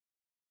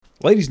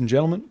Ladies and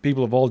gentlemen,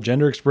 people of all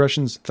gender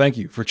expressions, thank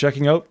you for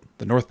checking out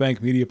the North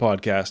Bank Media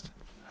Podcast.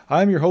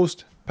 I'm your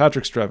host,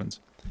 Patrick Strevens.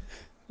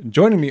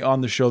 Joining me on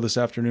the show this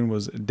afternoon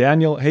was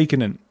Daniel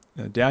Heikkinen.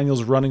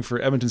 Daniel's running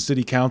for Edmonton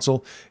City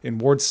Council in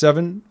Ward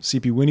 7,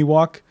 CP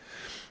Winniewalk,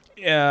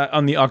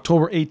 on the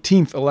October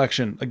 18th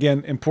election.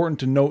 Again, important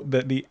to note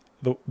that the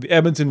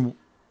Edmonton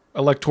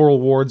electoral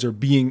wards are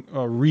being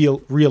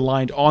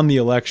realigned on the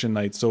election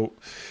night. So,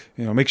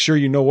 make sure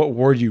you know what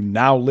ward you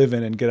now live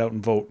in and get out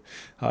and vote.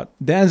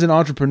 Dan's an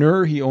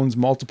entrepreneur. He owns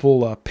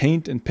multiple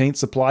paint and paint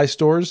supply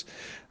stores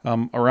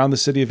around the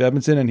city of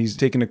Edmonton, and he's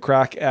taken a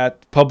crack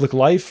at public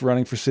life,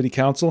 running for city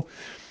council.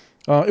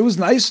 It was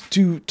nice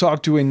to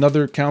talk to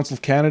another council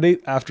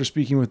candidate after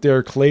speaking with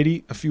Derek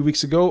Clady a few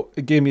weeks ago.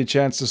 It gave me a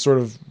chance to sort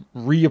of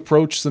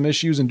reapproach some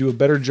issues and do a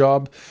better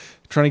job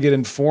trying to get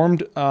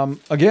informed.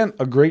 Again,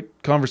 a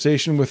great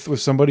conversation with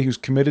somebody who's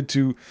committed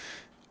to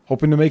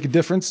hoping to make a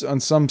difference on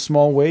some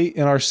small way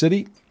in our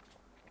city.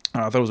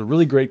 I thought it was a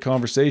really great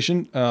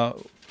conversation, a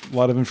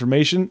lot of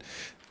information,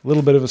 a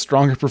little bit of a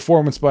stronger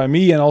performance by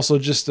me, and also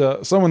just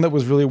someone that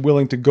was really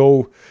willing to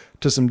go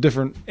to some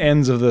different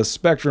ends of the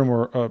spectrum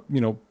or,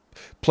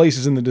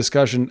 places in the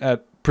discussion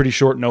at pretty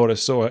short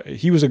notice. So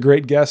he was a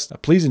great guest.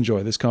 Please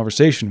enjoy this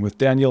conversation with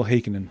Daniel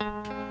Heikkinen.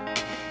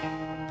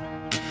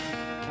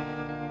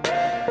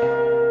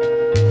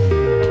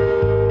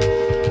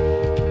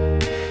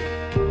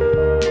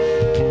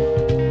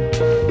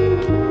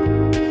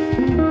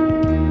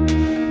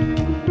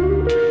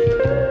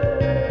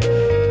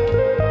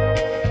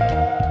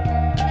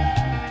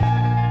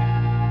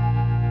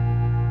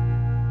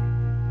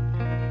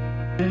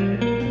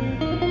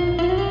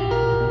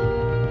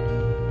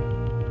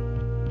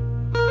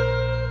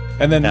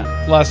 And then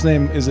last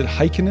name, is it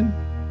Heikkinen?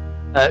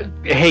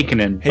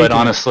 Heikkinen, but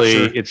honestly,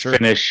 it's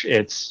Finnish.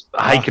 It's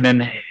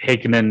Heikkinen,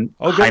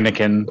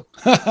 Heineken.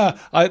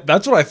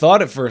 That's what I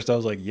thought at first. I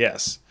was like,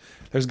 yes,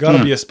 there's got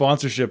to be a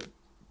sponsorship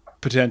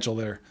potential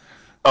there.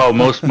 Oh,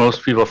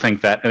 most people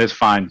think that, and it's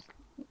fine.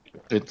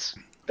 That's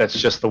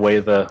just the way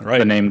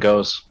the name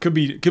goes. Could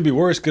be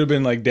worse. Could have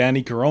been like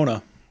Danny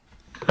Corona.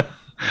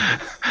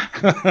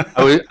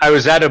 I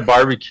was at a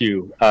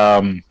barbecue.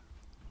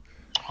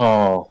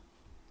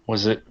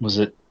 Was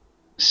it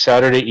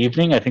Saturday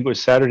evening? I think it was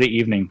Saturday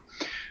evening.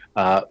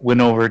 Went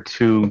over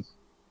to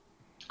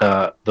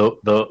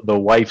the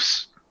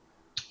wife's.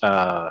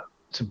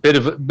 It's a bit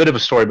of a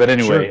story, but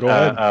anyway,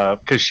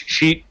 because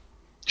she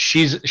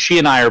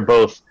and I are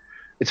both.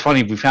 It's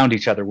funny, we found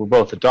each other. We're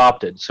both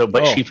adopted. So,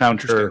 but she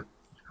found her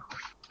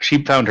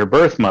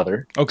birth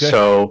mother. Okay.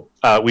 So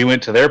we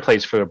went to their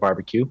place for the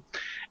barbecue,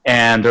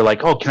 and they're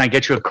like, "Oh, can I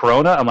get you a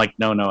Corona?" I'm like,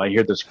 "No. I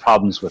hear there's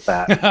problems with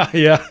that."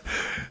 Yeah,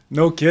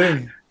 no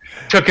kidding.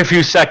 Took a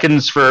few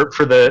seconds for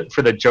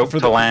the joke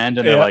to land,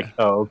 and they're like,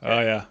 "Oh, okay." Oh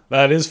yeah,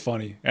 that is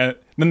funny." And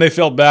then they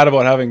felt bad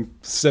about having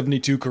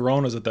 72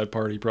 Coronas at that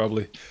party,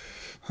 probably.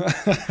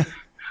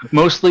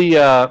 mostly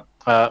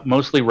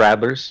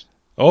Radlers.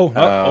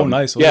 Oh,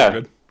 nice. Well,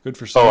 yeah, good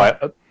for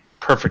summer.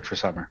 Perfect for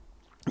summer.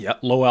 Yeah,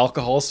 low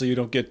alcohol, so you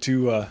don't get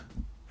too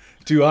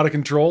out of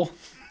control.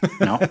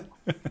 No,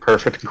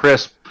 perfect and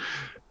crisp.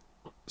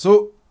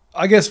 So,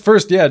 I guess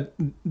first, Dan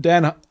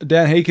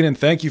Heikkinen,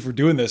 thank you for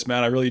doing this,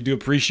 man. I really do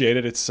appreciate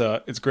it.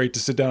 It's great to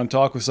sit down and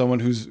talk with someone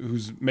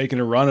who's making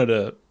a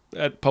run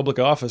at public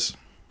office.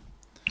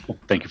 Well,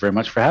 thank you very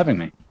much for having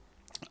me.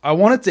 I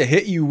wanted to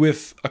hit you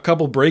with a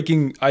couple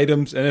breaking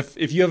items, and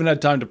if you haven't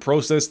had time to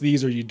process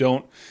these or you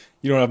don't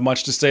have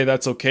much to say,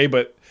 that's okay.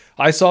 But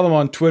I saw them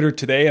on Twitter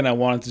today, and I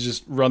wanted to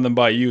just run them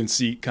by you and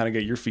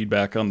get your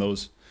feedback on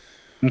those.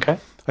 Okay.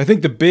 I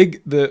think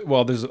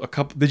there's a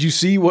couple. Did you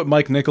see what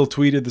Mike Nickel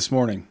tweeted this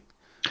morning?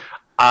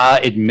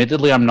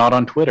 Admittedly, I'm not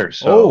on Twitter.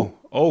 So.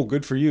 Oh,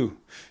 good for you.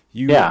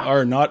 You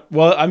are not.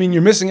 Well, I mean,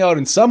 you're missing out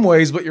in some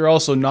ways, but you're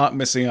also not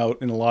missing out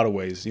in a lot of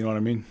ways. You know what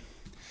I mean?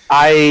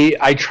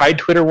 I tried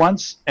Twitter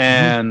once,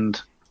 and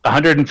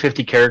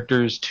 150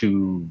 characters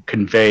to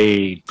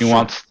convey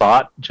nuanced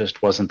thought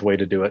just wasn't the way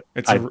to do it.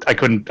 I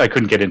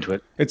couldn't get into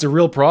it. It's a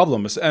real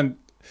problem, and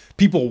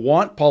people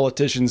want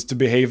politicians to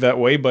behave that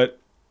way, but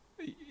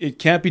it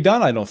can't be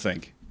done, I don't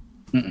think.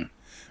 Mm-mm.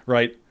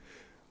 Right.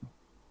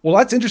 Well,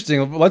 that's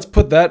interesting. Let's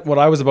put what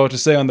I was about to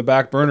say on the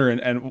back burner.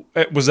 And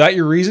was that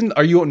your reason?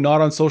 Are you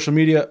not on social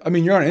media? I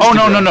mean, you're on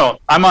Instagram. Oh, no.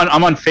 I'm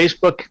on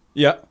Facebook.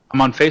 Yeah.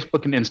 I'm on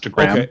Facebook and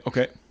Instagram.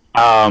 Okay.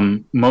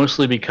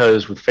 Mostly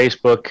because with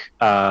Facebook,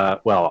 I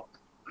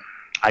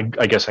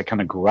guess I kind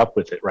of grew up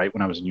with it, right,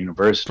 when I was in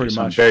university. Pretty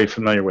much. I'm very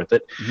familiar with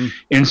it.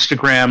 Mm-hmm.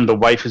 Instagram, the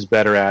wife is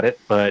better at it,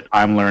 but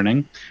I'm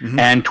learning. Mm-hmm.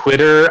 And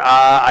Twitter,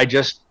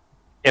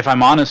 if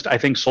I'm honest, I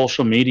think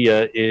social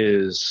media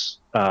is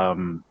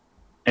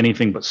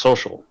anything but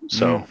social.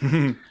 So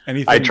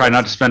I try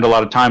not to spend a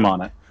lot of time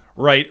on it.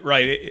 Right.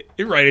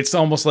 It's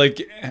almost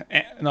like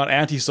not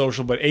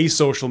antisocial, but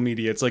asocial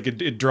media. It's like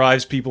it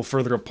drives people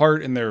further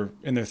apart in their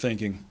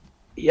thinking.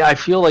 Yeah, I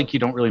feel like you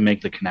don't really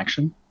make the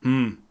connection.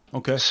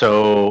 Okay.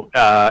 So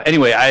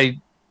anyway,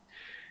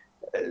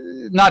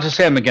 not to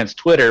say I'm against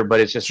Twitter, but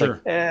it's just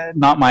Sure. like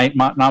not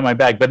my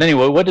bag. But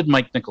anyway, what did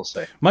Mike Nichols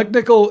say? Mike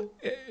Nichol,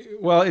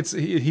 well,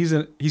 he's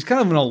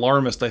kind of an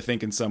alarmist, I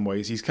think, in some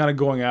ways. He's kind of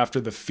going after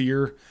the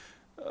fear,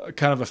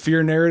 kind of a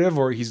fear narrative,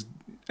 or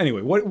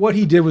anyway. What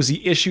he did was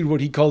he issued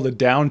what he called a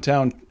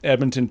downtown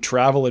Edmonton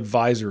travel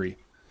advisory.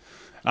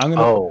 I'm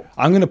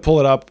gonna pull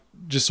it up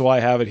just so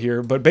I have it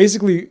here. But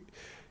basically,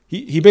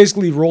 he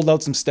basically rolled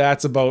out some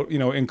stats about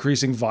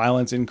increasing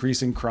violence,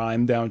 increasing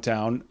crime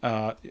downtown,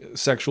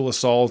 sexual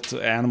assault,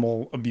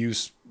 animal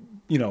abuse,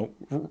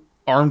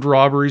 armed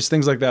robberies,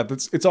 things like that.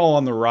 It's all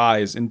on the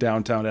rise in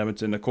downtown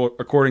Edmonton,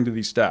 according to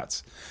these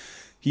stats.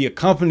 He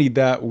accompanied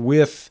that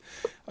with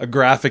a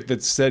graphic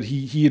that said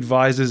he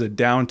advises a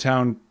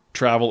downtown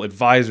travel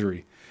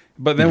advisory.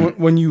 But then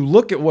when you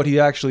look at what he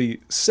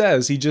actually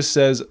says, he just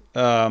says,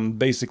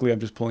 basically, I'm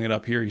just pulling it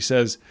up here. He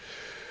says,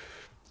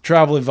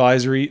 travel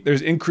advisory,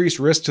 there's increased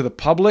risk to the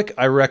public.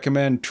 I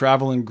recommend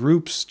travel in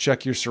groups,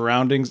 check your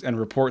surroundings, and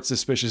report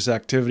suspicious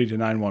activity to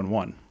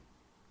 911.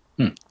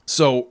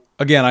 So,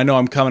 again, I know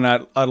I'm coming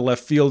out of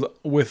left field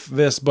with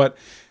this, but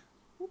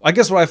I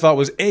guess what I thought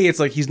was, it's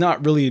like he's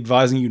not really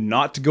advising you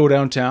not to go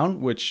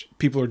downtown, which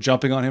people are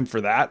jumping on him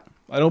for that.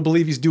 I don't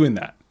believe he's doing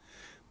that.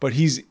 But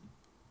he's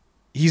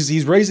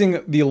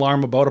raising the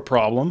alarm about a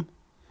problem.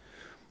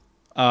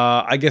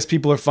 I guess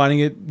people are finding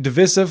it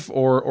divisive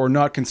or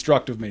not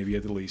constructive, maybe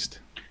at the least.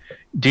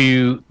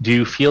 Do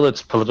you feel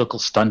it's political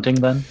stunting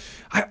then?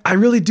 I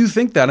really do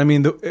think that. I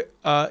mean, the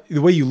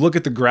way you look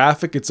at the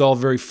graphic, it's all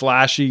very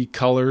flashy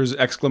colors,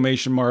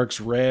 exclamation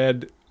marks,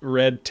 red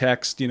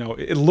text.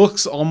 It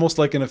looks almost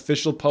like an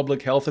official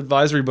public health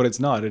advisory, but it's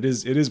not. It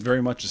is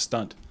very much a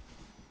stunt.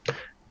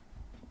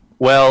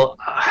 Well,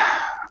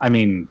 I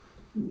mean,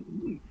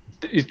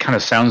 it kind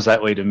of sounds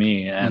that way to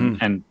me,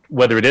 and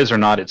whether it is or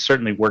not, it's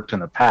certainly worked in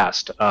the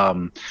past.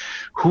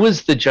 Who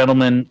is the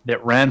gentleman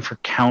that ran for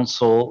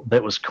council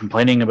that was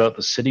complaining about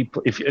the city?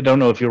 I don't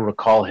know if you'll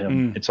recall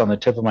him. It's on the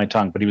tip of my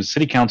tongue, but he was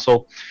city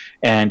council,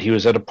 and he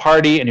was at a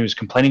party, and he was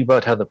complaining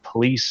about how the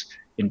police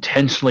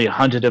intentionally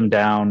hunted him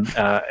down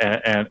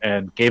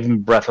and gave him a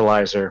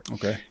breathalyzer,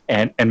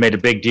 and made a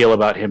big deal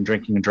about him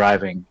drinking and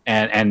driving,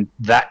 and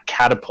that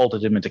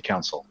catapulted him into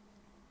council.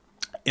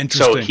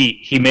 Interesting. So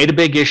he made a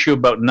big issue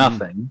about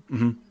nothing,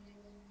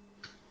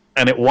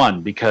 and it won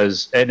and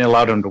it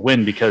allowed him to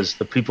win because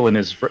the people in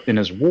his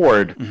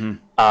ward,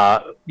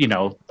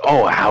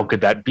 how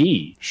could that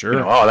be?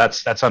 Sure.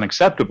 That's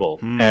unacceptable,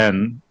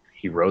 and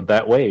he rode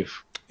that wave.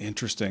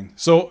 Interesting.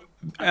 So,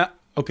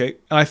 okay,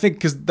 and I think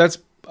because that's.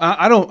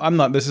 I'm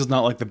not. This is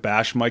not like the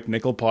Bash Mike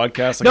Nichol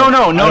podcast.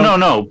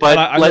 No.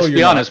 But let's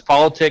be honest,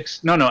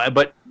 politics. No.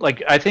 But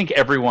like, I think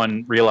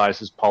everyone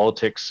realizes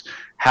politics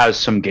has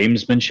some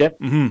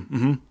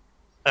gamesmanship,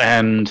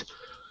 and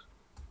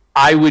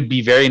I would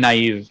be very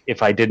naive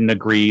if I didn't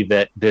agree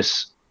that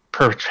this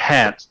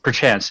perchance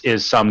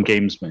is some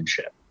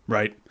gamesmanship.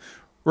 Right.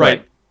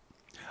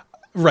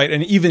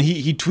 And even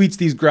he tweets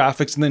these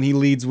graphics, and then he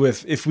leads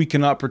with, "If we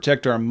cannot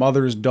protect our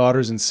mothers,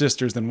 daughters, and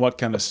sisters, then what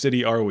kind of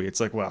city are we?" It's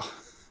like, well.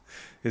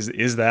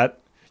 Is that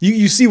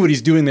you see what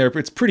he's doing there?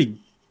 It's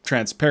pretty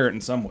transparent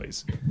in some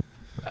ways.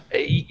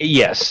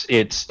 Yes,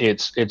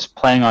 it's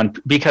playing on,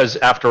 because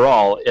after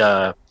all,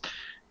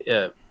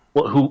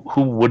 who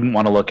wouldn't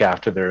want to look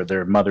after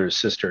their mother,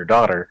 sister, or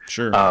daughter?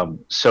 Sure.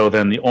 So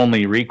then the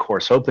only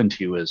recourse open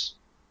to you is,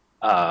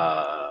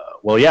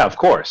 well, yeah, of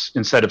course.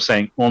 Instead of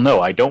saying, well,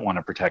 no, I don't want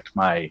to protect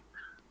my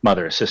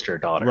mother, sister, or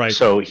daughter. Right.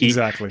 So he's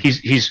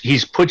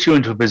put you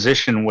into a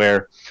position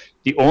where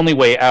the only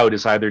way out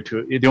is either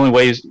the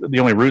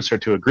only routes are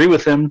to agree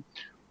with him,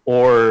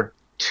 or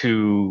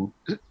to,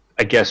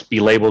 I guess, be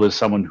labeled as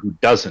someone who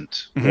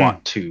doesn't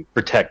want to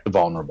protect the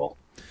vulnerable.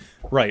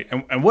 Right.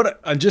 And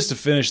what, just to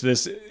finish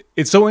this,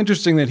 it's so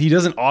interesting that he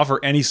doesn't offer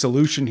any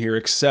solution here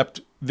except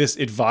this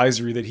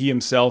advisory that he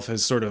himself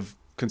has sort of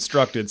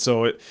constructed.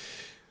 So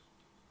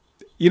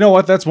you know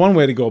what? That's one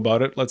way to go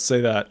about it. Let's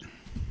say that.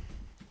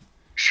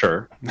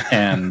 Sure.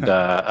 And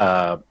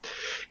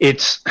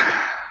it's.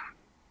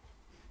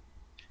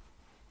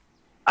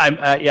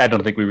 I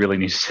don't think we really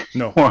need to say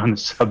more on the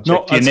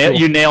subject. No,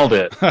 you nailed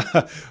it.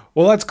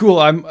 Well, that's cool.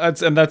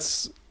 That's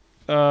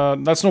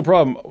no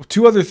problem.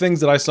 Two other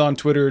things that I saw on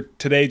Twitter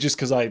today, just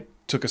because I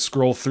took a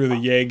scroll through the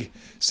YEG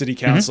City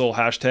Council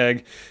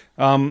hashtag.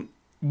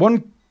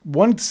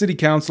 One city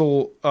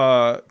council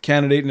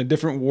candidate in a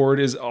different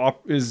ward is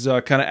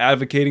kind of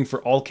advocating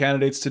for all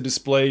candidates to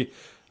display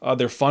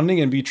their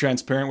funding and be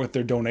transparent with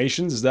their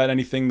donations. Is that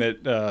anything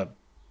that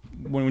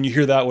when you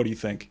hear that, what do you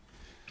think?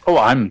 Oh,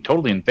 I'm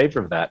totally in favor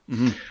of that.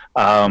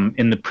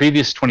 In the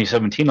previous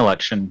 2017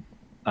 election,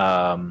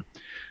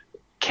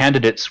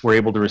 candidates were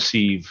able to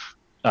receive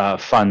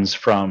funds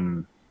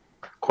from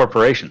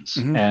corporations.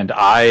 And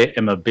I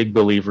am a big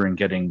believer in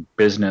getting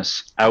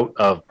business out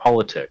of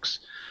politics,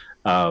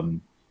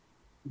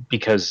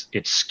 because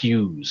it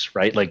skews,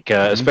 right? Like,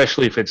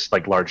 especially if it's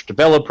like large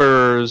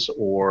developers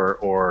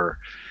or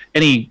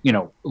any,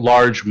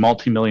 large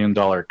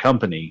multi-million-dollar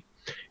company.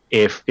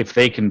 if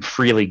they can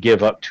freely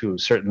give up to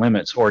certain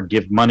limits or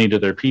give money to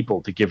their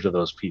people to give to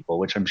those people,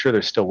 which I'm sure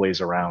there's still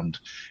ways around.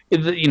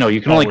 You know,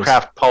 you can only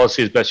craft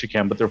policy as best you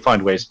can, but they'll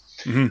find ways.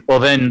 Well,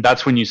 then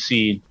that's when you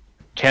see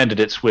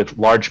candidates with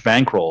large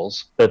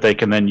bankrolls that they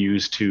can then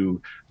use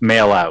to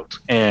mail out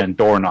and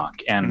door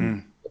knock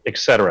and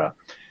etc.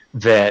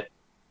 That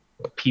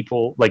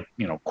people like,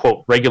 you know,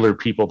 quote, regular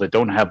people that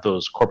don't have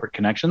those corporate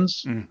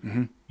connections,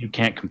 you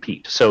can't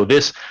compete. So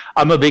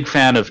I'm a big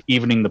fan of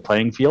evening the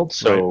playing field.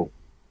 So,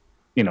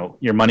 you know,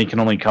 your money can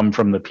only come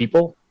from the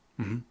people.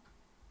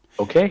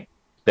 Okay,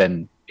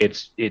 then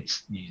it's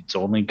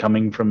only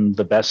coming from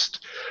the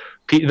best.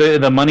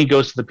 The money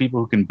goes to the people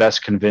who can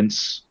best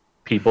convince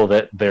people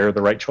that they're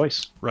the right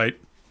choice. Right.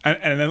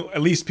 And then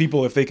at least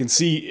people, if they can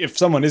see if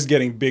someone is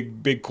getting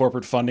big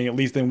corporate funding, at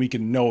least then we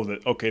can know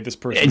that, okay, this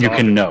person. And you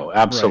can know.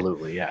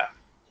 Absolutely. Right. Yeah.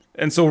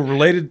 And so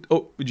related,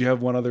 did you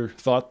have one other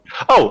thought?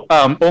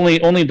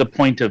 Only the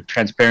point of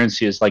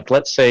transparency is like,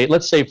 let's say,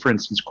 for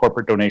instance,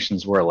 corporate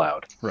donations were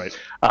allowed. Right.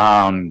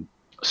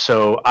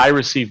 So I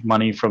received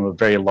money from a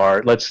very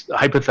large,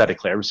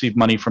 hypothetically, I received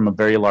money from a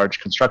very large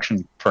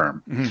construction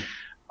firm.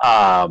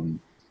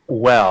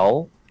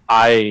 Well,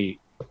 I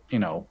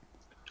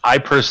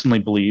personally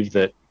believe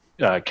that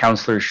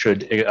councillors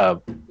should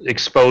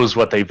expose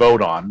what they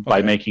vote on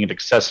by making it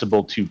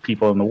accessible to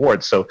people in the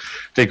ward. So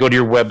they go to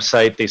your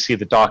website, they see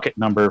the docket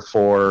number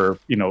for,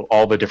 you know,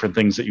 all the different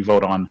things that you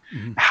vote on,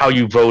 how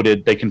you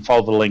voted, they can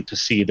follow the link to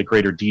see the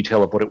greater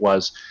detail of what it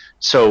was.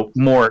 So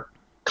more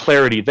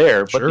clarity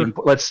there. But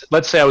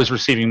let's say I was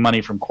receiving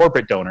money from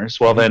corporate donors.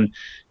 Well, then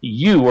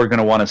you are going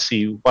to want to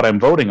see what I'm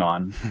voting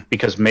on,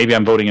 because maybe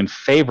I'm voting in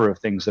favor of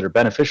things that are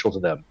beneficial to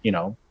them, you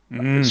know.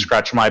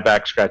 Scratch my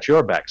back, scratch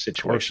your back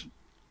situation.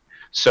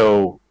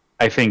 So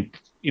I think,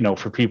 you know,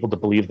 for people to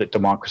believe that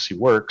democracy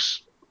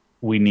works,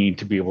 we need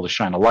to be able to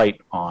shine a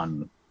light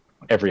on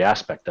every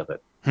aspect of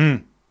it.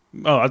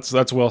 Oh,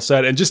 that's well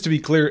said. And just to be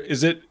clear,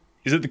 is it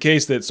the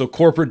case that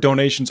corporate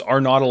donations are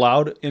not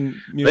allowed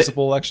in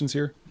municipal elections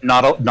here?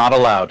 Not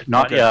allowed.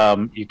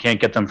 You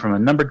can't get them from a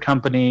numbered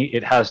company.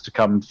 It has to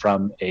come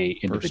from a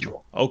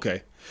individual. Personal.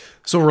 Okay.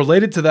 So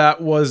related to that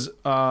was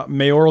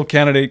mayoral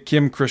candidate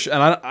Kim Krischel,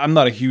 and I'm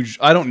not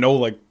I don't know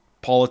like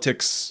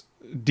politics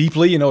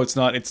deeply, you know, it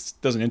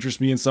doesn't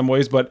interest me in some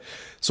ways, but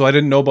so I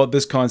didn't know about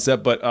this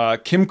concept,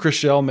 but Kim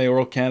Krischel,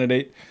 mayoral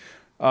candidate,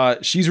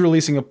 she's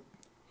releasing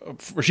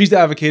she's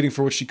advocating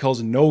for what she calls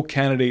a no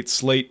candidate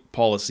slate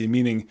policy,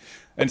 meaning,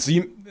 and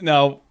so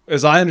now,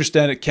 as I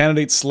understand it,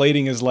 candidate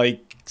slating is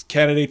like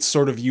candidates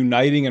sort of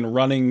uniting and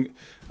running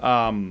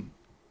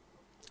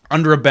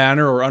under a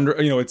banner or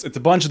under, you know, it's a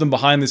bunch of them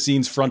behind the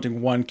scenes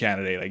fronting one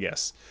candidate, I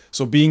guess.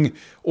 So being,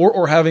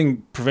 or having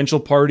provincial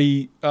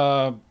party,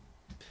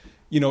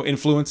 you know,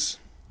 influence,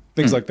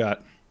 things like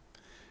that.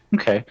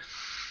 Okay.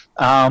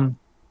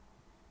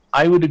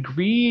 I would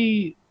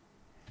agree.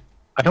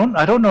 I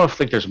don't know if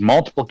like there's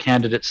multiple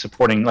candidates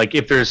supporting, like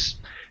if there's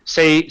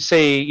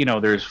say, you know,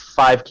 there's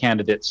 5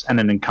 candidates and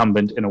an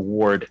incumbent in a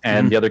ward,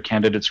 and the other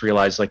candidates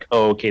realize like,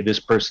 oh, okay, this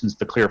person's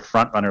the clear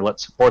front runner,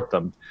 let's support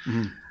them.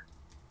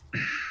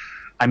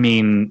 I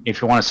mean,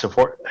 if you want to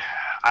support,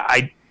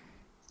 I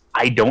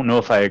don't know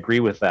if I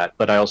agree with that,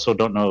 but I also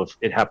don't know if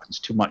it happens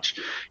too much.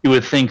 You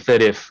would think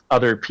that if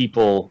other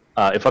people,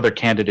 if other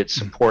candidates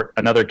support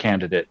another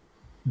candidate,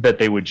 that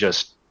they would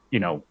just, you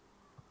know,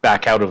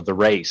 back out of the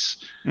race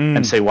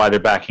and say why they're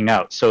backing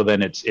out. So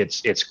then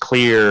it's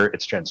clear,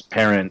 it's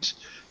transparent.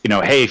 You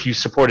know, hey, if you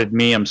supported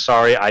me, I'm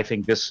sorry, I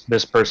think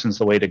this person's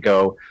the way to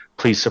go.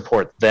 Please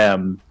support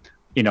them.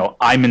 You know,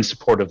 I'm in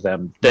support of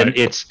them. Then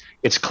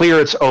it's clear,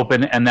 it's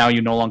open, and now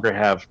you no longer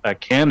have a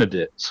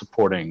candidate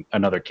supporting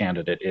another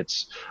candidate.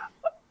 It's,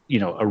 you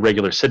know, a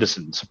regular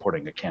citizen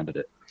supporting a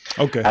candidate.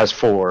 Okay. As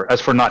for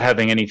not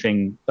having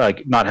anything,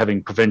 like not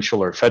having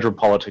provincial or federal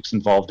politics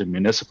involved in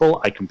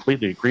municipal, I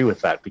completely agree with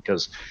that,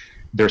 because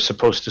they're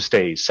supposed to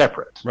stay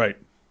separate. Right.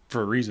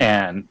 For a reason.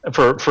 And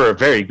for a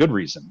very good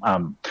reason.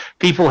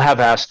 People have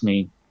asked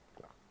me,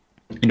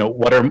 you know,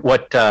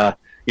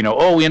 you know,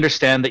 oh, we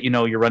understand that, you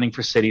know, you're running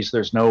for cities,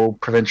 there's no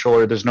provincial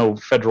or there's no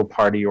federal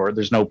party or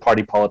there's no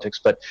party politics,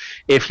 but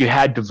if you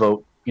had to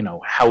vote, you know,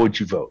 how would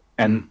you vote?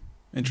 And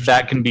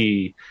that can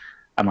be,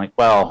 I'm like,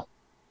 well,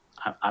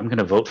 I'm going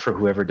to vote for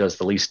whoever does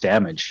the least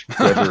damage.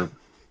 Whoever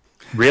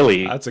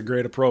really. That's a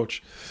great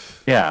approach.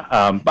 Yeah.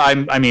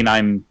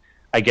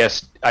 I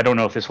guess, I don't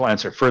know if this will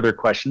answer further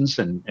questions,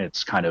 and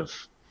it's kind of,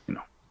 you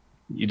know,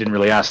 you didn't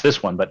really ask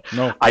this one, but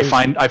no,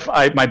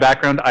 my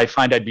background, I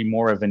find I'd be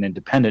more of an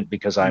independent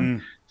because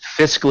I'm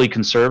fiscally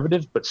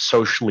conservative, but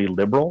socially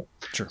liberal.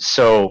 Sure.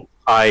 So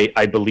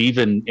I believe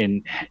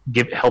in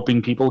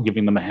helping people,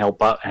 giving them a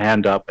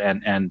hand up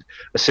and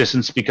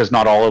assistance, because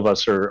not all of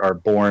us are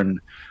born,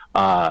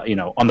 you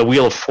know, on the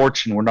wheel of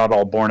fortune. We're not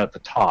all born at the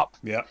top.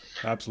 Yeah,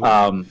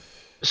 absolutely.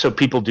 So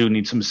people do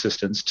need some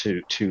assistance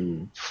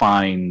to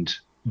find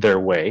their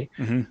way,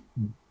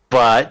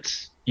 but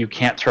you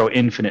can't throw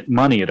infinite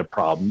money at a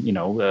problem. You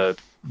know,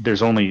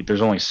 there's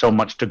only so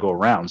much to go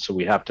around. So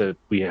we have to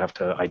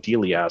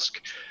ideally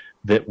ask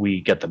that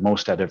we get the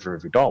most out of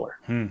every dollar.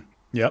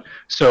 Yep.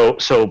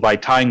 So by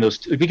tying those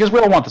two, because we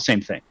all want the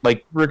same thing,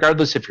 like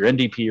regardless if you're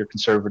NDP or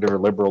conservative or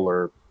liberal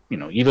or,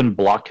 even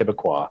Bloc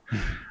Québécois,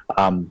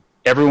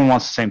 everyone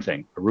wants the same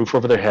thing: a roof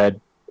over their head,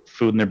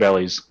 food in their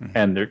bellies,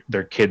 and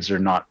their kids are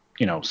not,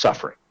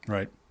 suffering.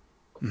 Right.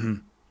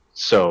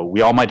 So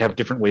we all might have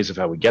different ways of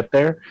how we get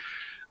there.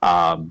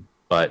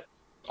 But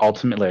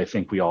ultimately, I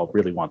think we all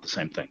really want the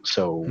same thing.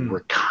 So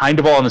we're kind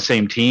of all on the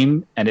same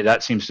team, and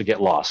that seems to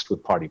get lost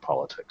with party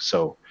politics.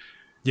 So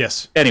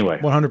yes. Anyway,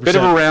 100%. Bit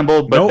of a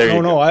ramble, but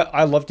no.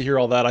 I love to hear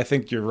all that. I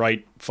think you're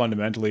right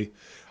fundamentally.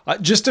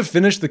 Just to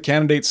finish the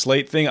candidate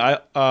slate thing,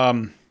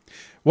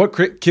 what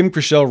Kim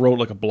Chriselle wrote,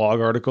 like a blog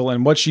article,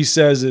 and what she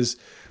says is,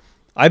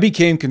 I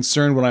became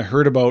concerned when I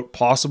heard about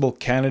possible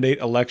candidate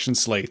election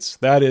slates.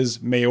 That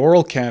is,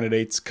 mayoral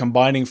candidates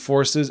combining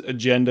forces,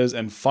 agendas,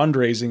 and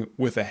fundraising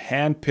with a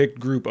hand-picked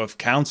group of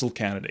council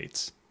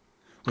candidates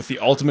with the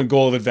ultimate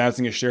goal of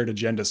advancing a shared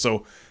agenda.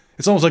 So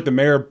it's almost like the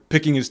mayor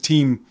picking his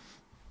team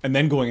and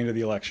then going into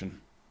the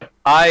election.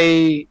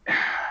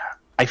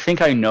 I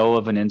think I know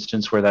of an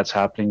instance where that's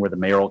happening, where the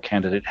mayoral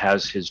candidate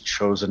has his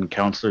chosen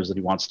councillors that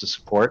he wants to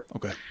support.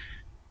 Okay.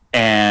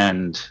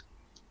 And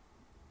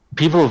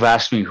people have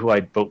asked me who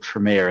I'd vote for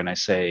mayor, and I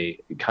say,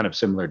 kind of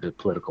similar to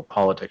political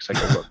politics, I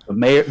go, look,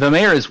 the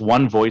mayor is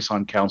one voice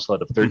on council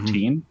out of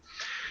 13.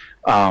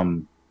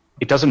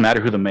 It doesn't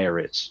matter who the mayor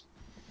is.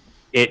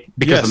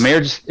 Because the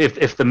mayor,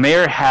 if the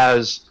mayor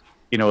has,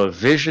 a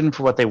vision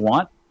for what they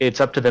want, it's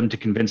up to them to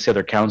convince the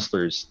other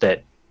councillors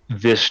that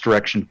this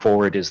direction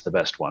forward is the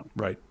best one.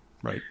 Right.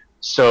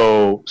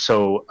 So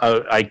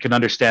I can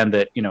understand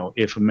that,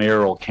 if a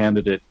mayoral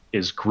candidate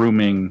is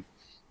grooming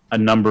a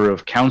number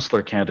of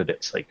councillor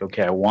candidates, like,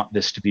 okay, I want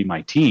this to be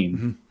my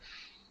team.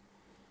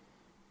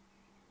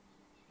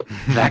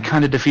 That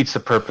kind of defeats the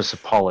purpose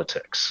of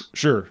politics.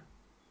 Sure.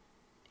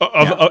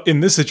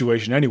 In this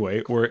situation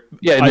anyway, where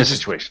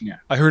situation,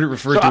 I heard it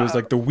referred to as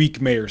like the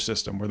weak mayor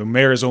system, where the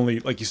mayor is only,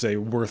 like you say,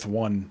 worth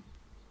one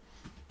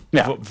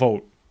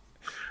vote.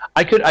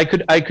 I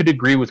could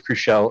agree with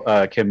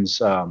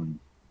Kim's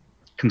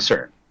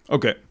concern.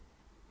 Okay.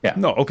 Yeah.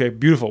 No. Okay.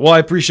 Beautiful. Well, I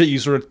appreciate you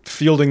sort of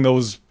fielding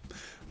those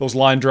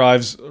line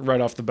drives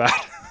right off the bat.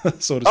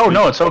 So to speak. Oh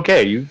no, it's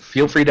okay. You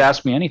feel free to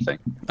ask me anything.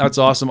 That's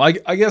awesome. I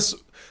guess.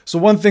 So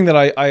one thing that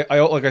I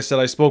like I said,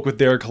 I spoke with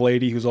Derek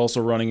Halady, who's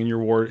also running in your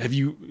ward. Have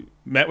you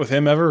met with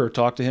him ever or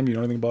talked to him? You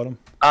know anything about him?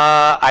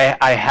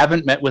 I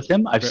haven't met with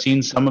him. I've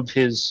seen some of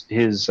his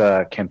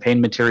campaign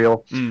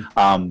material.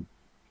 I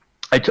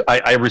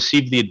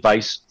received the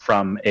advice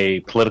from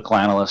a political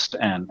analyst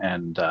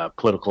and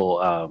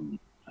political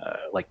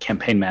like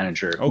campaign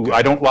manager. Okay. Who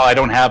I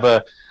don't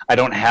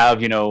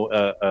have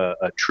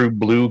a true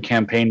blue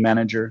campaign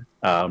manager.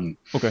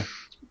 Okay.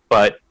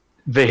 But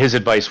his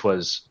advice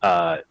was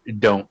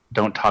don't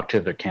talk to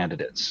their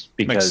candidates,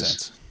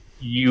 because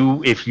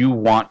if you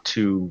want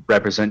to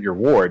represent your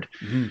ward,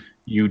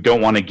 you don't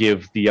want to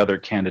give the other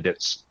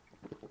candidates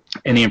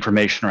any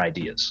information or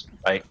ideas,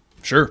 right?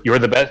 Sure. You're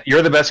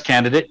the best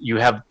candidate. You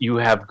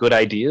have good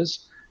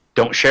ideas.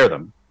 Don't share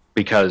them,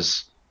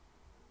 because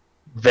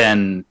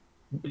then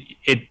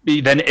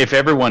if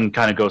everyone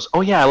kind of goes,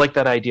 oh yeah, I like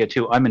that idea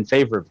too, I'm in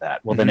favor of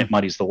that, well, then it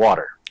muddies the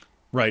water.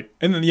 Right.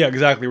 And then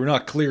exactly, we're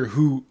not clear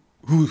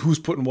who's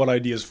putting what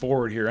ideas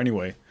forward here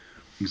anyway.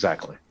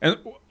 Exactly. And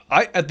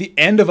at the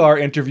end of our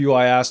interview,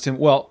 I asked him,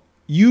 well,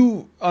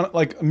 you on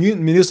like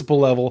municipal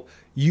level,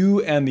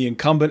 you and the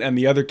incumbent and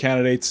the other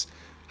candidates,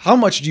 how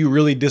much do you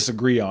really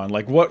disagree on?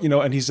 Like what,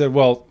 and he said,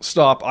 well,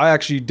 stop. I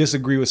actually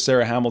disagree with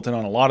Sarah Hamilton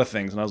on a lot of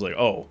things. And I was like,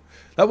 oh,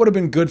 that would have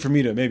been good for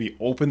me to maybe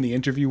open the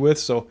interview with.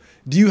 So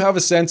do you have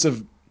a sense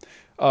of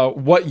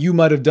what you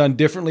might have done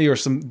differently, or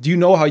do you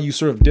know how you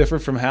sort of differ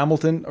from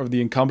Hamilton or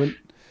the incumbent?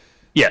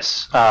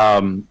 Yes.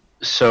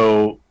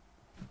 So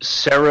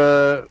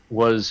Sarah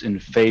was in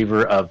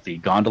favor of the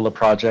gondola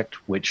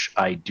project, which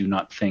I do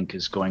not think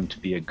is going to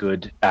be a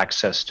good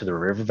access to the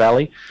river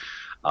valley.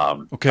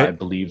 Okay. I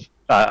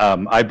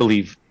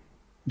believe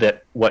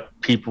that what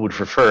people would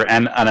prefer,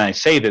 and I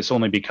say this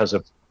only because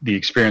of the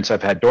experience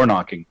I've had door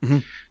knocking,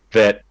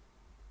 that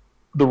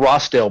the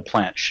Rossdale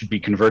plant should be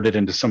converted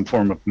into some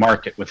form of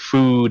market with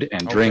food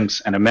and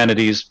drinks and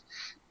amenities.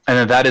 And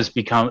then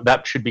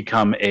that should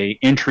become a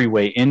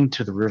entryway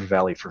into the river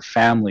valley for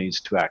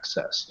families to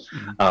access.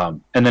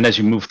 And then as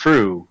you move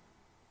through,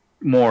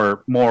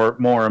 more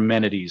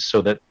amenities,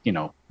 so that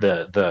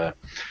the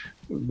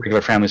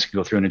regular families can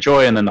go through and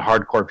enjoy, and then the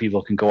hardcore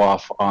people can go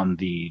off on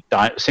the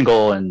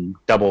single and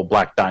double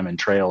black diamond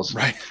trails,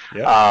 right?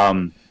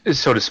 Yeah.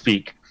 So to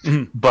speak.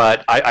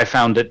 But I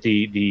found that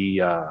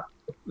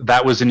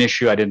that was an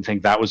issue. I didn't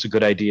think that was a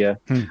good idea.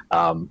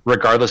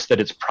 Regardless that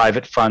it's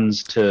private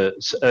funds to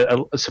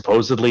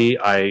supposedly,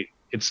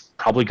 it's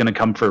probably going to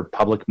come for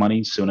public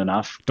money soon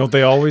enough. Don't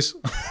they always?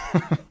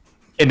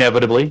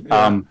 Inevitably.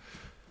 Yeah.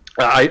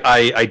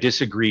 I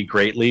disagree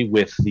greatly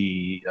with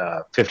the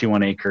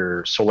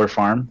 51-acre solar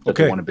farm that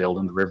they want to build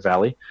in the River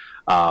Valley.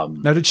 Now,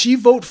 did she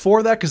vote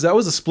for that? Because that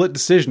was a split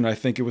decision. I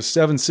think it was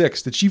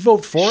 7-6. Did she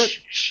vote for it?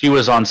 She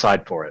was on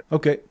side for it.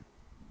 Okay.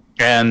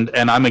 And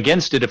I'm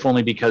against it, if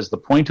only because the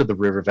point of the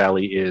river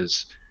valley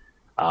is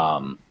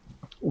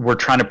we're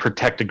trying to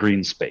protect a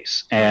green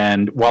space.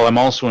 And while I'm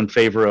also in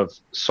favor of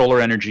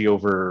solar energy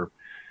over,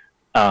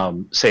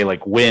 say,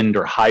 like wind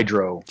or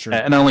hydro, Sure.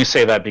 And I only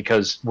say that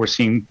because we're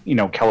seeing,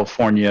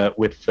 California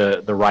with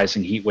the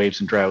rising heat waves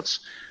and droughts,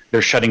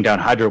 they're shutting down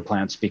hydro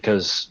plants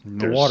because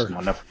there's water.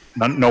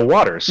 no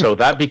water. So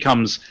that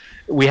becomes,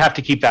 we have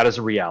to keep that as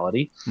a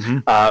reality.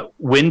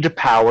 Wind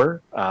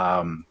power,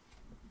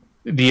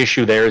 the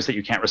issue there is that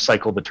you can't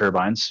recycle the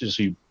turbines,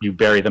 so you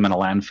bury them in a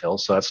landfill.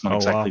 So that's not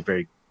exactly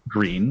very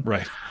green.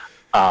 Right.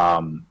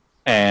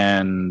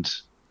 And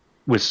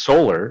with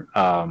solar,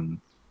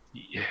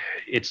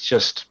 it's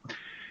just,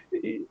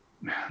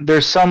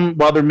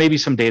 while there may be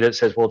some data that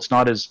says, well, it's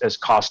not as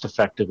cost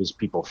effective as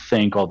people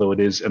think, although it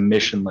is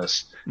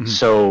emissionless.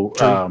 So,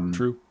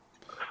 True.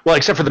 Well,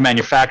 except for the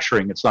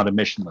manufacturing, it's not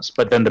emissionless,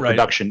 but then the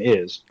production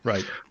is.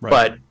 Right.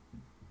 But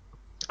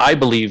I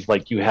believe,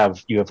 like, you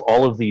have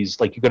all of these,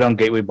 like, you go down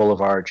Gateway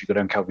Boulevard, you go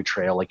down Calgary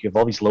Trail, like, you have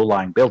all these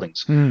low-lying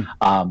buildings.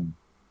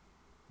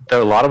 A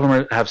lot of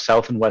them have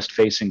south and west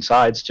facing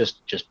sides.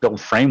 Just build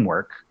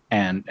framework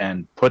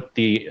and put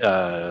the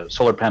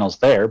solar panels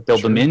there,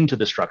 build them into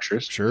the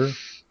structures. Sure.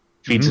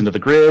 Feeds into the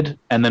grid,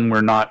 and then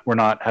we're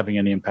not having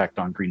any impact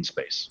on green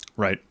space.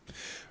 Right.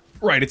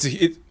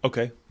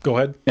 Okay. Go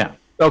ahead. Yeah.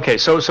 Okay.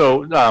 So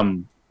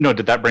no,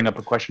 did that bring up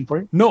a question for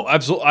you? No,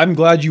 absolutely. I'm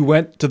glad you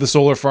went to the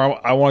solar farm.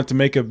 I wanted to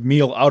make a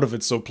meal out of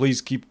it, so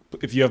please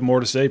if you have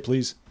more to say,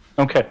 please.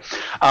 Okay.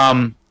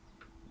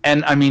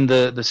 And I mean,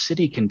 the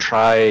city can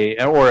try,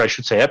 or I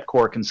should say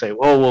EPCOR can say,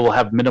 well, we'll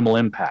have minimal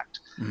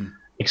impact,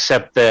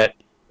 except that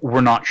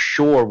we're not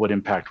sure what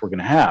impact we're going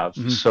to have.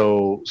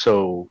 So,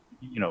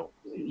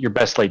 your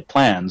best laid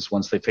plans,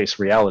 once they face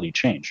reality,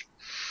 change.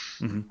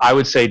 I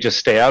would say just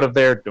stay out of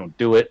there. Don't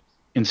do it.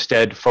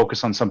 Instead,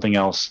 focus on something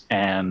else,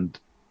 and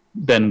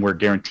then we're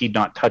guaranteed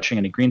not touching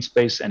any green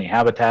space, any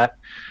habitat,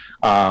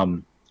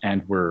 and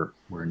we're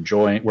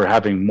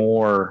having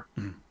more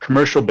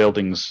commercial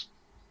buildings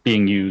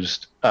being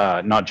used,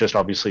 not just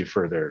obviously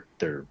for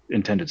their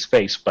intended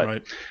space,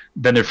 but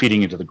then they're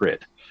feeding into the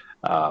grid.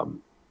 Not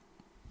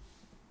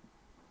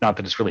that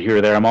it's really here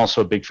or there. I'm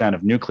also a big fan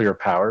of nuclear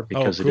power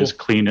because it is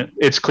clean.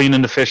 It's clean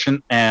and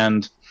efficient.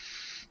 And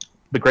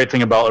the great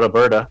thing about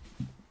Alberta,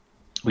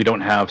 we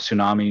don't have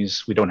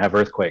tsunamis, we don't have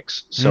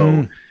earthquakes,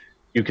 so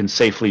you can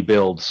safely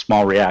build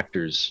small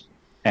reactors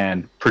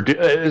and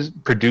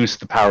produce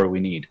the power we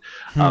need.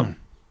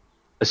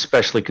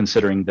 Especially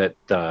considering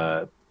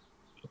that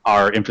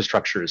our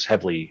infrastructure is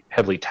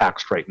heavily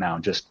taxed right now,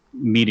 just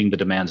meeting the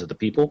demands of the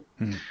people.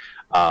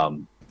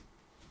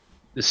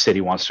 The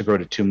city wants to grow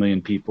to 2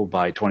 million people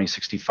by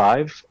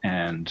 2065,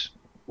 and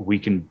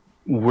we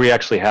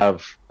actually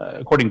have,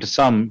 according to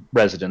some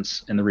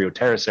residents in the Rio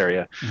Terrace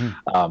area,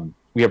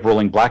 we have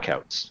rolling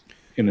blackouts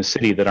in the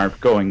city that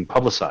aren't going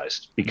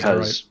publicized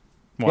because,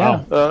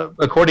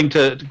 according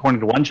to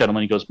one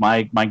gentleman, he goes,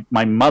 my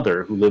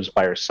mother, who lives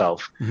by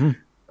herself,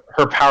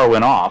 her power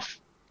went off,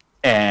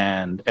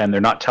 and they're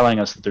not telling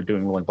us that they're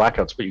doing rolling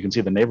blackouts, but you can see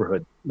the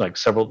neighborhood, like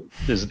several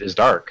is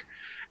dark,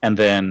 and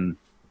then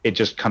it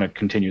just kind of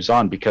continues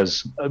on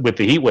because with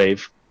the heat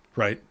wave,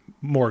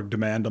 more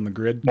demand on the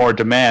grid,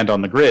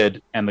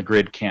 and the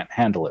grid can't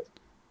handle it.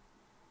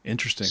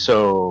 Interesting.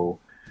 So,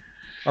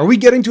 are we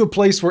getting to a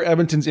place where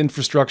Edmonton's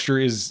infrastructure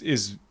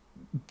is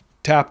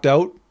tapped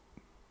out?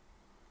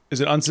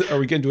 Are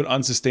we getting to an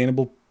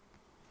unsustainable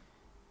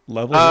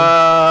level?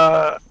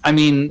 I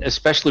mean,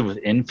 especially with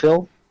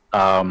infill.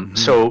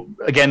 So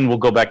again, we'll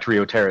go back to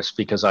Rio Terrace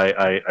because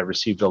I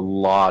received a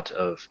lot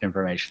of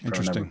information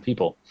from a number of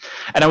people,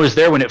 and I was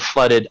there when it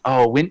flooded.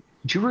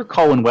 Do you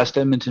recall when West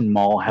Edmonton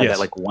Mall had that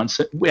like once,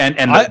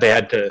 and they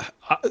had to?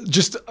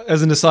 Just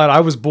as an aside,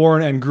 I was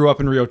born and grew up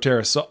in Rio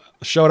Terrace. So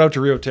shout out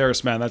to Rio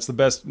Terrace, man. That's the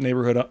best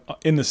neighborhood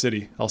in the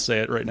city. I'll say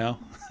it right now.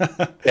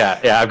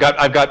 yeah.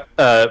 I've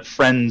got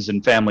friends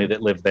and family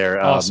that live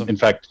there. Awesome. In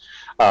fact,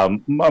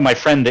 my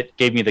friend that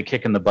gave me the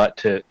kick in the butt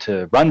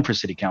to run for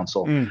city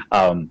council,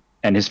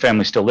 and his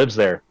family still lives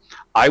there.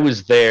 I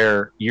was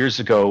there years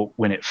ago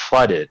when it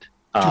flooded.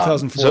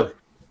 2004.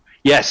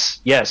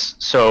 Yes.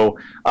 So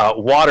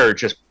water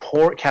just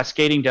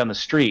cascading down the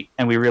street,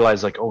 and we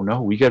realized, like, oh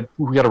no, we got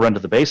to run to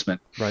the basement.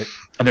 Right.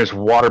 And there's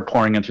water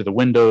pouring in through the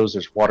windows.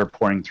 There's water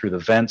pouring through the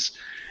vents,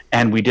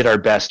 and we did our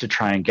best to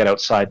try and get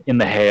outside in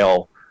the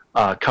hail,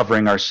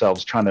 covering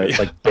ourselves, trying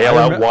to bail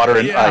out water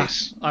and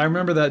ice. I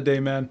remember that day,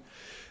 man.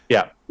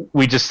 Yeah,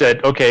 we just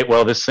said, okay,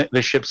 well, this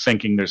ship's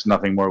sinking. There's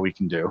nothing more we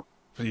can do.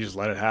 But you just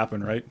let it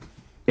happen, right?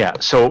 Yeah,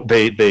 so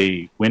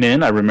they went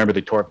in. I remember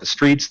they tore up the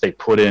streets. They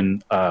put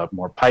in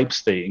more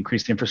pipes. They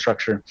increased the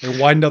infrastructure. They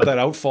widened out that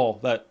outfall,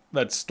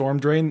 that storm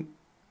drain.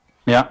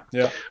 Yeah.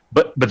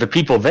 But the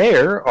people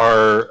there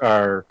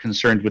are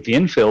concerned with the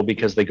infill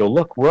because they go,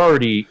 look, we're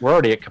already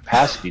at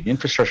capacity. The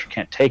infrastructure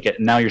can't take it,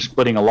 and now you're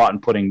splitting a lot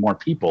and putting more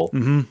people.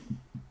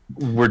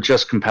 We're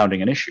just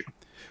compounding an issue.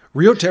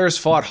 Rio Terrace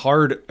fought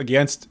hard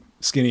against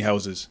skinny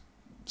houses.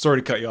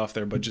 Sorry to cut you off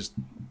there, but just...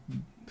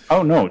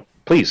 Oh, no,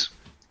 please.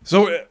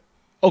 So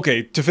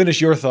okay, to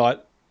finish your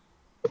thought,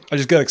 I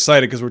just got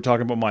excited because we're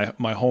talking about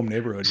my home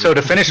neighborhood. So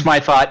to finish my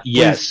thought,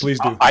 yes,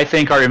 please do. I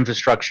think our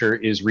infrastructure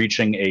is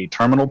reaching a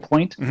terminal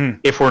point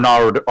if we're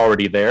not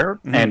already there,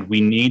 and we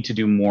need to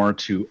do more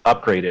to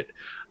upgrade it.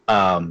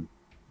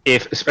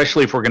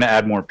 Especially if we're going to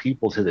add more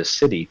people to this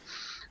city,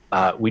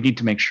 we need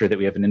to make sure that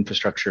we have an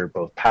infrastructure,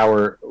 both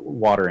power,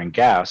 water, and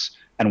gas,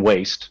 and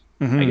waste.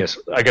 I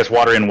guess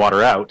water in,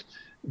 water out,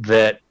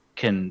 that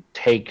can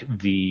take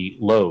the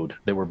load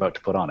that we're about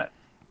to put on it.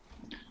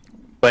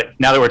 But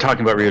now that we're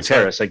talking about Rio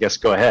Terrace, I guess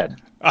go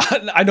ahead.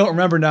 I don't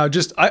remember now.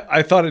 Just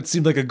I thought it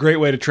seemed like a great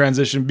way to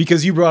transition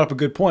because you brought up a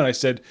good point. I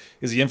said,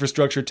 is the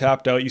infrastructure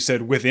tapped out? You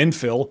said with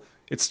infill,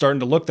 it's starting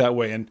to look that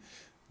way. And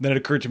then it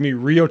occurred to me,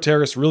 Rio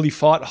Terrace really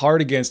fought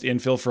hard against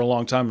infill for a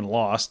long time and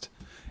lost.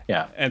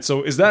 Yeah. And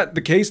so is that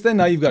the case then?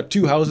 Now you've got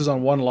two houses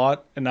on one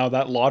lot, and now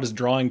that lot is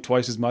drawing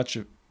twice as much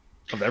of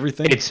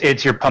everything?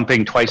 It's you're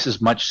pumping twice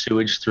as much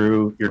sewage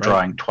through. You're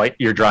drawing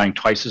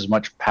twice as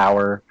much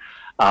power.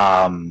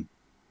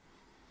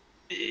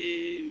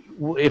 If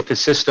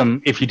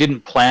you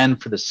didn't plan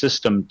for the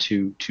system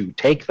to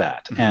take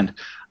that, and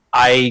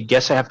I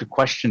guess I have to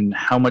question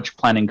how much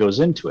planning goes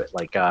into it.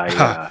 Like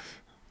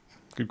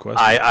good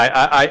question.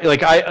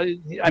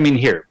 I mean,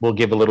 here we'll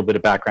give a little bit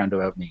of background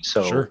about me.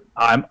 So sure.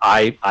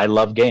 I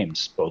love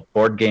games, both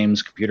board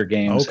games, computer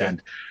games,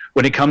 and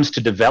when it comes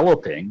to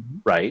developing,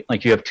 right?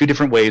 Like you have two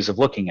different ways of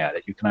looking at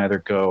it. You can either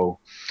go,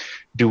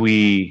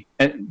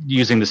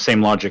 using the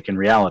same logic in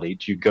reality,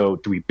 do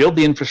we build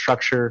the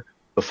infrastructure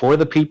before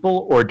the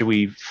people, or do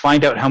we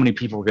find out how many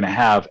people we're going to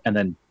have and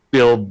then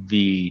build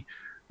the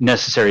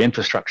necessary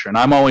infrastructure? And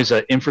I'm always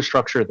an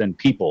infrastructure than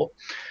people,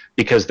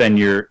 because then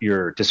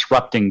you're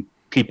disrupting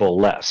people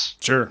less.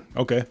 Sure.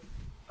 Okay.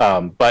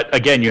 But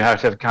again, you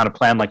have to have kind of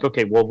plan like,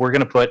 okay, well, we're going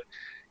to put,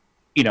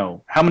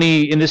 how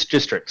many in this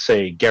district,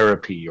 say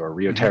Garapi or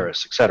Rio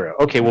Terrace, et cetera.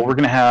 Okay, well, we're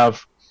going to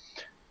have,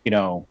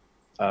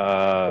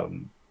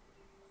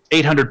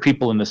 800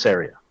 people in this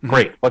area.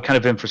 Great. What kind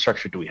of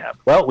infrastructure do we have?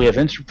 Well, we have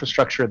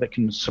infrastructure that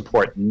can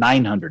support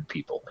 900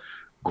 people.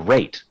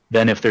 Great.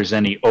 Then if there's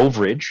any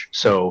overage,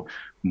 so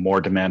more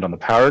demand on the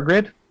power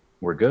grid,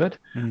 we're good.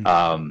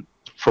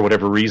 For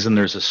whatever reason,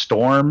 there's a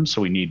storm,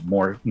 so we need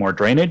more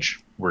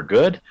drainage, we're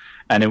good.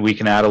 And then we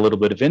can add a little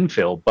bit of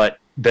infill. But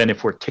then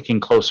if we're ticking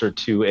closer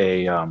to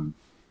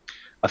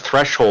a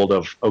threshold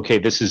of, okay,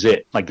 this is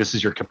it, like this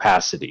is your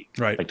capacity,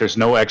 right? Like there's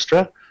no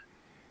extra.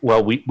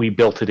 Well, we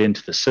built it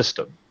into the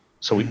system.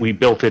 So we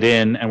built it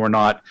in, and we're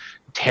not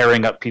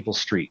tearing up people's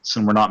streets,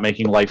 and we're not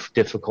making life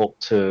difficult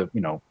to,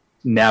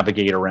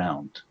 navigate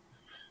around.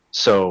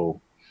 So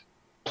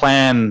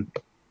plan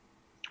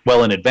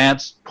well in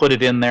advance, put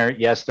it in there.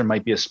 Yes, there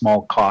might be a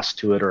small cost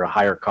to it or a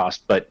higher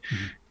cost, but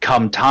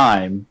come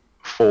time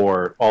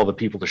for all the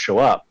people to show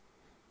up,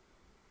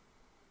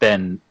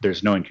 then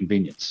there's no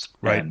inconvenience.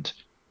 Right.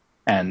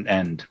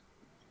 And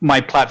my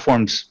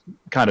platform's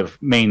kind of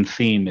main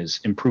theme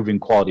is improving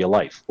quality of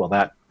life. Well,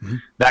 that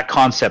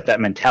concept, that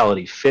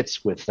mentality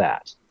fits with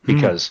that,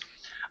 because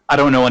I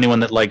don't know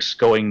anyone that likes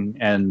going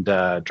and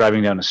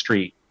driving down a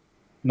street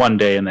one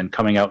day and then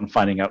coming out and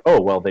finding out, oh,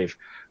 well, they've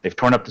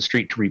torn up the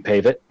street to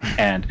repave it,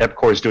 and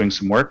EPCOR is doing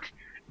some work,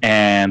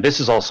 and this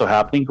is also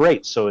happening.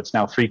 Great. So it's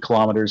now 3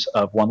 kilometers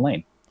of one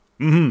lane.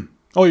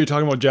 Oh, you're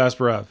talking about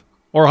Jasper Ave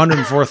or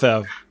 104th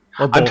Ave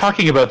or both? I'm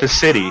talking about the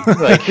city.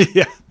 Like,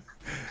 yeah.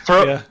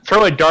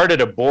 Throw a dart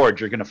at a board,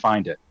 you're going to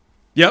find it.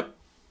 Yep.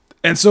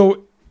 And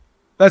so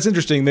that's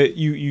interesting that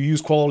you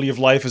use quality of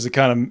life as a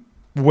kind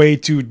of way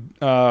to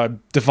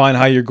define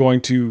how you're going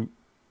to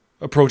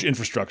approach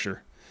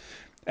infrastructure.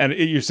 And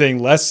you're saying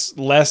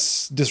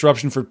less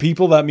disruption for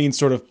people. That means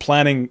sort of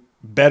planning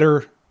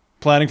for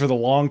the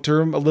long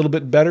term a little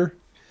bit better.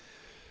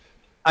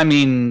 I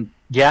mean,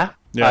 yeah.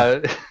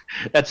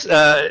 That's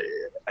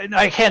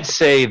I can't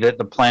say that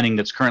the planning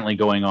that's currently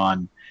going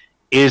on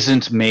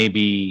isn't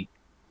maybe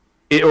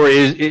it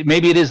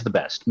is the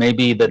best.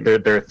 Maybe that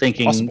they're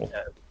thinking possible.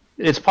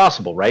 It's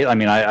possible, right? I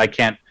mean, I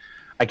can't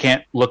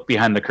look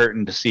behind the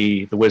curtain to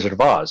see the Wizard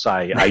of Oz.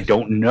 I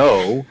don't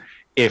know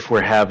if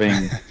we're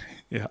having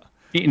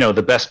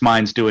the best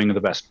minds doing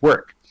the best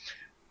work.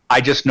 I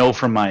just know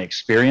from my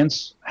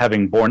experience,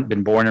 having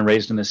been born and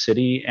raised in the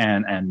city,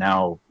 and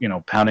now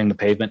pounding the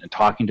pavement and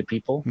talking to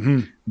people,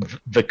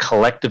 the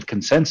collective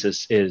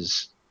consensus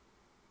is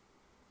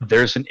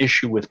there's an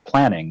issue with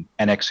planning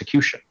and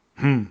execution.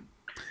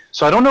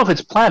 So I don't know if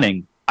it's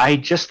planning. I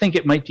just think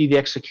it might be the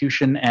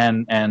execution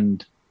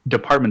and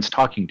departments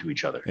talking to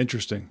each other.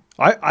 Interesting.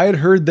 I had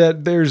heard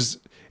that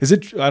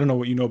I don't know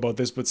what you know about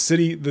this, but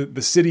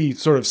the city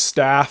sort of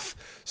staff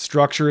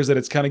structure is that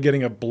it's kind of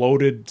getting a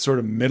bloated sort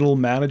of middle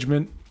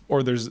management,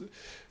 or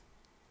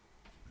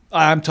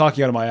I'm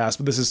talking out of my ass,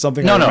 but this is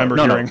something I remember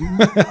hearing.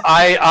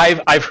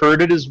 I've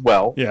heard it as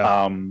well.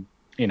 Yeah.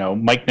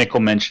 Mike Nickel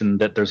mentioned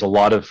that there's a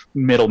lot of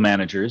middle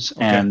managers,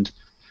 and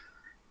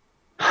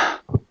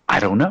I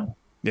don't know.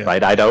 Yeah.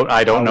 Right. I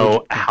don't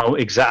know how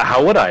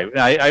would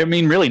I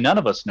mean, really, none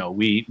of us know.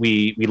 We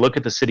look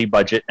at the city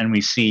budget and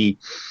we see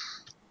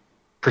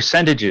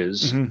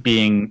percentages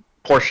being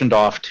portioned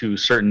off to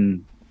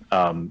certain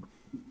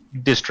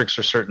districts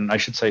or certain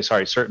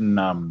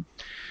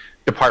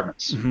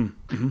departments.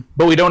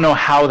 But we don't know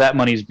how that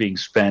money is being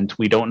spent.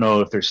 We don't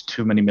know if there's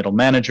too many middle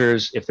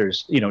managers, if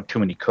there's too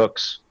many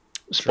cooks,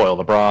 spoil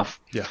the broth.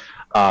 Yeah.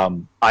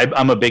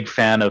 I'm a big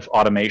fan of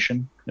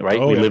automation, right?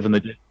 We live in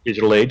the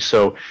digital age.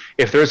 So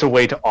if there's a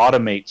way to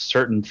automate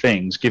certain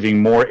things,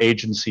 giving more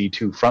agency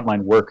to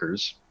frontline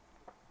workers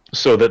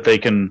so that they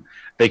can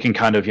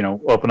kind of,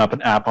 open up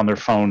an app on their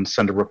phone,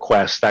 send a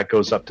request that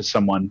goes up to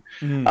someone,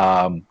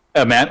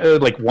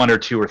 like 1 or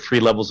 2 or 3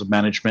 levels of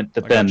management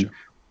that then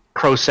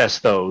process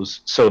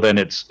those. So then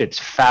it's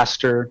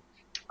faster.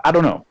 I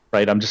don't know,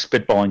 right? I'm just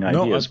spitballing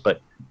ideas,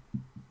 but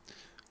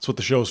that's what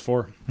the show's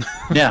for.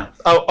 Yeah.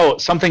 Oh,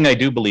 something I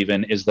do believe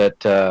in is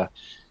that,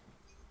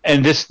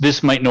 and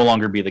this might no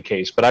longer be the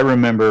case, but I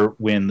remember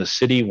when the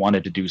city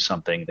wanted to do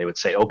something, they would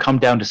say, "Oh, come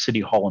down to City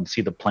Hall and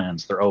see the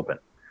plans. They're open."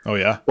 Oh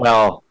yeah.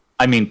 Well,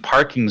 I mean,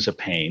 parking's a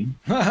pain.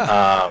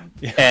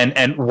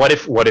 And what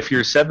if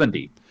you're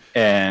 70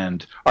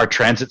 and our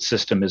transit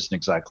system isn't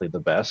exactly the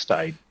best?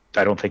 I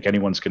don't think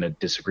anyone's going to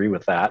disagree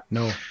with that.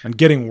 No, and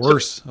getting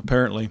worse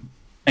apparently.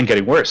 And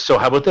getting worse. So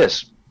how about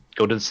this?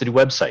 Go to the city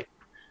website.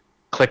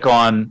 Click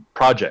on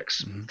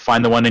projects,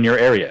 find the one in your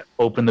area,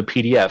 open the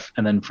PDF,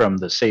 and then from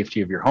the safety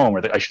of your home,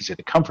 or I should say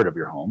the comfort of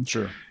your home,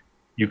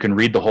 you can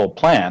read the whole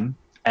plan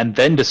and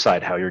then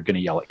decide how you're going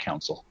to yell at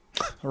council.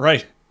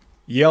 Right.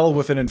 Yell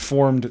with an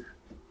informed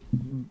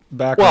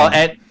background. Well,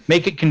 and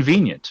make it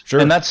convenient. Sure.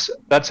 And that's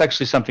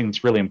actually something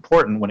that's really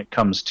important when it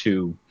comes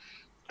to,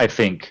 I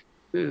think,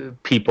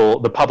 people,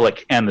 the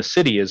public and the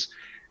city is,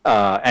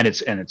 and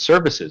its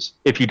services.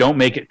 If you don't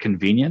make it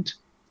convenient,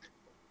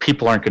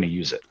 people aren't going to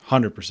use it.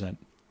 100%.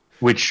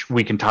 Which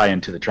we can tie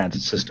into the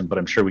transit system, but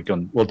I'm sure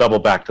we'll double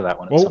back to that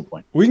one at some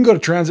point. We can go to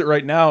transit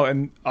right now,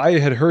 and I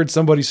had heard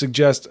somebody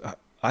suggest,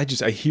 I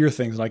hear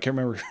things and I can't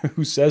remember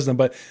who says them,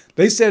 but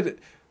they said,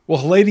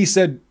 well, a lady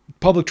said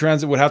public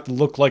transit would have to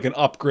look like an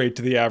upgrade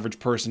to the average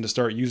person to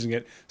start using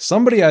it.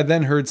 Somebody I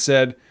then heard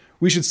said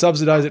we should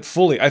subsidize it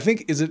fully. I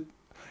think it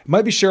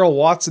might be Cheryl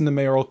Watson, the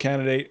mayoral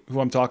candidate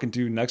who I'm talking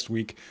to next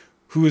week,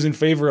 who is in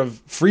favor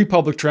of free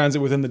public transit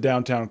within the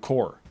downtown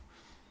core.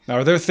 Now,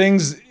 are there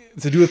things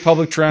to do with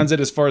public transit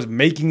as far as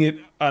making it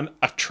an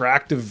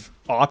attractive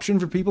option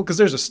for people? Because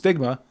there's a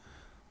stigma,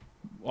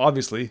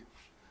 obviously.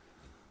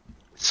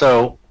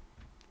 So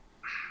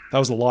that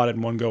was a lot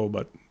in one go,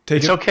 but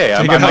it's okay.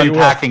 I'm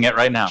unpacking it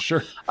right now.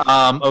 Sure.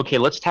 Okay,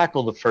 let's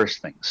tackle the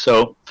first thing.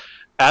 So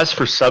as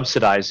for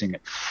subsidizing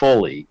it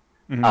fully,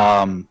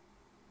 I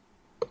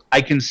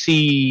can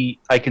see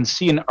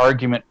an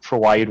argument for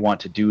why you'd want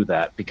to do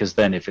that, because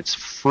then if it's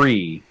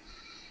free,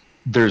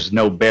 there's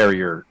no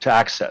barrier to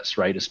access,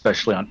 right?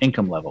 Especially on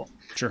income level.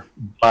 Sure.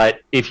 But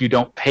if you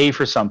don't pay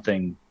for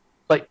something,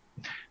 like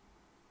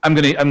I'm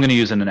gonna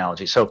use an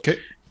analogy. So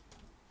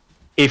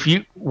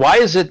why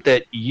is it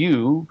that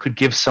you could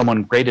give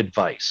someone great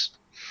advice,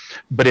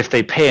 but if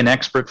they pay an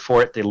expert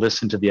for it, they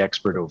listen to the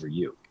expert over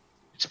you?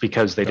 It's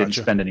because they didn't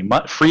spend any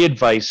money. Free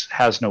advice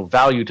has no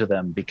value to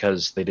them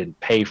because they didn't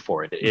pay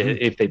for it.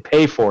 If they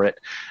pay for it,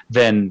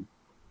 then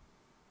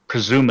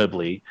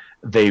presumably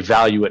they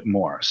value it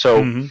more.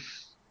 So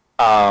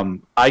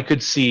I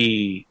could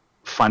see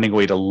finding a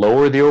way to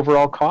lower the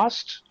overall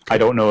cost. I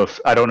don't know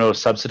if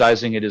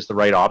subsidizing it is the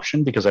right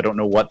option, because I don't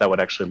know what that would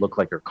actually look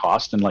like or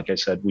cost. And like I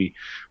said,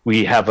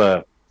 we have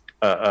a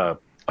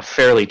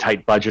fairly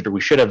tight budget, or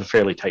we should have a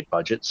fairly tight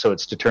budget. So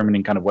it's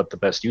determining kind of what the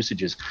best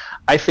usage is.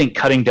 I think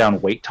cutting down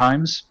wait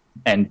times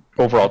and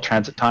overall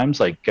transit times,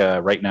 like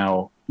right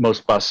now,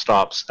 most bus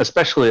stops,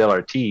 especially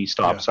LRT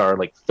stops, are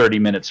like 30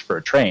 minutes for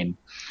a train.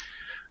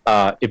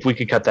 If we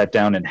could cut that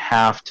down in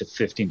half to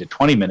 15 to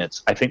 20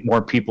 minutes, I think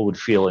more people would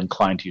feel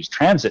inclined to use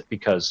transit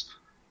because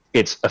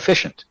it's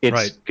efficient,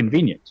 it's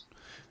convenient.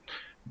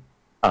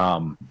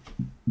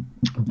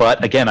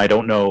 But again, I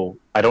don't know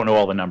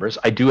all the numbers.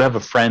 I do have a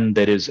friend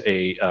that is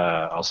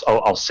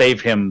I'll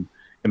save him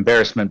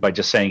embarrassment by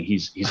just saying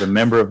he's a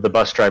member of the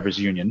bus drivers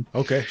union.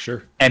 Okay,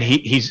 sure. And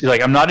he's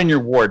like, I'm not in your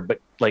ward,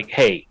 but like,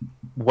 hey,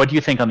 what do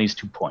you think on these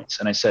 2 points?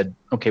 And I said,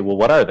 okay, well,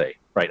 what are they?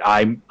 Right.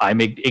 I'm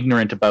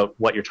ignorant about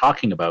what you're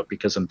talking about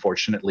because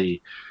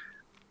unfortunately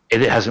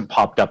it hasn't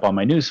popped up on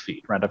my news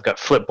feed. Right. I've got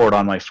Flipboard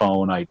on my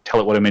phone. I tell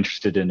it what I'm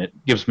interested in. It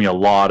gives me a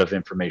lot of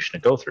information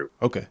to go through.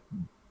 Okay.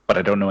 But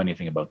I don't know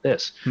anything about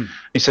this.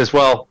 He says,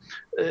 well,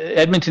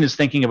 Edmonton is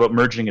thinking about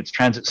merging its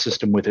transit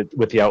system with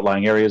the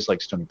outlying areas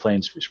like Stony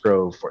Plain, Spruce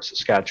Grove, Fort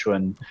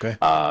Saskatchewan,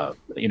 St.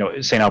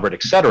 Albert,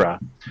 etc.,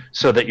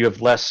 so that you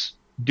have less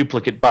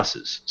duplicate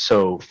buses.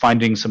 So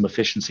finding some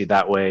efficiency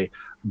that way,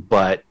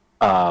 but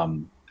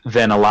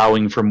then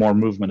allowing for more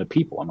movement of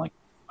people. I'm like,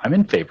 I'm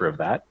in favor of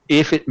that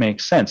if it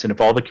makes sense. And if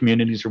all the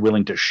communities are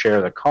willing to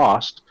share the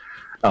cost,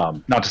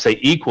 not to say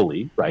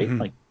equally, right?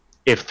 Like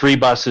if 3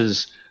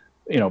 buses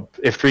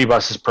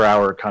per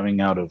hour are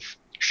coming out of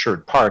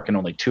Sherwood Park and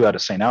only 2 out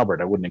of St. Albert,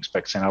 I wouldn't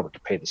expect St. Albert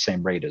to pay the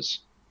same rate as,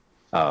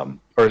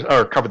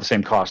 or cover the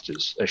same cost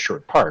as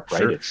Sherwood Park,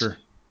 right? Sure.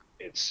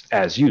 It's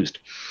as used.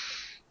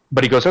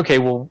 but he goes, okay,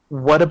 well,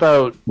 what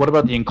about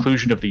the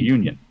inclusion of the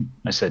union?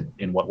 I said,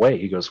 in what way?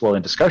 He goes, well,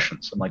 in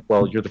discussions. I'm like,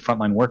 well, you're the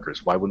frontline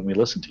workers. Why wouldn't we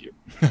listen to you?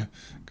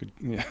 Good,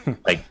 yeah.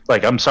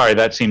 Like, I'm sorry,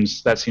 that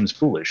seems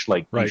foolish.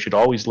 Like, Right. you should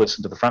always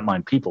listen to the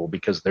frontline people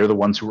because they're the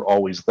ones who are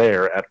always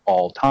there at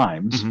all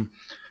times.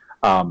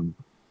 Mm-hmm.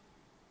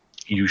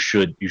 You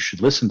should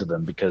listen to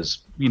them because,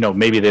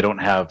 maybe they don't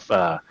have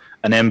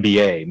an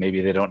MBA, maybe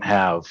they don't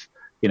have,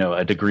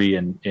 a degree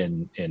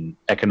in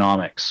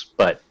economics,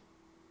 but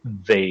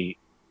they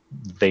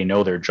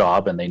know their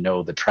job and they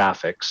know the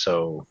traffic.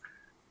 So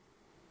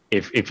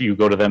if you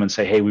go to them and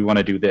say, hey, we want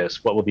to do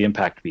this, what will the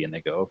impact be? And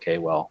they go, okay,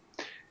 well,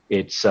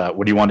 it's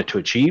what do you want it to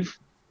achieve?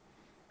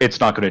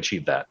 It's not going to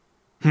achieve that.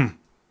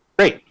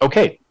 Great.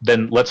 Okay,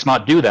 then let's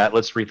not do that.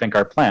 Let's rethink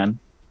our plan.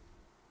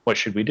 What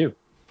should we do?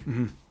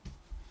 Mm-hmm.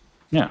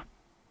 Yeah.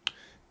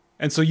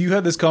 And so you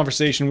had this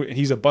conversation.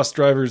 He's a bus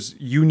driver's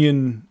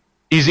union.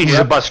 He's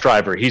a bus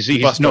driver. He's a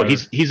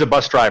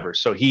bus driver.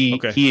 So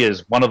he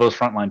is one of those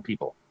frontline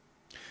people.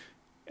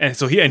 And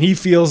so he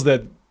feels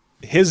that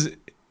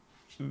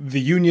the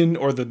union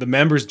or the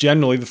members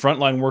generally, the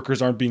frontline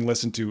workers, aren't being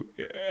listened to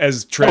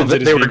as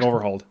transit is being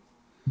overhauled.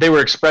 They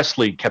were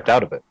expressly kept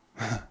out of it.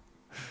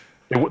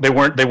 They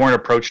weren't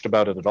approached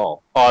about it at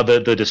all.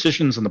 The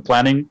decisions and the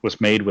planning was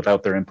made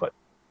without their input.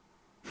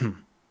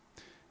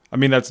 I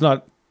mean, that's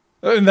not.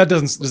 And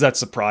does that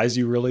surprise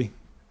you really?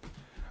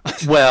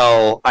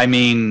 Well, I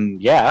mean,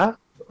 yeah.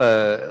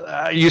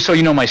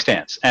 You know my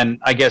stance, and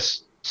I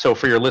guess so.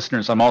 For your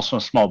listeners, I'm also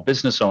a small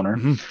business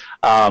owner,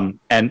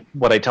 and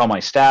what I tell my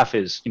staff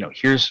is,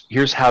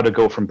 here's how to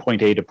go from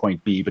point A to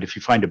point B. But if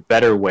you find a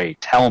better way,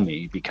 tell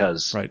me,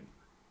 because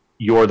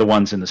you're the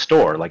ones in the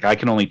store. Like, I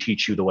can only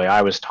teach you the way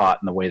I was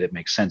taught and the way that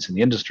makes sense in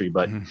the industry.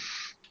 But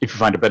if you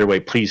find a better way,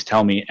 please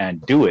tell me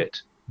and do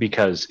it.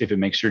 Because if it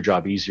makes your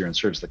job easier and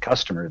serves the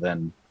customer,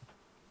 then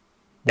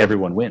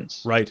everyone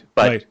wins. Right.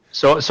 But right.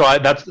 So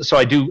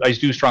I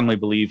do strongly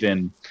believe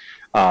in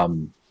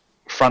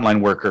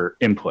frontline worker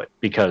input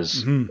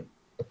because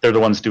they're the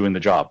ones doing the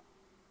job.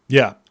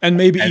 Yeah, and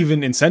maybe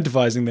even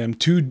incentivizing them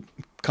to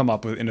come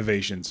up with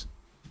innovations.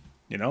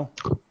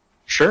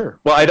 Sure.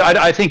 Well,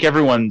 I think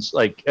everyone's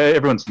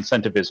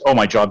incentive is,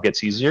 my job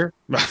gets easier.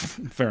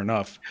 Fair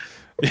enough.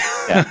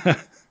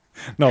 Yeah.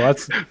 No,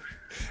 let's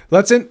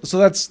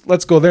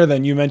go there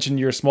then. You mentioned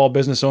you're a small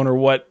business owner.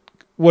 What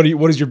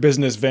is your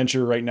business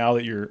venture right now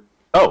that you're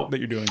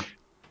doing?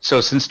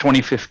 So since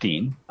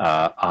 2015,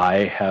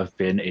 I have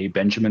been a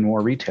Benjamin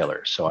Moore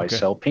retailer. So I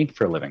sell paint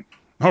for a living.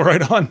 Oh,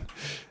 right on.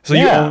 So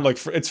you own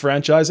it's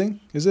franchising,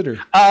 is it, or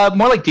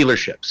more like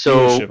dealership? So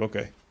dealership,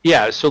 okay.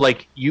 Yeah, so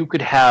like you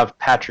could have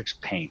Patrick's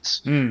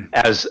Paints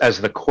as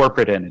the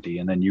corporate entity,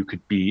 and then you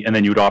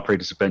would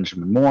operate as a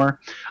Benjamin Moore.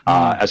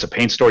 As a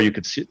paint store, you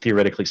could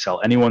theoretically sell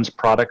anyone's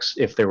products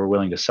if they were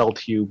willing to sell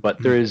to you, but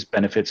there is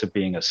benefits of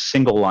being a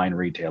single line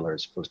retailer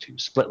as opposed to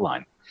split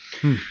line.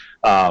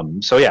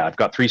 So yeah, I've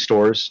got 3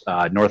 stores,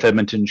 North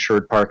Edmonton,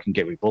 Sherwood Park, and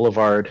Gateway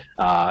Boulevard.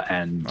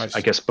 And nice.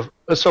 I guess,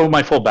 so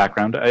my full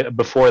background,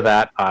 before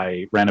that,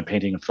 I ran a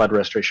painting and flood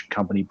restoration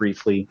company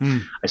briefly.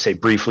 I say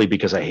briefly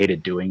because I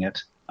hated doing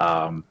it.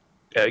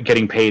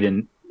 Getting paid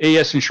in,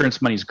 yes,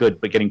 insurance money is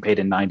good, but getting paid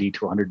in 90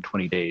 to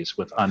 120 days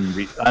with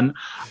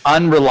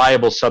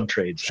unreliable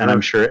sub-trades. Sure. And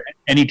I'm sure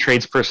any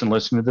tradesperson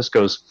listening to this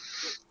goes,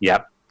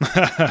 yep.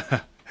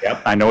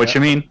 Yep, I know what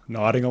you mean.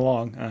 Nodding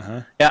along.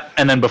 Yeah,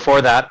 and then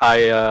before that,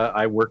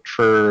 I worked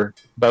for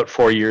about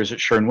 4 years at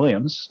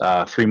Sherwin-Williams,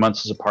 3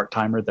 months as a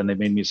part-timer. Then they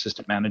made me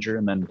assistant manager,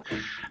 and then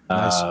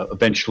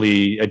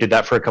eventually I did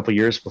that for a couple of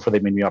years before they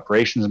made me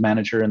operations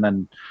manager. And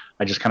then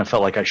I just kind of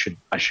felt like I should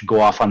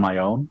go off on my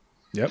own.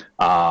 Yep.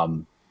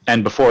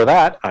 And before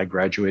that, I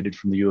graduated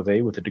from the U of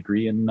A with a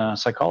degree in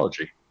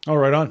psychology. Oh,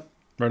 right on.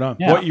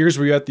 Yeah. What years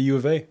were you at the U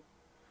of A?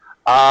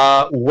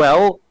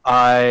 Well,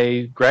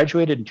 I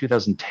graduated in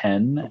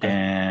 2010,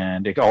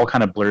 and it all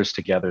kind of blurs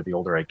together the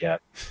older I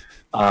get.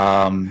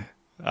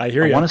 I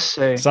hear you. I want to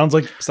say sounds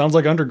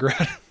like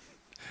undergrad. A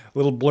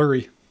little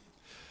blurry.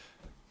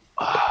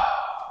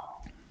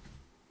 Let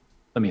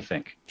me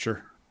think.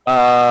 Sure.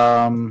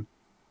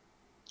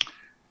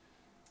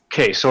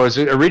 Okay, so as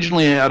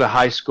originally out of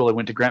high school, I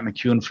went to Grant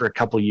MacEwan for a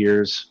couple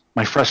years.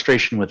 My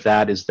frustration with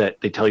that is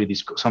that they tell you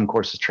some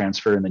courses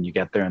transfer, and then you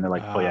get there and they're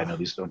like, "Oh yeah, no,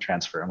 these don't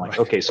transfer." I'm like,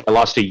 "Okay," so I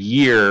lost a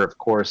year of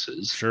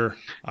courses. Sure.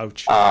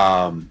 Ouch.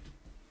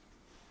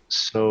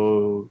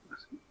 So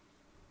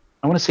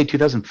I want to say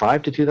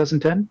 2005 to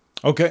 2010.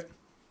 Okay.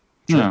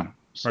 Sure. Yeah.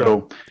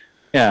 So. Right.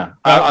 Yeah,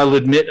 I'll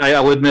admit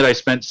I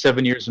spent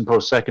 7 years in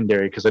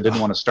post-secondary because I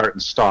didn't want to start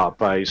and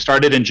stop. I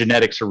started in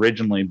genetics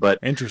originally, but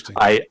interesting.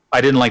 I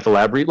didn't like the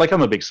lab. Like,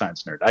 I'm a big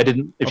science nerd. I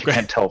didn't, if you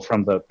can't tell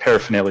from the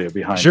paraphernalia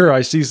behind. Sure,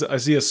 I see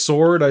a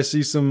sword. I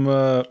see some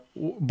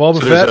Boba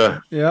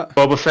Fett.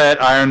 Boba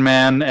Fett, Iron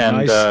Man,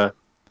 and nice.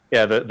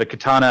 The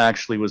katana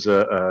actually was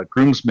a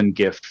groomsman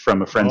gift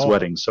from a friend's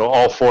wedding. So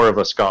all 4 of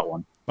us got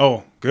one.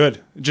 Oh,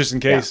 good. Just in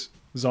case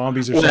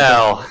zombies or something.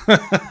 Well.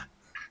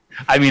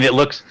 I mean, it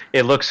looks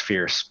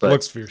fierce, but it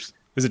looks fierce.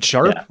 Is it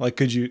sharp? Yeah. Like,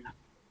 could you?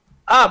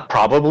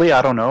 Probably.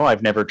 I don't know.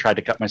 I've never tried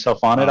to cut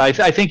myself on it.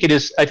 I think it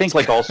is. I think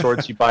like all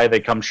swords you buy, they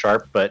come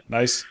sharp, but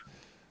Nice.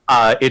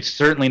 It's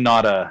certainly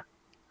not a.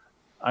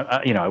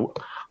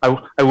 I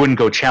wouldn't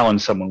go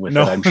challenge someone with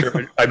No. it.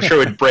 I'm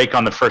sure it would break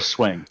on the first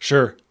swing.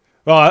 Sure.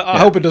 Well, I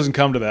hope it doesn't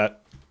come to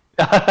that.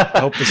 I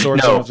hope the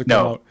swords don't have to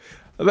come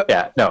out.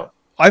 Yeah, no.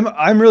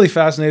 I'm really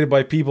fascinated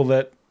by people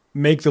that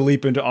make the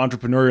leap into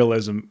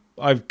entrepreneurialism.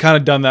 I've kind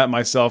of done that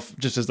myself,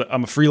 just as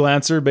I'm a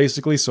freelancer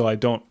basically, so I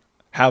don't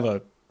have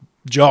a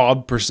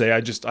job per se.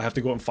 I have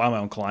to go out and find my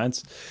own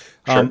clients.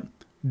 Sure.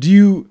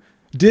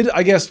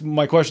 I guess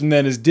my question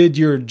then is, did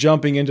your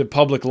jumping into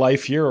public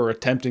life here or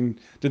did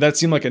that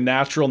seem like a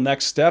natural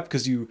next step?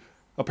 Because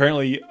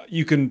apparently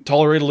you can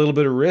tolerate a little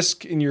bit of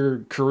risk in your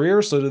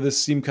career. So did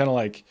this seem kind of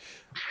like,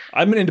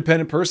 I'm an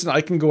independent person,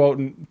 I can go out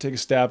and take a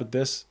stab at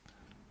this?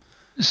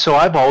 So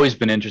I've always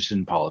been interested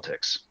in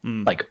politics,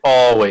 like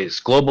always,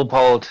 global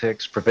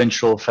politics,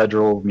 provincial,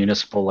 federal,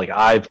 municipal. Like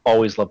I've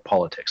always loved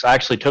politics. I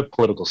actually took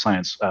political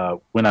science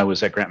when I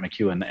was at Grant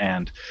MacEwan,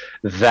 and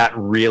that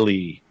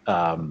really,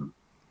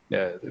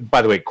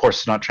 by the way, course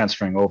is not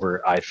transferring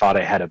over. I thought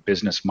I had a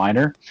business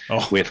minor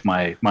with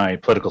my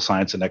political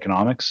science and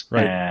economics,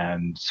 right.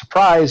 And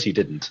surprise, you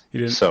didn't.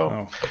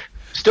 So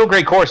still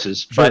great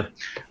courses, sure.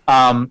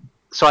 But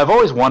so I've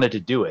always wanted to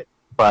do it.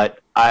 But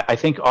I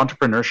think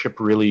entrepreneurship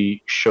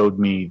really showed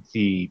me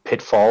the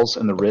pitfalls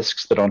and the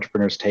risks that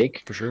entrepreneurs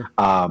take. For sure.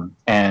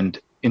 And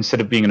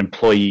instead of being an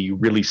employee, you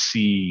really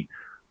see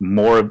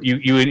more of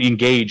you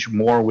engage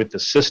more with the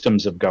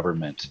systems of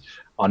government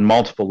on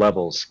multiple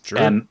levels. Sure.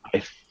 And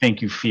I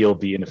think you feel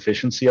the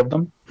inefficiency of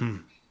them.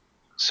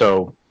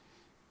 So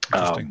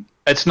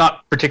it's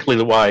not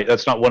particularly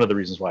that's not one of the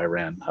reasons why I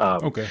ran.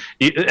 Okay.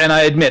 And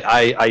I admit,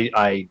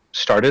 I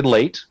started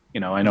late.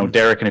 I know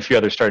Derek and a few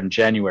others started in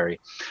January.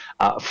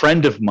 A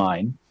friend of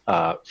mine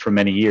for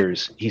many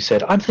years, he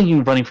said, I'm thinking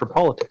of running for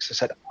politics. I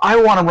said, I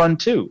want to run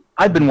too.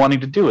 I've been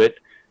wanting to do it.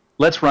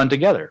 Let's run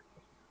together.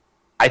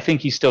 I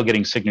think he's still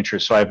getting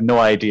signatures, so I have no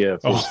idea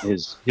of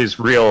his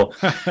real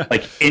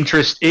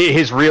interest,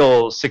 his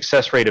real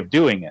success rate of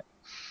doing it.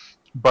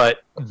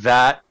 But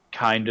that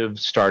kind of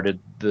started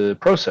the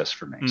process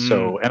for me.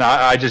 So, and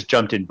I just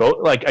jumped in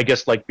both, I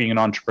guess like being an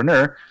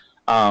entrepreneur,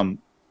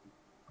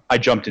 I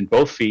jumped in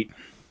both feet.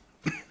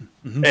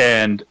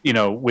 And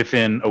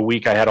within a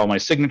week I had all my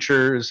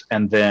signatures,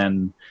 and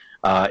then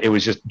it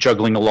was just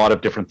juggling a lot of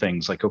different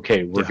things. Like,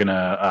 okay, we're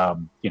gonna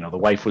the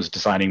wife was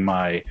designing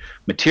my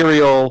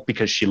material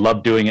because she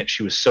loved doing it.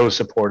 She was so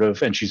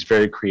supportive, and she's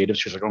very creative.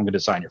 She was like, I'm gonna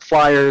design your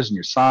flyers and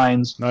your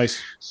signs. Nice.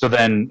 So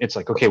then it's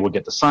like, okay, we'll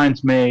get the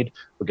signs made,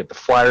 we'll get the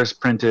flyers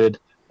printed,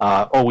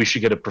 we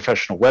should get a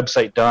professional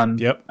website done.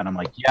 Yep. And I'm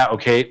like, yeah,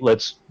 okay,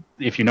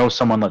 if you know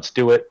someone, let's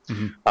do it.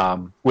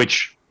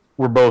 Which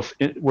we're both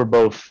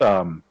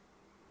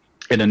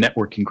in a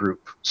networking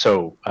group,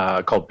 so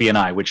called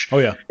BNI, which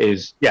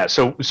is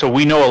so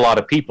we know a lot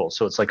of people.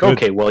 So it's like, good.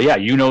 Okay, well, yeah,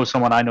 you know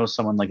someone, I know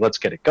someone, like, let's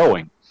get it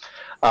going.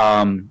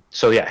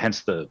 So yeah,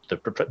 hence the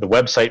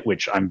website,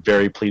 which I'm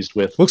very pleased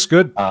with. Looks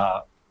good.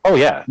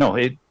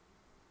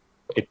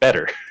 It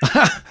better.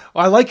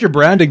 I like your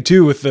branding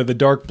too, with the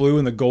dark blue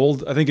and the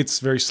gold. I think it's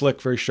very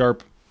slick, very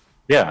sharp.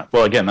 Yeah,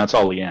 well, again, that's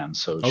all Leanne,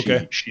 so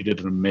she did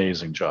an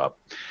amazing job.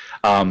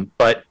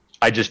 But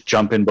I just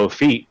jump in both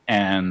feet,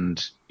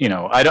 and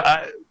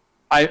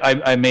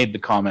I made the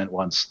comment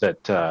once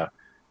that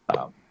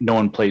no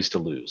one plays to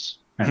lose,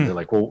 and they're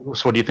like, well,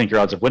 so what do you think your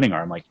odds of winning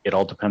are? I'm like, it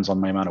all depends on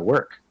my amount of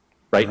work,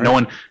 right? No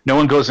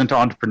one goes into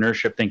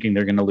entrepreneurship thinking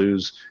they're going to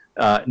lose.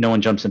 No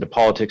one jumps into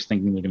politics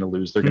thinking they're going to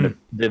lose.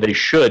 They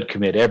should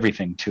commit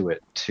everything to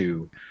it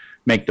to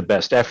make the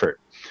best effort.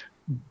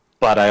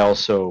 But I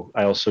also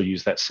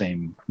use that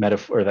same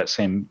metaphor, that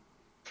same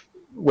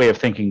way of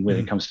thinking when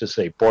it comes to,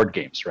 say, board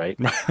games, right?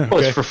 Okay. Well,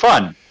 it's for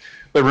fun.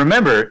 But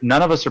remember,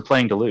 none of us are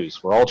playing to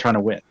lose. We're all trying to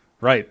win.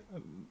 Right.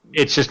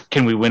 It's just,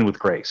 can we win with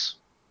grace?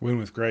 Win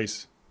with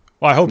grace.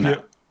 Well, I hope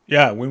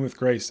win with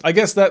grace. I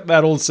guess that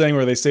old saying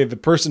where they say the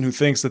person who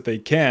thinks that they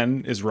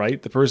can is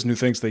right. The person who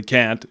thinks they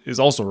can't is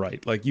also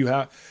right. Like you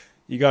got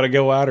to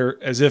go at her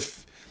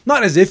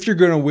not as if you're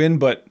going to win,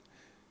 but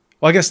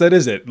well, I guess that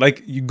is it.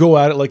 Like you go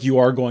at it like you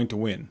are going to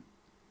win.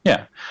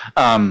 Yeah.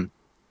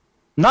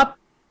 Not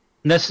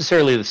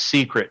necessarily the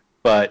secret,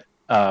 but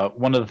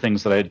one of the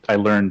things that I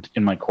learned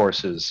in my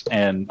courses,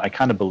 and I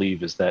kind of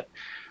believe, is that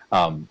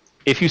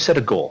if you set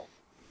a goal,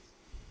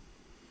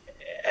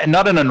 and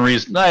not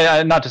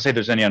to say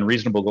there's any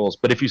unreasonable goals,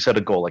 but if you set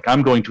a goal, like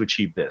I'm going to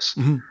achieve this,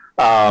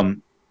 what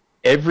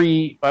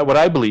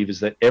I believe is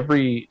that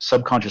every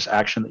subconscious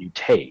action that you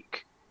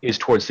take is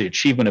towards the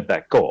achievement of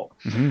that goal.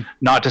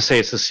 Not to say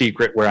it's a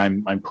secret where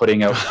I'm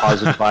putting out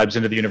positive vibes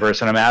into the universe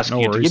and I'm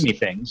asking it to give me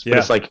things, but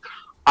it's like,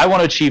 I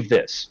want to achieve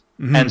this.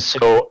 And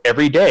so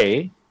every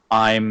day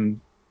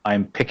I'm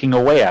picking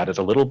away at it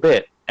a little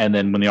bit. And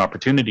then when the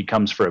opportunity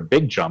comes for a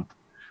big jump,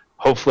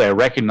 hopefully I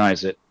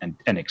recognize it and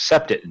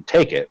accept it and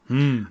take it.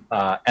 And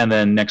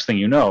then next thing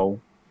you know,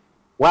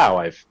 wow,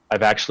 I've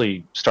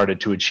actually started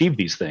to achieve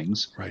these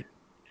things. Right.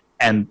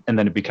 and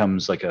then it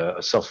becomes like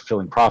a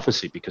self-fulfilling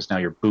prophecy, because now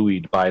you're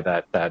buoyed by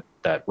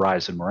that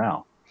rise in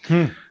morale.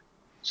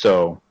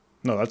 So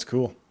no, that's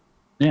cool.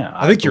 Yeah,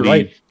 I think you're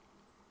right.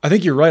 I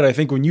think you're right. I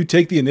think when you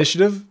take the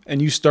initiative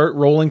and you start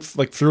rolling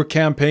like through a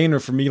campaign, or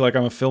for me, like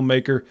I'm a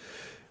filmmaker,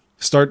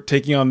 start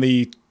taking on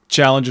the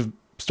challenge of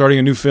starting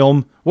a new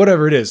film,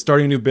 whatever it is,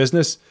 starting a new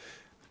business.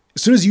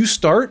 As soon as you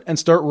start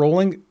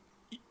rolling,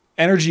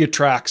 energy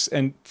attracts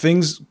and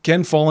things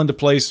can fall into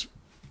place.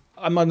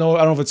 I don't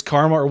know if it's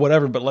karma or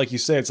whatever, but like you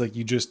say, it's like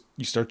you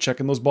start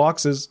checking those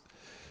boxes.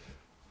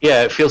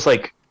 Yeah, it feels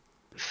like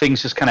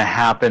things just kind of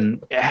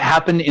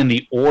happen in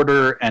the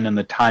order and in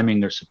the timing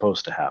they're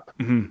supposed to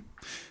happen.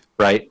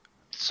 Right?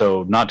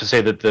 So not to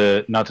say that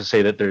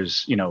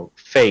there's,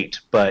 fate,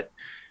 but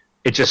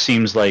it just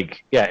seems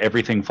like,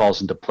 everything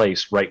falls into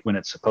place right when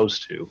it's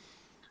supposed to.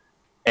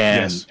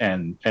 And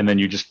and then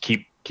you just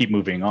keep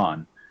moving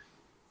on.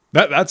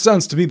 That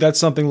sounds to me, that's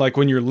something like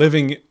when you're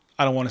living,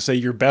 I don't want to say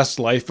your best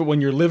life, but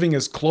when you're living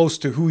as close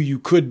to who you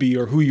could be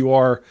or who you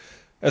are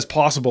as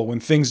possible, when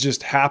things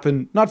just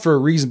happen, not for a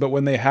reason, but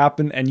when they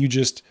happen and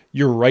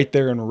you're right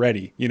there and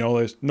ready,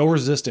 there's no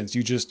resistance.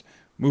 You just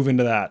move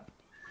into that.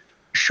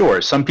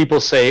 Sure. Some people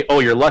say,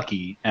 oh, you're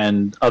lucky.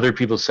 And other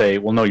people say,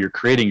 well, no, you're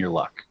creating your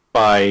luck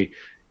by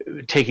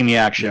taking the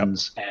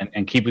actions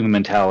and keeping the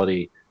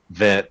mentality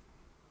that,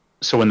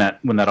 so when that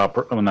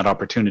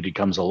opportunity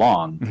comes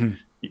along,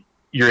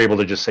 you're able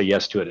to just say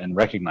yes to it and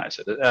recognize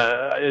it.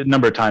 A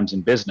number of times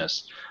in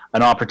business,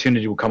 an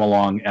opportunity will come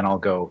along and I'll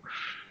go,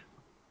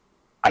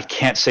 I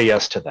can't say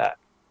yes to that,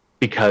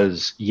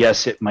 because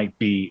yes, it might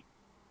be,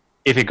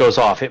 if it goes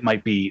off, it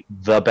might be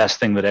the best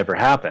thing that ever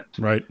happened.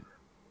 Right.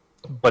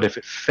 But if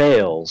it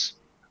fails,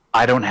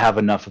 I don't have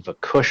enough of a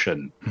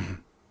cushion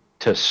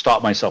to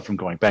stop myself from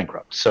going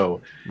bankrupt.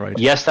 So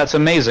yes, that's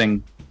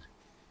amazing.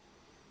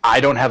 I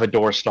don't have a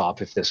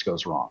doorstop if this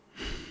goes wrong.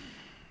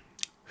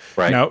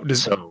 Right. Now,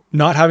 does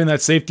not having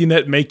that safety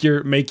net make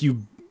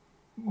you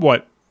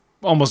what?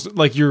 Almost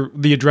like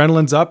the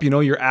adrenaline's up,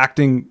 you're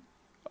acting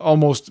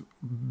almost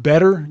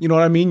better. You know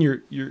what I mean?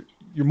 You're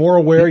more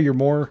aware,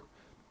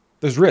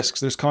 there's risks,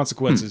 there's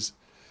consequences.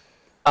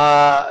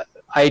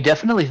 I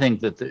definitely think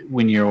that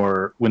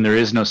when there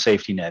is no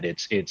safety net,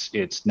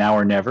 it's now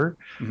or never.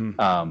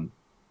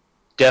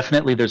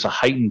 Definitely there's a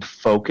heightened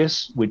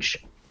focus, which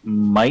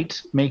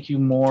might make you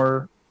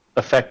more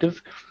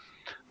effective.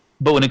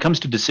 But when it comes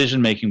to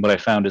decision making, what I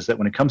found is that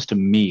when it comes to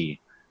me,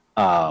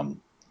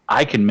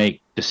 I can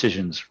make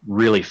decisions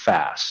really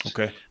fast.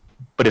 Okay.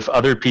 But if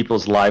other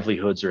people's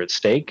livelihoods are at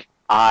stake,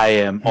 I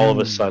am all of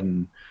a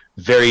sudden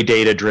very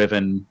data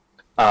driven.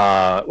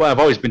 Well, I've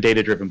always been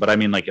data driven, but I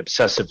mean like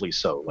obsessively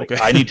so. Like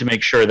I need to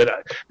make sure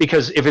that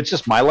because if it's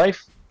just my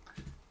life,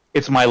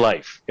 it's my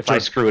life. If I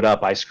screw it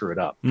up, I screw it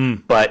up.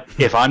 But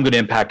if I'm going to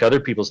impact other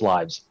people's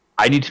lives,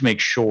 I need to make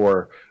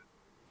sure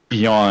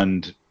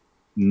beyond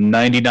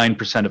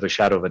 99% of a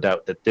shadow of a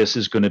doubt that this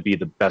is going to be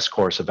the best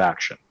course of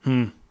action.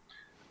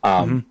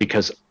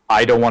 Because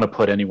I don't want to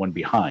put anyone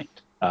behind,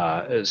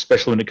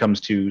 especially when it comes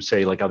to,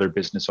 say, like other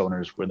business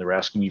owners when they're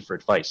asking me for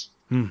advice.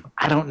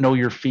 I don't know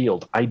your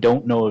field. I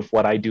don't know if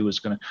what I do is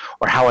going to,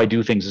 or how I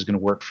do things is going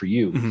to work for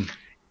you.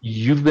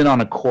 You've been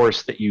on a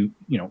course that you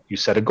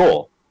set a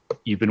goal.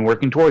 You've been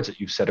working towards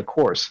it. You've set a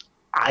course.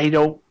 I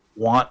don't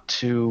want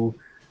to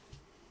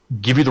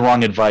give you the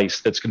wrong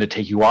advice that's going to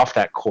take you off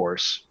that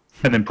course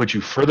and then put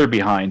you further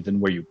behind than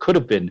where you could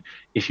have been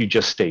if you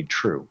just stayed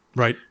true.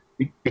 Right.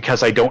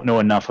 Because I don't know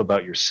enough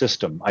about your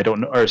system. I don't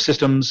know our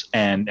systems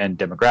and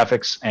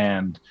demographics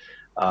and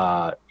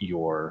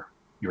your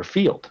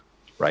field,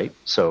 right?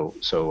 So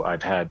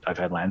I've had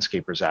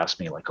landscapers ask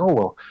me like,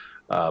 oh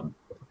well,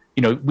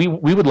 we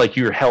would like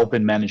your help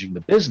in managing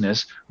the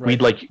business. Right.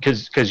 We'd like,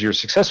 because you're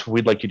successful,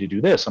 we'd like you to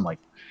do this. I'm like,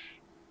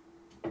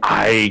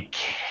 I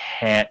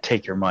can't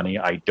take your money.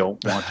 I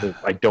don't want to.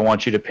 I don't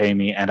want you to pay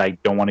me, and I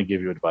don't want to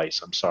give you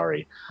advice. I'm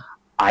sorry.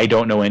 I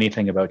don't know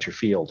anything about your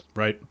field.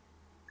 Right.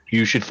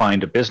 You should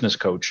find a business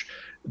coach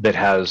that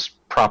has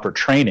proper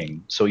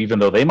training. So even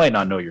though they might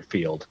not know your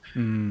field,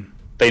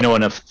 they know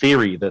enough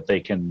theory that they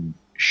can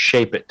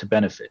shape it to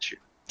benefit you.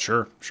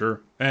 Sure.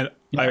 And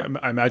yeah.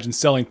 I imagine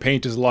selling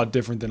paint is a lot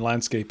different than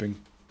landscaping.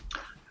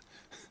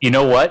 You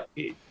know what?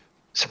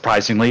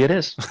 Surprisingly, it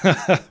is.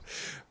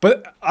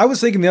 But I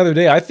was thinking the other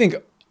day, I think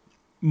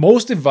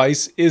most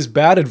advice is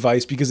bad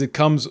advice because it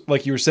comes,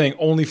 like you were saying,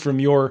 only from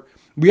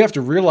we have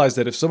to realize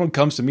that if someone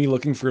comes to me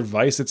looking for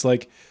advice, it's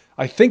like,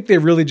 I think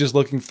they're really just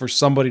looking for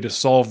somebody to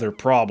solve their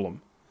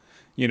problem,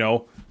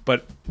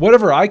 but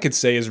whatever I could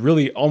say is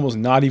really almost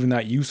not even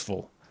that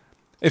useful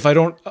if I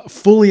don't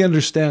fully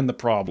understand the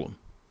problem.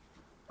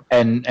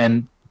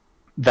 And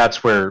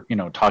that's where,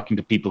 talking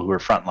to people who are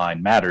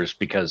frontline matters,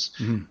 because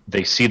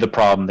they see the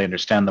problem, they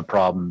understand the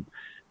problem,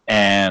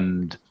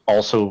 and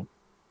also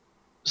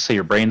say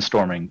you're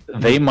brainstorming,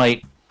 they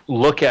might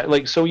look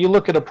at so you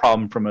look at a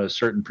problem from a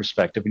certain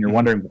perspective and you're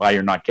wondering why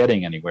you're not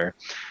getting anywhere.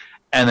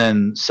 And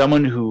then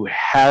someone who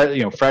has,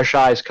 fresh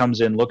eyes comes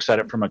in, looks at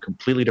it from a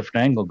completely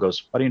different angle,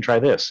 goes, why don't you try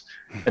this?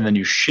 And then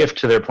you shift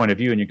to their point of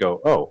view and you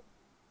go, oh,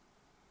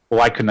 Well,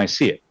 why couldn't I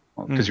see it?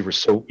 Because you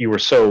were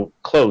so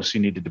close,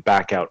 you needed to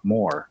back out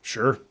more.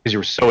 Sure. Because you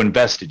were so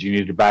invested, you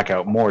needed to back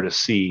out more to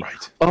see,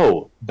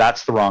 oh,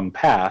 that's the wrong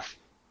path.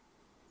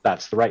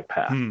 That's the right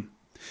path.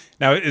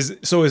 Now,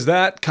 is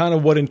that kind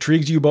of what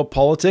intrigues you about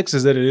politics?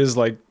 Is that it is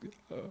like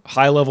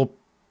high level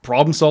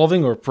problem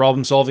solving or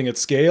problem solving at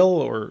scale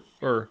or?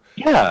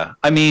 Yeah.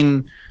 I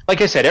mean,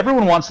 like I said,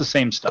 everyone wants the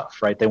same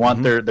stuff, right? They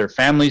want their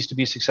families to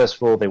be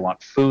successful. They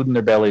want food in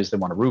their bellies. They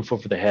want a roof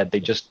over their head.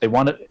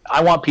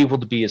 I want people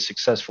to be as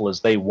successful as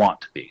they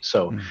want to be.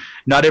 So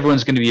not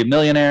everyone's going to be a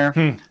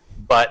millionaire,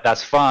 but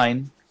that's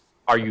fine.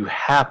 Are you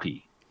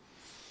happy?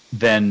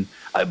 Then,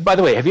 by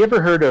the way, have you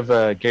ever heard of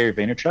Gary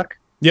Vaynerchuk?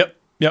 Yep.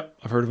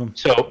 I've heard of him.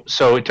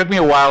 So it took me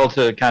a while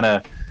to kind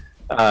of,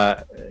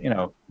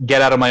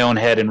 get out of my own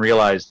head and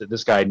realize that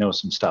this guy knows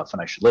some stuff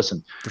and I should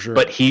listen. For sure.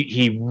 But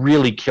he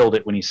really killed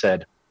it when he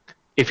said,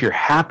 if you're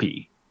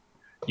happy,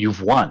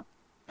 you've won,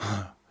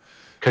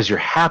 because you're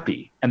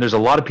happy. And there's a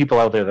lot of people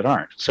out there that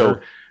aren't.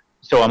 So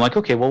I'm like,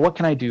 okay, well, what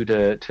can I do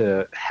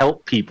to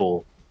help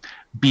people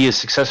be as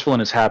successful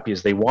and as happy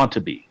as they want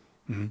to be?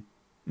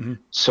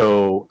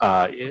 So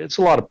it's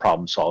a lot of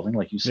problem solving,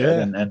 like you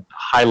said, and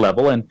high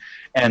level.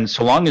 And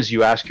so long as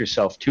you ask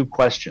yourself two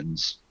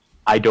questions,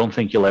 I don't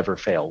think you'll ever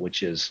fail,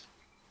 which is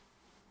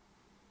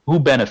who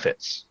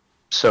benefits?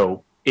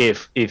 So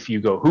if you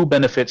go, who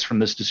benefits from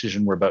this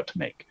decision we're about to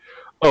make?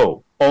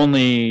 Oh,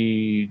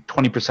 only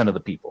 20% of the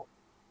people.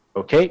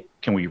 Okay,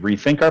 can we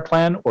rethink our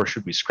plan, or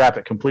should we scrap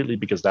it completely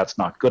because that's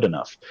not good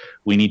enough?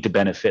 We need to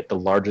benefit the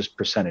largest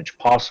percentage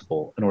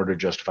possible in order to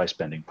justify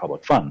spending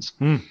public funds.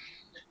 And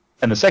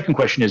the second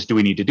question is, do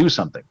we need to do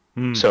something?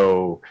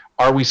 So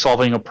are we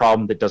solving a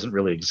problem that doesn't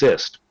really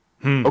exist?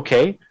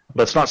 Okay,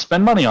 let's not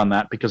spend money on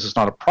that because it's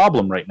not a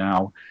problem right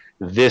now.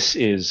 This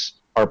is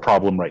our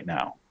problem right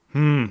now.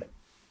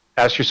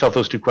 Ask yourself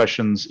those two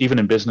questions, even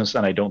in business,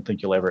 and I don't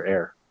think you'll ever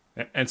err.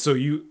 And so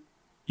you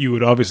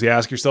would obviously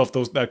ask yourself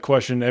that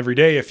question every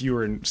day if you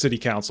were in city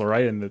council,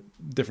 right? And the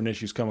different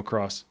issues come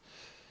across.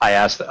 I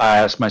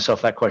ask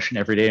myself that question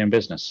every day in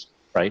business,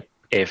 right?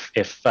 If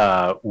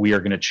we are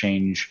going to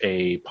change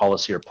a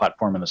policy or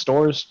platform in the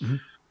stores,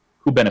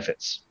 who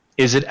benefits?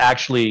 Is it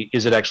actually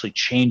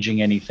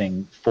changing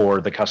anything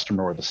for the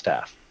customer or the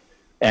staff?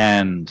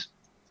 And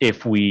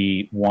if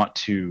we want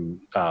to,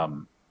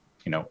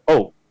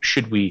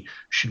 should we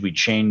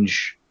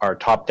change our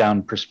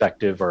top-down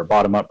perspective or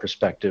bottom-up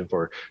perspective,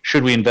 or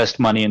should we invest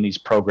money in these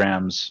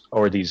programs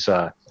or these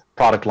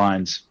product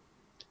lines?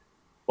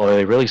 Well, are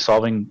they really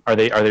solving? Are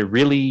they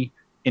really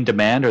in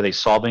demand? Are they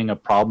solving a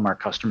problem our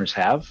customers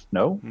have?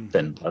 No,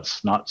 then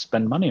let's not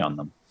spend money on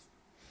them.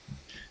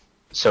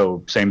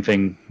 So same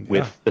thing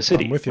with the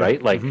city,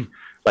 right? Like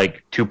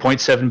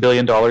 $2.7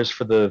 billion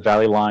for the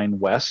Valley Line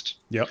West.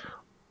 Yep.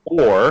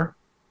 Or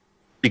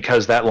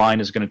because that line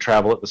is going to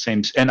travel at the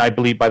same, and I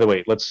believe, by the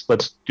way, let's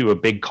do a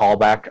big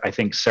callback.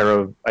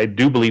 I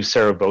do believe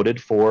Sarah voted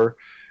for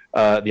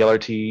the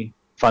LRT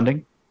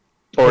funding,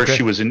 or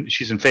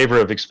she's in favor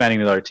of expanding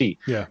the LRT.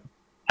 Yeah.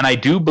 And I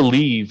do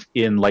believe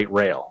in light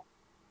rail.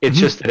 It's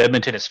just that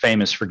Edmonton is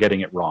famous for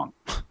getting it wrong.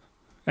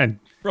 And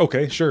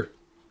okay, sure.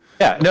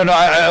 Yeah, no.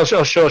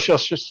 I'll share a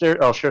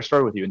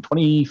story with you. In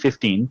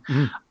 2015,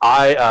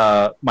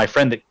 my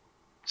friend that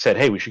said,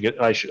 "Hey,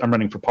 I'm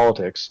running for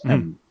politics,"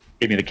 and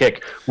gave me the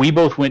kick. We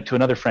both went to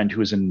another friend who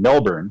was in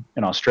Melbourne,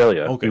 in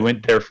Australia. Okay. We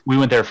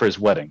went there for his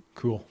wedding.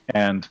 Cool.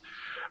 And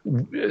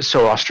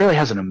so Australia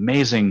has an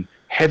amazing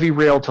heavy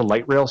rail to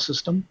light rail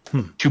system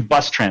to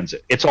bus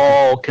transit. It's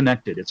all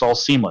connected. It's all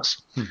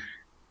seamless.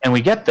 And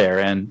we get there,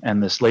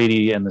 and this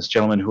lady and this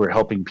gentleman who are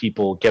helping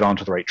people get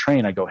onto the right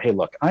train, I go, hey,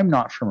 look, I'm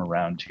not from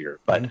around here,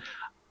 but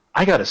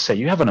I got to say,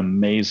 you have an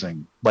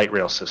amazing light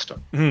rail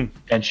system.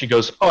 And she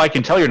goes, oh, I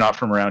can tell you're not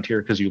from around here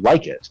because you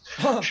like it.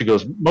 She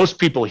goes, most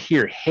people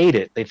here hate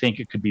it. They think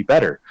it could be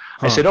better.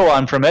 I said, oh,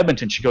 I'm from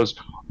Edmonton. She goes,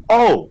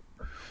 oh,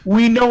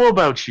 we know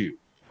about you.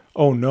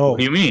 Oh, no. What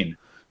do you mean?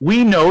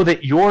 We know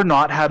that you're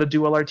not how to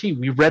do LRT.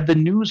 We read the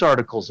news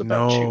articles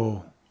about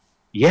you.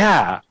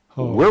 Yeah.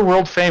 We're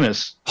world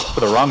famous for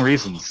the wrong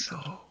reasons.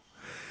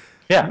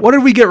 Yeah. What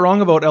did we get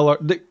wrong about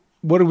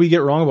What did we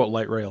get wrong about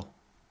light rail?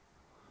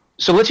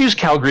 So let's use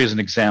Calgary as an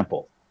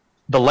example.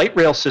 The light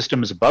rail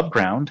system is above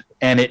ground,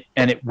 and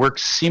it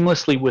works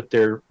seamlessly with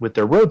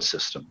their road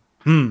system.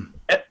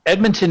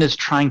 Edmonton is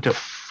trying to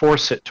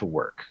force it to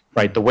work.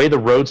 Right. The way the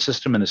road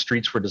system and the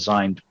streets were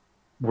designed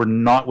were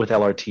not with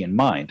LRT in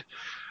mind,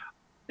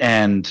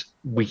 and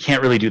we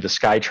can't really do the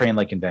SkyTrain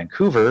like in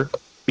Vancouver,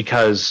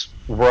 because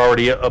we're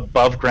already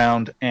above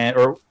ground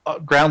or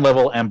ground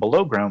level and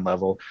below ground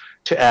level.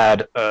 To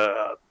add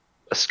a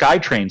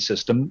SkyTrain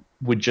system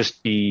would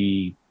just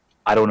be,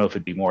 I don't know if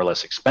it'd be more or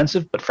less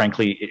expensive, but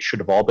frankly, it should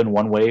have all been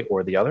one way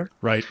or the other.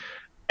 Right.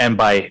 And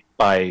by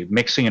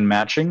mixing and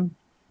matching,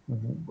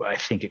 I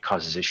think it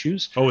causes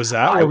issues. Oh, is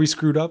that where we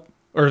screwed up,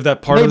 or is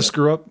that part of the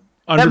screw up?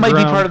 That might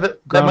be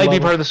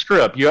part of the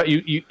screw up.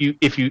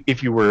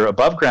 If you were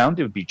above ground,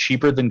 it would be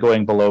cheaper than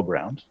going below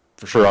ground.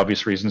 For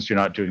obvious reasons, you're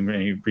not doing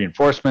any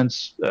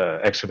reinforcements,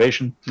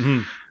 excavation.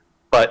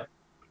 But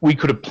we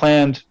could have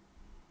planned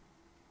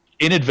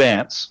in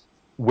advance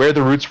where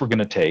the routes were going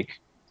to take,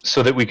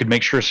 so that we could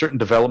make sure certain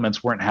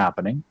developments weren't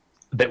happening,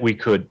 that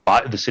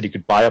the city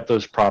could buy up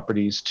those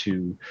properties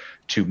to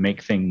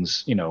make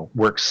things,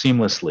 work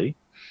seamlessly,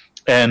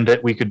 and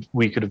that we could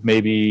have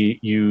maybe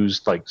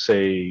used, like,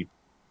 say,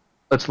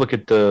 let's look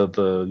at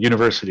the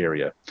university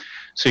area.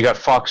 So you got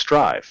Fox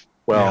Drive.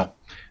 Well,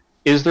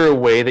 is there a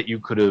way that you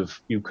could have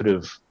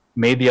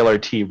made the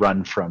LRT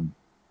run from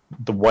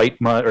the White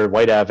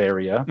Ave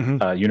area,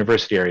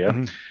 university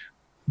area,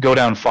 go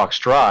down Fox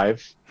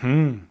Drive,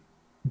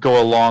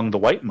 go along the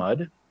White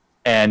Mud,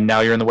 and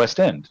now you're in the West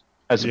End,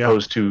 as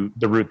opposed to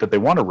the route that they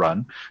want to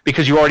run,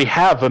 because you already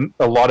have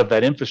a lot of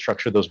that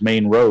infrastructure, those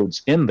main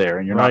roads in there,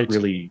 and you're not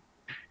really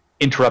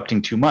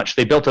interrupting too much.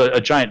 They built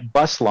a giant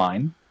bus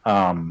line.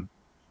 Totally.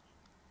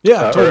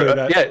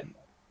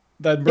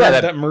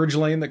 That merge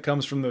lane that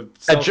comes from the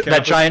south campus.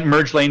 That giant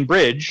merge lane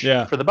bridge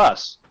for the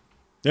bus.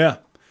 Yeah.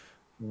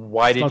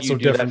 Why didn't you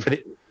do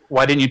that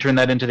why didn't you turn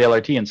that into the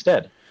LRT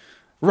instead?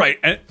 Right.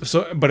 And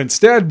but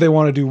instead they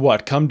want to do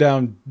what? Come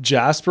down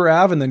Jasper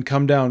Ave and then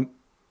come down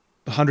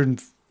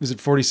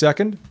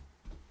 42nd?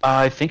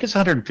 I think it's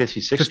 156th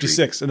 56th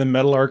Street. And then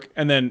Metal Arc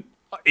and then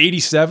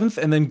 87th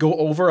and then go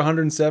over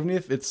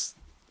 170th.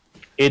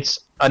 It's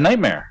a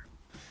nightmare.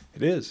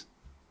 It is.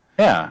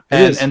 Yeah.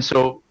 And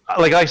so,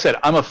 like I said,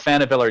 I'm a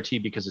fan of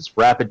LRT because it's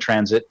rapid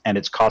transit and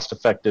it's cost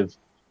effective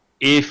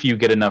if you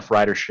get enough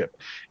ridership.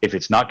 If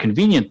it's not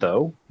convenient,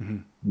 though,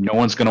 no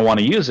one's going to want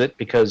to use it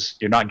because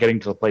you're not getting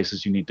to the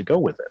places you need to go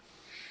with it.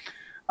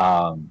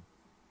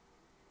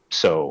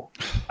 So,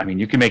 I mean,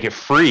 you can make it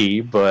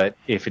free, but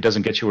if it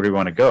doesn't get you where you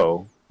want to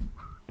go,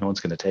 no one's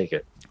going to take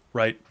it.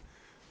 Right.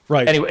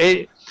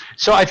 Anyway,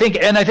 so I think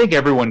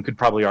everyone could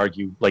probably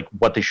argue like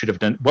what they should have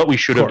done, what we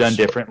should have done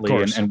differently,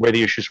 and where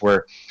the issues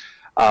were.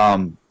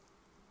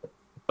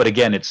 But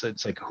again, it's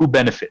like, who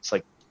benefits?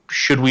 Like,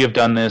 should we have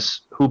done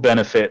this? Who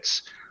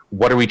benefits?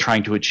 What are we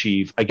trying to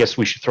achieve? I guess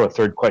we should throw a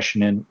third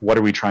question in. What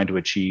are we trying to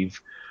achieve?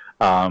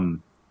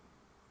 And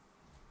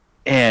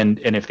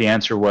if the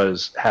answer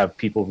was have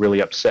people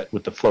really upset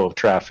with the flow of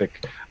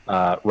traffic,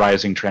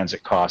 rising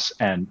transit costs,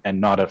 and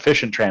not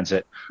efficient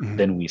transit,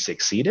 then we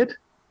succeeded.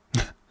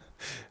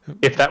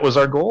 If that was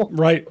our goal.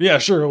 Right. Yeah,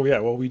 sure. Oh yeah.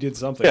 Well, we did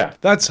something. Yeah.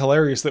 That's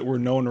hilarious that we're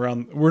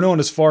known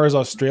as far as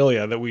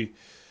Australia that we.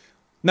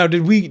 Now,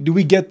 do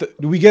we get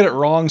it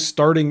wrong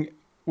starting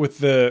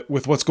with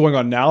what's going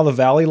on now, the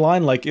Valley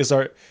line? Like, is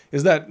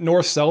that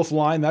north-south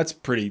line? That's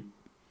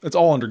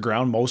all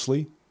underground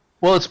mostly.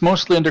 Well, it's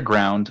mostly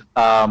underground.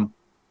 But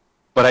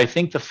I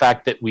think the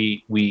fact that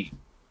we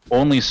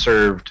only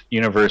served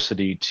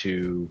University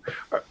to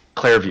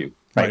Clairview,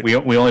 right? We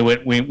only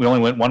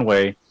went one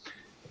way.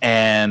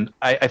 And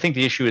I think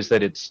the issue is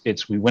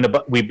that we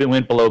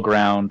went below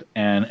ground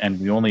and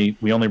we only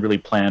really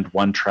planned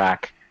one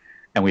track,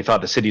 and we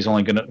thought the city's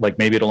only gonna, like,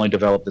 maybe it'll only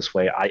develop this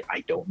way. I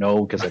don't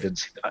know, because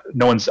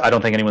I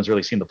don't think anyone's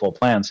really seen the full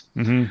plans.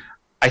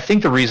 I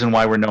think the reason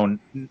why we're known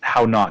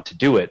how not to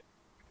do it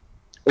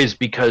is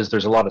because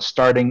there's a lot of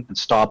starting and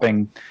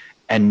stopping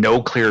and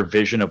no clear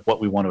vision of what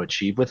we want to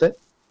achieve with it.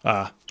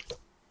 And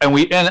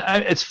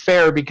it's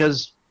fair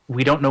because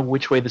we don't know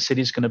which way the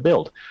city's going to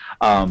build.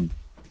 When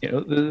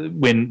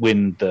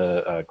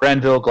the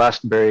Granville,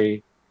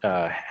 Glastonbury,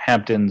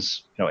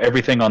 Hamptons,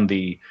 everything on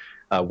the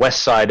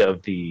west side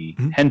of the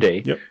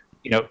Henday,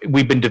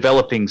 we've been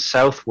developing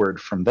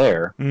southward from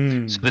there.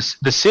 So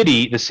the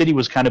city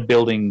was kind of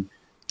building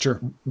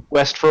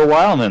west for a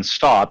while and then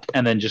stopped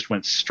and then just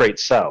went straight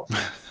south.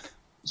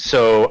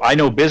 So I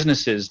know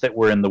businesses that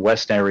were in the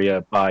west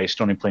area by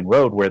Stony Plain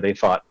Road where they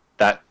thought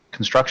that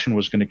construction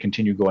was going to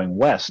continue going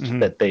west,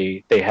 that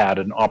they had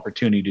an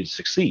opportunity to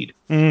succeed.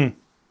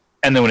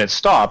 And then when it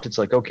stopped, it's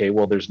like, okay,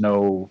 well, there's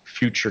no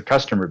future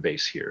customer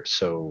base here.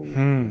 So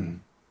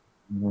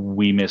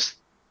we missed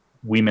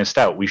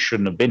out. We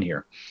shouldn't have been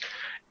here.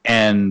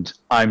 And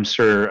I'm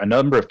sure a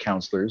number of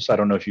councillors, I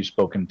don't know if you've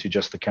spoken to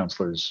just the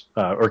councillors,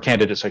 or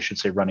candidates, I should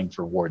say, running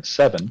for Ward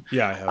 7.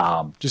 Yeah, I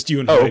have. Just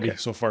you and Heidi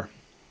so far.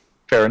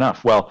 Fair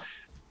enough. Well,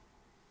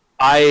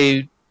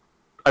 I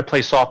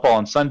play softball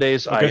on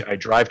Sundays. Okay. I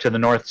drive to the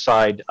north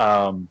side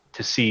to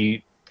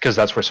see, because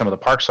that's where some of the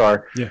parks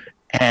are. Yeah.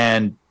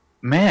 And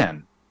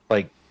man,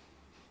 like,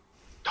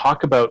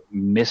 talk about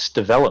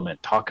misdevelopment,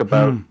 talk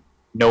about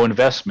no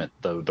investment.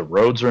 The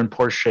roads are in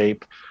poor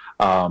shape.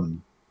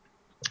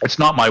 It's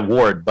not my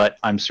ward, but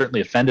I'm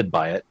certainly offended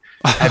by it.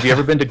 Have you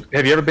ever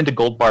been to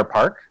Gold Bar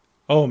Park?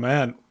 Oh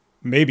man,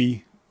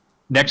 maybe.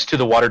 Next to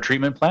the water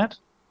treatment plant?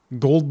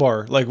 Gold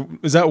Bar, like,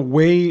 is that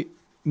way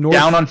north?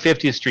 Down on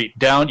 50th Street.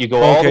 Down, you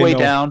go all the way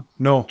down.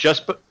 No.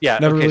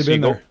 Never really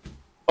been there.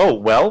 Oh,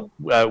 well,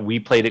 we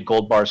played at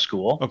Gold Bar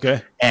School.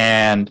 Okay.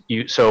 And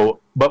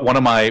but one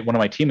of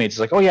my teammates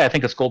is like, oh yeah, I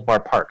think it's Gold Bar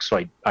Park.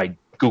 So I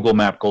Google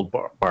map Gold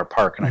Bar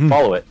Park and I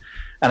follow it.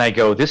 And I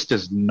go, this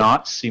does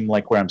not seem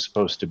like where I'm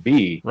supposed to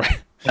be. Right.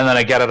 And then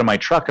I get out of my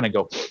truck and I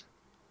go,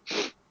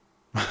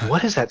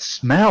 what is that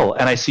smell?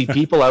 And I see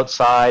people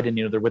outside and,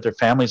 they're with their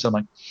families. I'm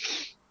like,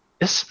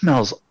 this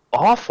smells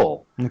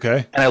awful.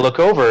 Okay. And I look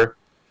over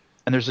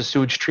and there's a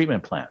sewage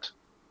treatment plant.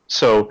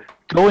 So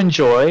go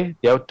enjoy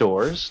the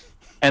outdoors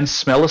and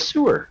smell a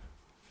sewer.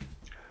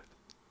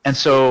 And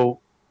so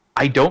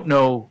I don't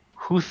know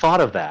who thought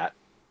of that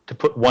to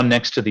put one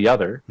next to the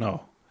other.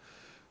 No.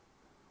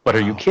 But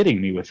are you kidding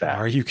me with that?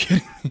 Are you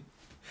kidding me?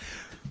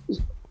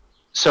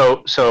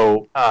 So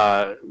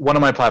one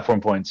of my platform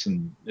points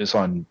is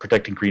on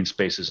protecting green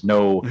spaces.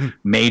 No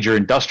major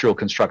industrial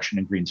construction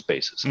in green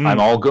spaces. I'm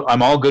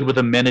all good with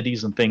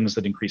amenities and things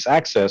that increase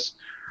access,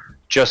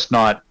 just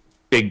not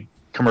big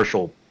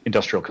commercial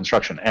industrial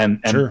construction.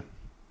 And Sure.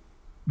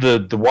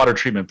 the water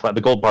treatment plant,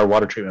 the Gold Bar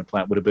water treatment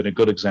plant, would have been a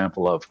good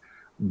example of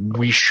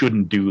we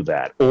shouldn't do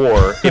that.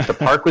 Or if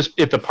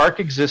the park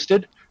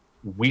existed,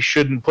 we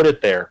shouldn't put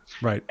it there.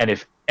 Right. And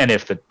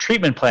if the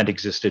treatment plant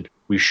existed,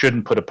 we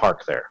shouldn't put a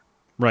park there.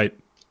 Right.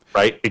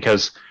 Right?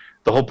 Because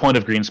the whole point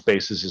of green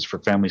spaces is for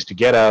families to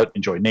get out,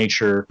 enjoy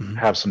nature,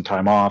 have some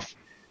time off,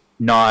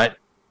 not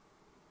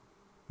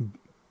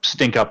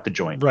stink up the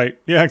joint. Right.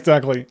 Yeah,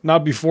 exactly.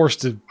 Not be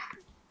forced to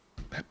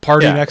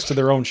party next to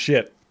their own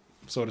shit.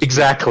 So to speak.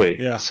 Exactly.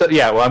 Yeah. So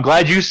well, I'm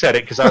glad you said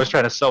it because I was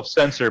trying to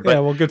self-censor. But, yeah,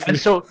 well, good for you.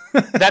 So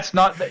that's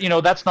not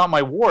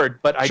my ward,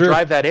 but I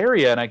drive that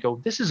area and I go,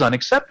 this is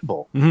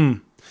unacceptable. Mm-hmm.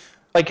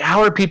 Like,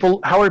 how are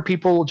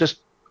people just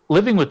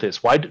living with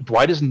this? Why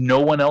does no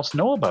one else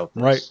know about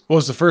this? Right. Well,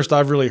 it's the first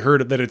I've really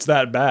heard that it's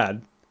that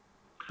bad.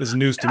 This is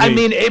news to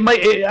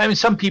me. I mean,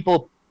 some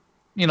people,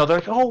 they're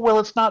like, oh, well,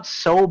 it's not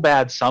so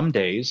bad some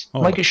days. Oh.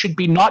 Like, it should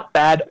be not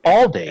bad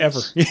all days. Ever.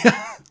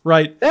 Yeah.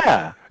 Right.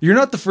 Yeah. You're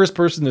not the first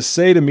person to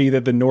say to me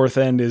that the North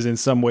End is in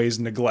some ways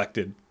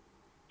neglected.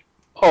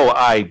 Oh,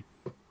 I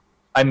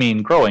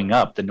mean, growing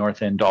up, the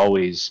North End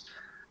always,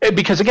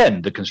 because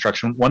again, the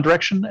construction one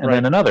direction and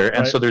then another.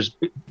 And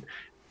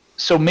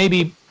so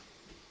maybe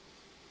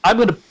I'm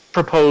going to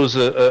propose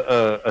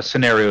a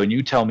scenario and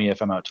you tell me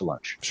if I'm out to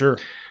lunch. Sure.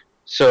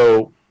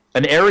 So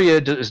an area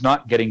is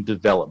not getting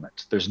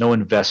development. There's no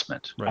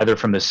investment, either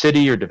from the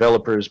city or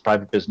developers,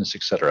 private business,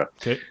 etc.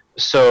 Okay.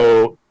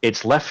 So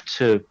it's left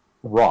to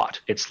rot.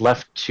 It's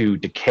left to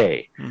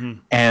decay. Mm-hmm.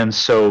 And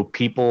so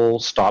people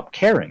stop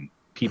caring.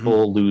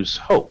 People lose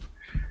hope.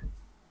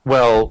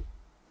 Well,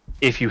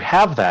 if you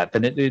have that,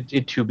 then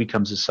it too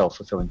becomes a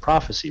self-fulfilling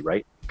prophecy,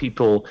 right?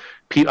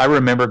 I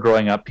remember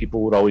growing up,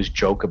 people would always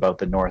joke about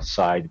the north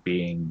side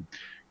being,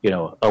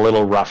 a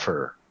little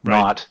rougher,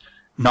 not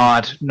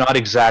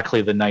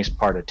exactly the nice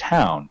part of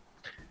town.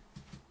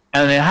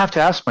 And I have to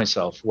ask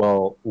myself,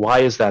 well, why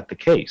is that the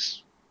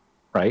case?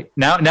 Right?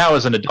 Now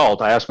as an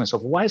adult, I ask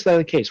myself, well, why is that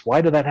the case? Why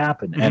did that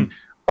happen? Mm-hmm.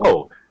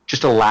 And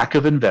just a lack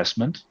of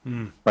investment,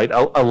 right?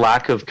 A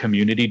lack of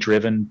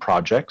community-driven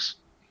projects,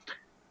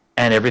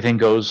 and everything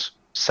goes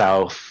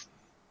south,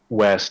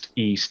 west,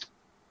 east.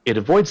 It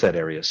avoids that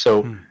area.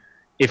 So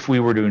if we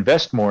were to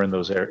invest more in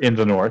those areas, in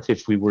the north,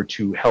 if we were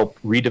to help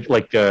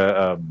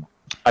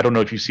I don't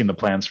know if you've seen the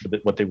plans for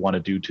what they want to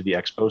do to the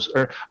expos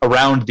or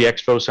around the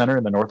expo center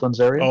in the Northlands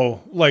area. Oh,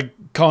 like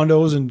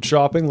condos and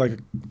shopping, like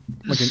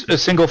a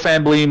single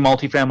family,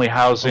 multifamily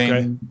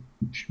housing,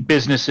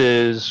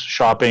 businesses,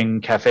 shopping,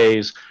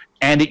 cafes,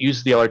 and it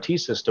uses the LRT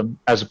system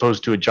as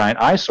opposed to a giant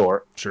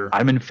eyesore. Sure.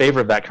 I'm in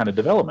favor of that kind of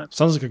development.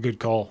 Sounds like a good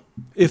call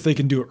if they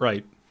can do it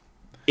right.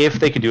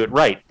 If they can do it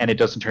right and it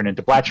doesn't turn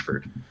into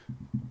Blatchford.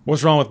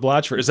 What's wrong with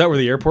Blatchford? Is that where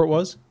the airport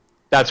was?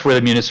 That's where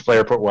the municipal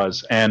airport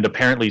was, and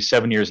apparently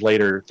 7 years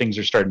later, things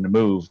are starting to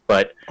move.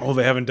 But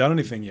they haven't done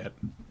anything yet.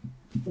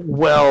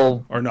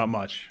 Well, or not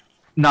much.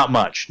 Not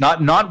much.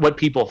 Not what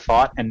people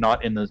thought, and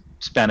not in the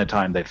span of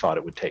time they thought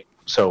it would take.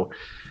 So,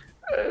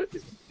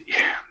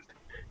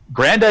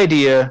 grand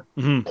idea,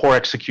 poor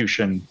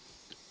execution,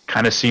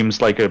 kind of seems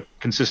like a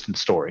consistent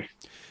story.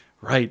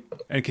 Right.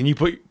 And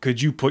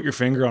could you put your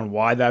finger on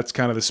why that's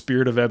kind of the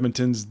spirit of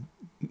Edmonton's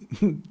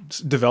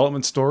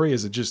development story?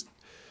 Is it just?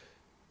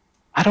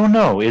 I don't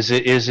know. Is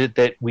it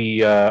that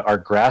we our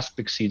grasp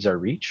exceeds our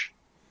reach?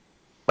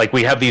 Like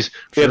we have these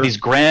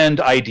grand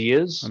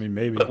ideas. I mean,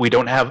 maybe, but we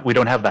don't have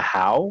the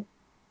how.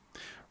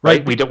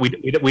 Right. We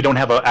don't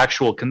have an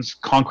actual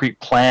concrete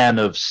plan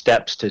of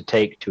steps to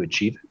take to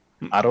achieve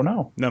it. I don't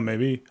know. No,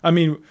 maybe. I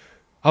mean,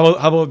 how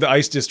about the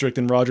Ice District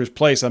in Rogers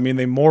Place? I mean,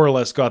 they more or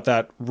less got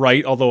that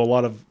right, although a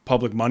lot of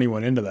public money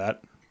went into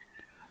that.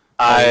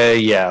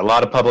 A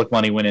lot of public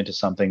money went into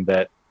something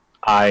that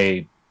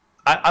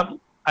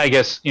I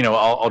guess,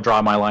 I'll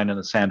draw my line in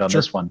the sand on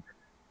this one.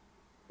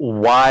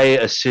 Why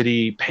a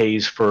city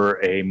pays for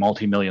a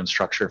multi-million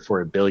structure for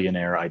a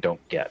billionaire, I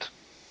don't get.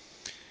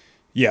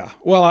 Yeah.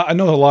 Well, I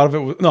know a lot of it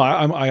was... No,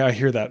 I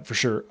hear that for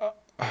sure.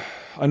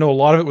 I know a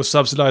lot of it was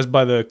subsidized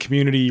by the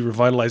community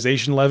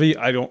revitalization levy.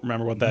 I don't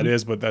remember what that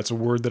is, but that's a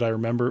word that I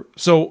remember.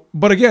 So,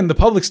 but again, the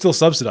public still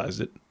subsidized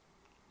it.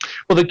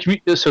 Well, the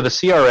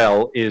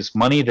CRL is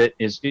money that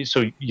is...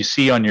 So you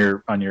see on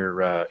your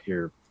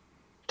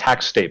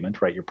tax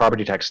statement, right? Your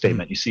property tax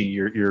statement, you see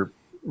your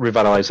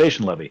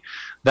revitalization levy.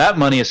 That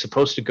money is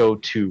supposed to go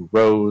to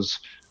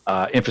roads,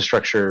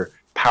 infrastructure,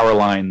 power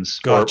lines,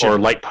 or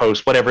light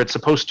posts, whatever. It's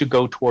supposed to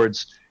go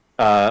towards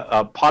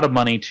a pot of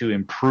money to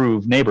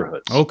improve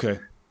neighborhoods. Okay.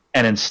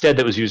 And instead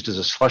that was used as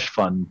a slush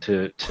fund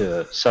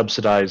to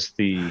subsidize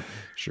the,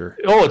 Sure.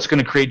 oh, it's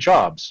going to create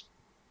jobs,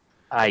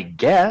 I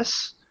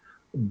guess.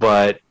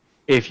 But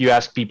if you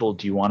ask people,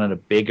 do you want a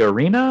big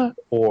arena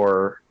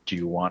or do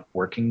you want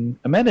working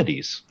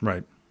amenities?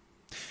 Right.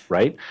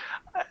 Right.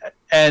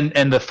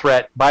 And the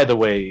threat, by the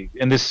way,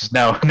 and this is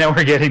now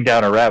we're getting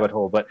down a rabbit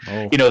hole, but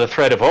the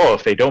threat of,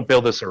 if they don't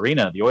build this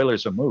arena, the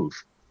Oilers will move.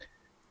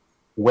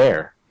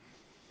 Where?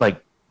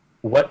 Like,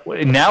 what?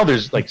 Now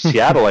there's like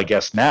Seattle, I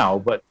guess now,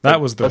 but that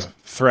was the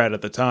threat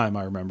at the time.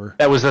 I remember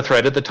that was the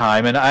threat at the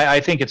time, and I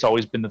think it's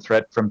always been the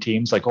threat from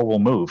teams like, we'll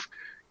move.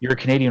 You're a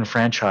Canadian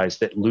franchise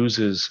that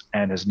loses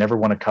and has never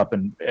won a cup,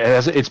 and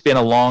it's been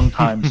a long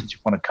time since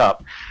you've won a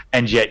cup,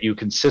 and yet you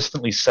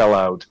consistently sell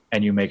out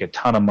and you make a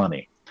ton of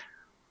money.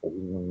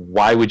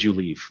 Why would you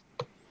leave?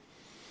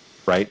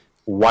 Right?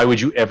 Why would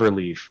you ever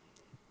leave?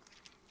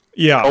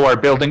 Yeah. Oh, our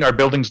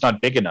building's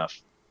not big enough.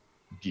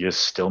 You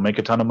still make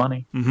a ton of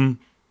money. Mm-hmm.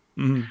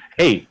 Mm-hmm.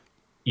 Hey,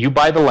 you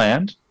buy the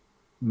land,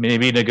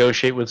 maybe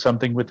negotiate with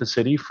something with the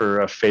city for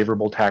a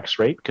favorable tax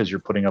rate because you're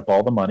putting up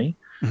all the money.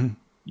 Mm-hmm.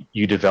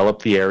 You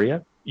develop the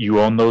area. You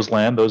own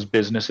those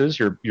businesses.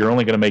 You're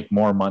only going to make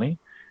more money,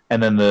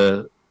 and then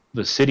the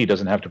city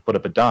doesn't have to put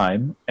up a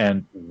dime,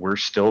 and we're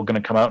still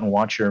going to come out and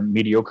watch your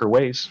mediocre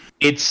ways.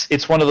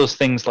 It's one of those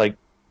things like,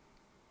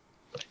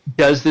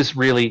 does this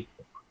really?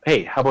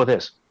 Hey, how about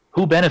this?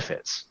 Who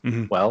benefits?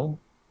 Mm-hmm. Well,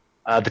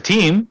 the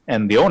team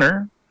and the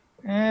owner,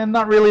 and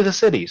not really the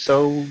city.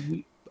 So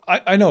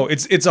I know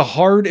it's a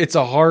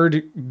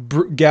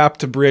hard gap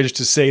to bridge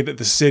to say that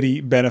the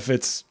city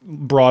benefits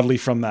broadly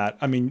from that.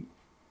 I mean,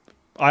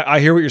 I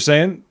hear what you're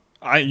saying.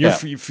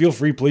 You feel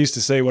free, please,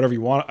 to say whatever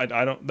you want.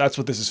 I don't. That's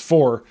what this is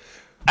for.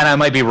 And I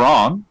might be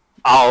wrong.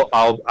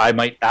 I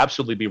might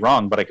absolutely be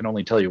wrong, but I can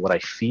only tell you what I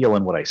feel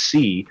and what I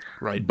see.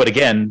 Right. But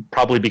again,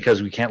 probably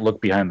because we can't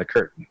look behind the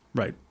curtain.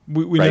 Right.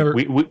 We never.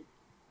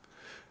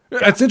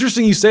 It's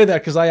interesting you say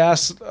that, because I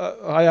asked,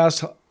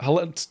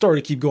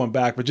 sorry to keep going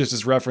back, but just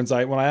as reference,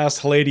 when I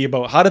asked Halady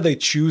about how did they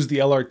choose the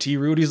LRT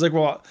route, he's like,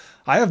 well,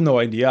 I have no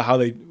idea how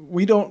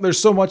there's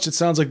so much, it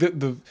sounds like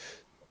the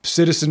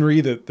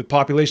citizenry, the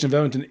population of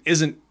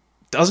Edmonton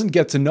doesn't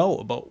get to know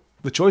about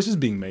the choices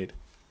being made.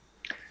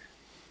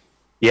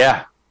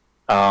 Yeah.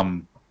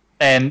 And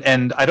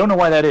I don't know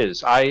why that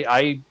is.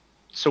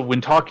 So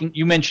when talking,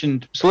 you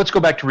mentioned, so let's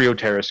go back to Rio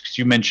Terrace, because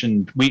you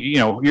mentioned,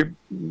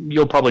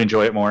 you'll probably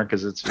enjoy it more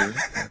because it's,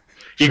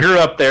 you grew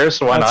up there,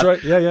 so why not?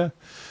 That's right. Yeah.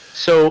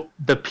 So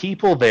the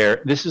people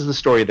there, this is the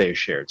story they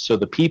shared. So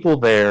the people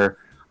there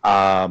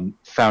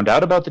found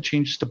out about the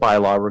changes to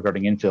bylaw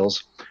regarding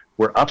infills,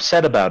 were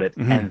upset about it,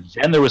 mm-hmm. and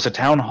then there was a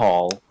town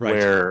hall right.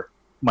 where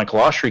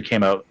Michael Oshry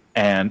came out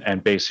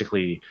and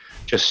basically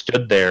just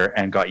stood there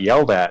and got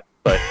yelled at,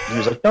 but he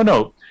was like, no,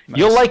 nice.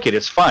 You'll like it.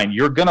 It's fine.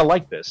 You're going to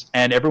like this.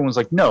 And everyone's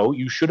like, no,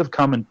 you should have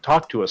come and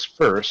talked to us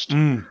first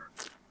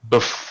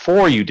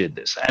before you did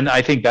this. And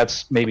I think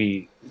that's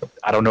maybe,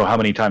 I don't know how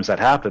many times that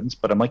happens,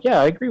 but I'm like, yeah,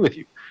 I agree with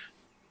you.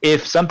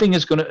 If something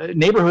is going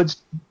to,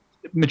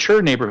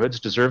 mature neighborhoods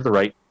deserve the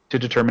right to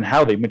determine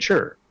how they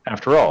mature.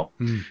 After all,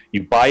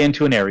 you buy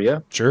into an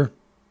area. Sure.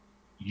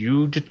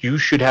 You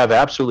should have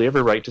absolutely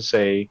every right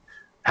to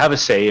have a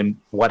say in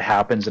what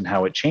happens and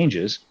how it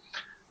changes.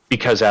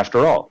 Because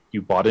after all,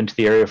 you bought into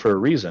the area for a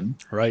reason.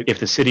 Right.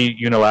 If the city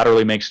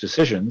unilaterally makes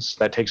decisions,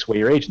 that takes away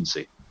your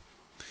agency.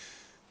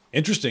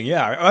 Interesting.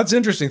 Yeah, that's an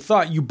interesting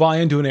thought. You buy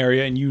into an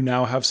area and you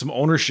now have some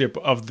ownership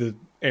of the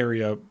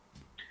area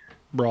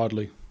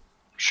broadly.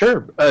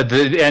 Sure.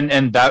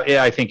 And that,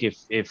 I think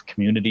if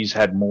communities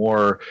had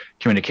more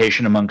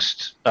communication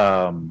amongst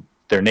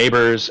their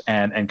neighbors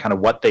and kind of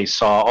what they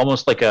saw,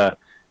 almost like a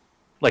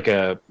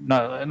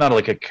not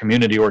like a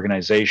community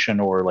organization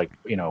or like,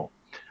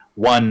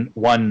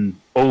 one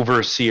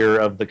overseer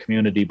of the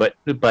community, but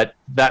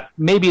that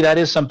maybe that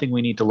is something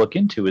we need to look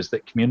into, is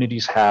that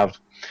communities have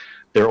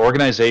their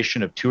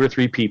organization of 2 or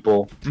 3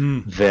 people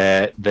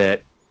that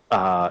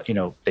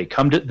they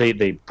come to,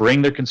 they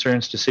bring their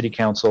concerns to city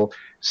council.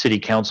 City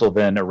council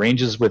then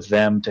arranges with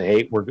them to,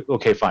 hey, we're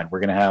okay, fine, we're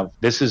going to have,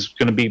 this is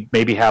going to be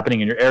maybe happening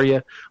in your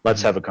area.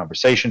 Let's have a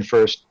conversation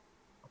first.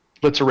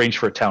 Let's arrange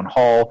for a town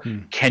hall.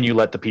 Can you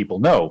let the people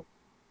know?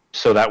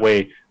 So that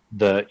way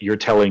you're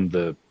telling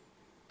the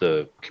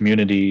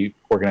community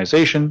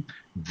organization,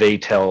 they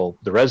tell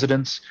the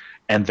residents,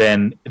 and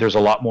then there's a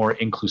lot more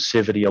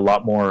inclusivity, a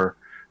lot more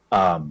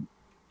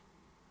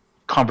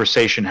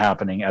conversation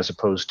happening, as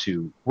opposed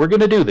to, we're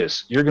going to do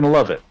this, you're going to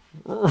love it.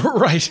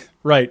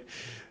 Right.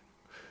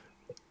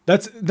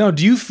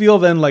 Do you feel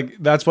then like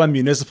that's why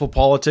municipal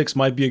politics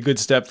might be a good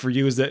step for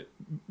you? Is that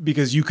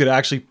because you could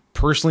actually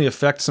personally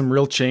affect some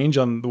real change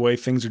on the way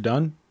things are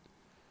done?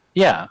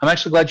 Yeah, I'm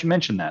actually glad you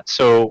mentioned that.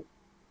 So,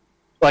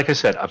 like I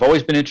said, I've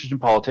always been interested in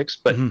politics,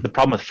 but the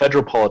problem with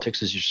federal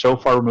politics is you're so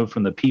far removed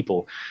from the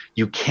people,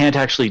 you can't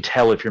actually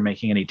tell if you're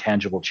making any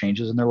tangible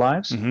changes in their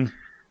lives.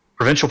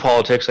 Provincial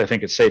politics, I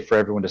think it's safe for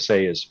everyone to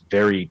say, is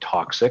very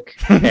toxic.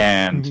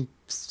 And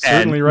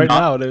certainly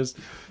now it is.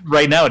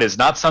 Right now it is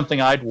not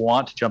something I'd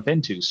want to jump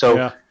into.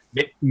 So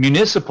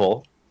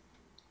municipal,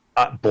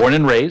 born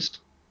and raised.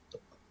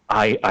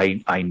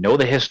 I know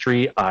the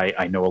history.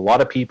 I know a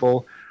lot of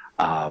people,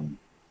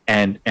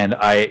 and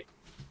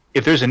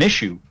if there's an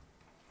issue,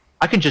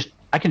 I can just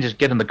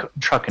get in the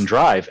truck and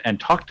drive and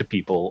talk to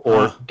people,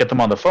 or get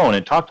them on the phone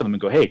and talk to them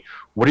and go, hey,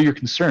 what are your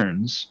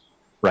concerns,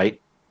 right?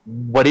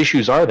 What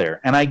issues are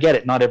there? And I get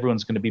it. Not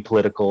everyone's going to be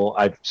political.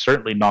 I've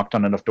certainly knocked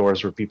on enough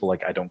doors where people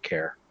like, I don't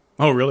care.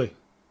 Oh, really?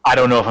 I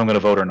don't know if I'm going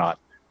to vote or not.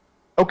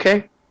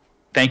 Okay.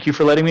 Thank you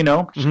for letting me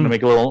know. Just going to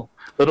make a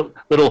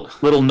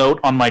little note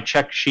on my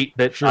check sheet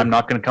that I'm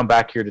not going to come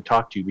back here to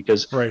talk to you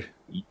because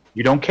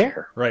you don't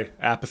care. Right.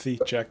 Apathy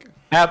check.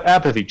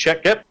 Apathy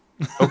check. Yep.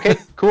 Okay,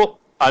 cool.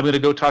 I'm going to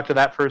go talk to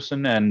that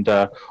person and,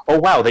 oh,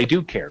 wow, they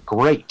do care.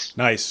 Great.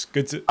 Nice.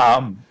 Good to...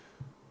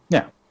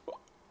 yeah.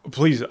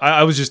 Please,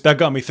 I was just, that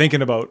got me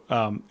thinking about,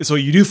 so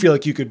you do feel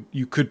like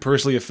you could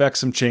personally affect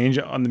some change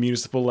on the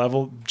municipal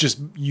level,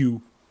 just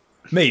you,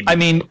 maybe. I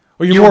mean,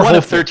 or you're more one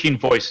of hopeful. 13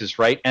 voices,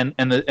 right? And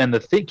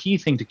the key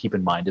thing to keep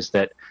in mind is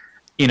that,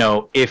 you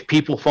know, if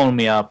people phone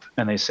me up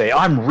and they say,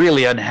 I'm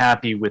really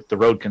unhappy with the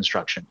road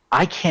construction,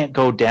 I can't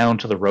go down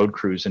to the road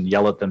crews and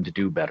yell at them to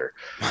do better.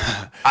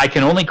 I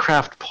can only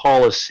craft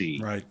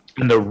policy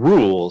and the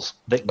rules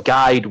that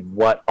guide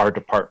what our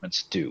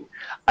departments do.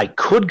 I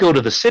could go to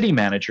the city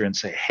manager and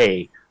say,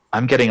 hey,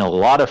 I'm getting a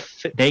lot of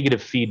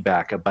negative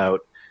feedback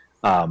about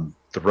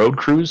the road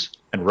crews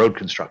and road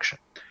construction.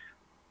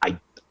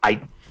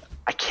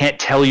 I can't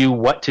tell you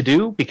what to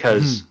do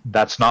because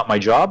that's not my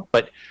job,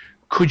 but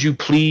could you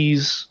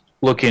please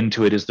look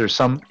into it?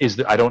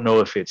 I don't know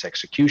if it's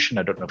execution.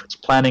 I don't know if it's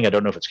planning. I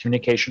don't know if it's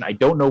communication. I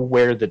don't know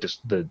where the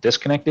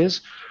disconnect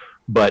is,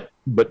 but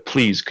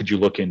please, could you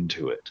look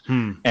into it?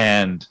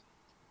 And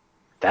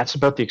that's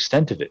about the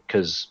extent of it,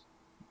 because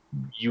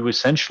you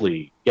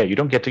essentially, you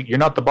don't get to, you're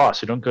not the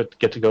boss. You don't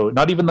get to go,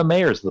 not even the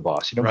mayor's the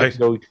boss. You don't get to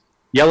go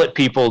yell at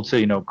people to,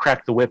 you know,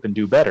 crack the whip and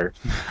do better.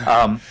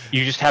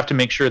 You just have to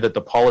make sure that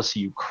the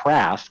policy you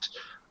craft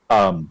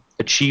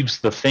achieves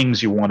the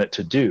things you want it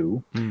to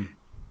do.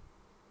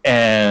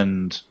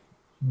 And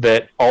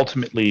that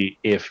ultimately,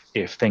 if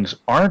things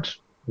aren't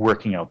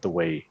working out the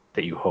way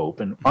that you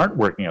hope and aren't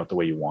working out the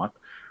way you want,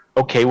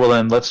 okay, well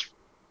then let's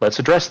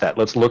address that.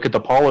 Let's look at the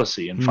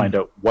policy and find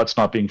out what's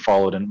not being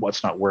followed and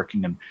what's not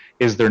working. And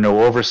is there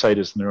no oversight?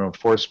 Is there no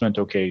enforcement?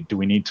 Okay, do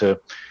we need to,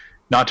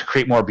 not to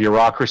create more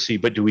bureaucracy,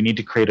 but do we need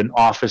to create an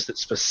office that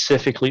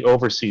specifically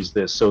oversees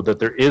this so that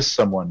there is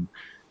someone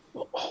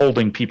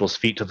holding people's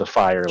feet to the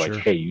fire? Like,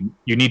 hey,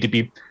 you need to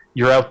be,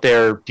 you're out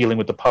there dealing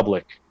with the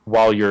public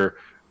while you're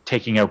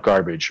taking out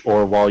garbage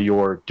or while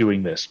you're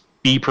doing this.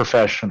 Be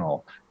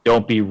professional.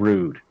 Don't be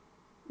rude.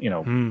 You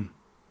know,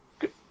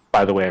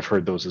 by the way, I've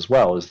heard those as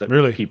well, is that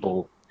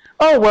people,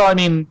 oh, well, I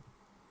mean,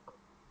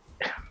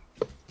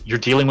 you're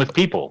dealing with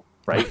people,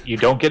 right? You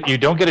don't get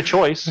a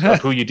choice of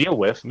who you deal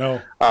with.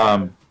 No.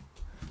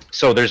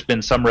 So there's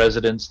been some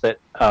residents that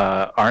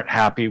aren't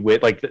happy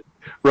with, like, the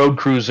road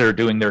crews are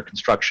doing their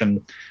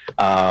construction.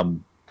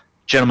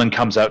 Gentleman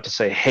comes out to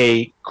say,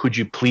 hey, could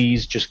you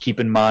please just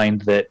keep in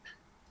mind that,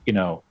 you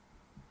know,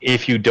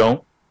 if you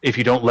don't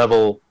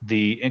level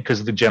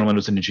because the gentleman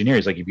was an engineer,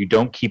 he's like, if you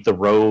don't keep the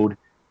road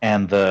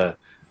and the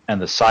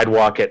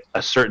sidewalk at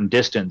a certain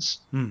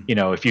distance, you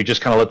know, if you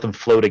just kind of let them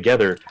flow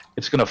together,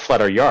 it's going to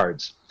flood our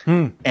yards.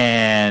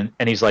 And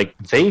he's like,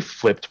 they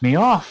flipped me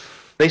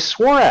off. They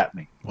swore at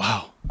me.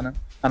 Wow. And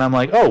I'm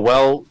like, oh,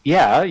 well,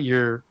 yeah,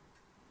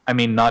 I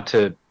mean, not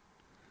to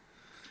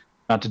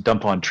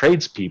dump on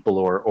tradespeople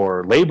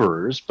or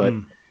laborers, but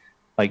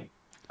like,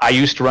 I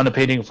used to run a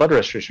painting and flood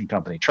restoration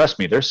company. Trust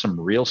me, there's some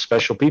real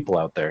special people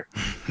out there.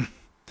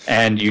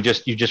 And you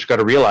just got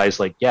to realize,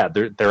 like, yeah,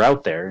 they're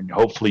out there, and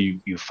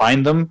hopefully you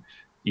find them,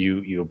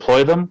 you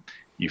employ them,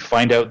 you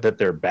find out that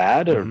they're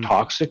bad or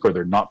toxic or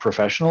they're not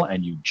professional,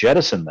 and you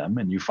jettison them,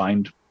 and you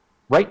find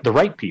the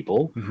right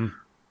people,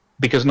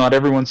 because not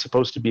everyone's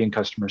supposed to be in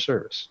customer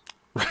service.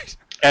 Right.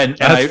 And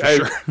that's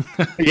for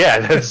sure. Yeah,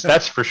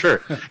 that's for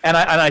sure. And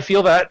I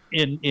feel that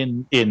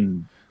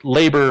in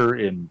labor,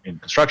 in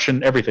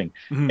construction, everything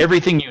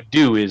you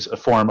do is a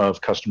form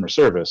of customer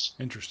service.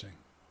 Interesting.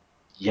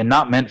 You're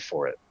not meant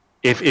for it.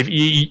 If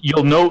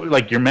you'll know,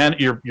 like,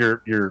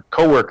 your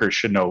coworkers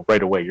should know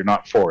right away you're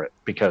not for it,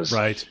 because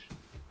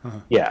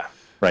yeah,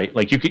 right.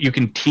 Like, you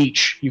can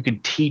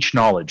teach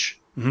knowledge.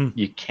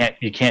 You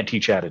can't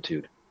teach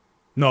attitude.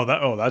 No,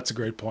 that's a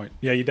great point.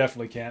 Yeah, you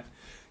definitely can't.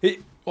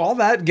 All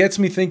that gets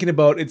me thinking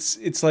about,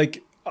 it's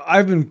like,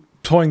 I've been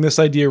toying this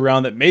idea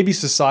around that maybe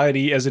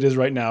society as it is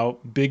right now,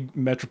 big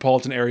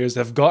metropolitan areas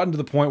have gotten to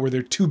the point where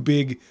they're too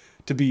big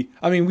to be,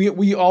 I mean,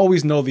 we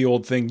always know the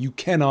old thing, you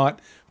cannot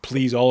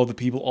please all of the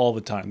people all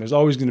the time. There's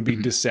always going to be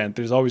dissent.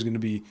 There's always going to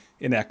be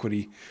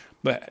inequity.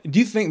 But do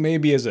you think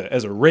maybe as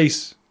a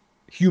race,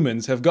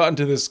 humans have gotten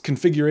to this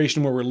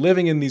configuration where we're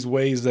living in these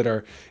ways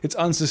that it's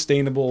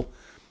unsustainable?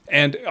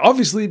 And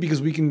obviously,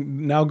 because we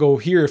can now go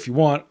here if you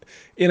want,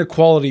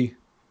 inequality,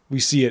 we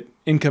see it,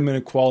 income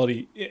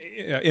inequality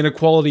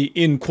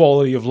in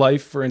quality of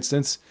life, for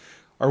instance.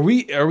 Are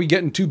we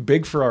getting too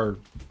big for our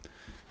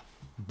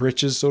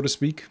britches, so to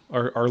speak,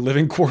 our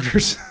living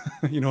quarters.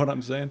 You know what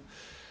I'm saying?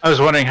 I was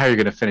wondering how you're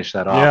going to finish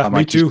that off. Yeah, I'm me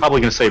like, too. he's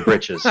probably going to say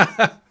britches.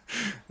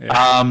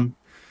 Yeah.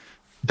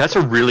 That's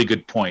a really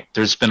good point.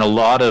 There's been a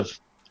lot of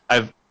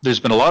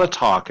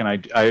talk,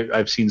 and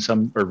I've seen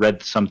some or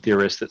read some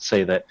theorists that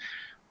say that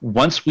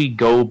once we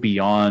go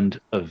beyond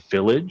a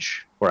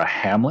village or a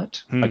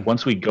hamlet, like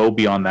once we go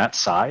beyond that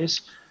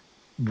size,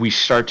 we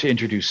start to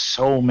introduce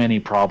so many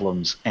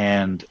problems,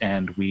 and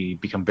we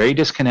become very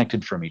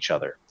disconnected from each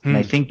other. And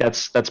I think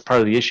that's part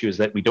of the issue, is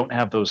that we don't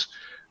have those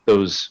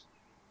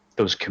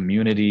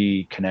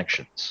community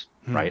connections,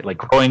 right? Like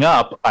growing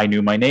up, I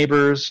knew my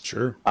neighbors.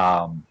 Sure.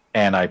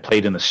 And I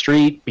played in the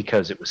street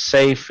because it was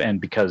safe and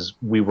because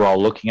we were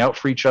all looking out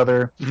for each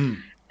other.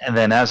 And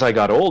then as I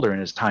got older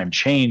and as time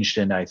changed,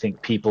 and I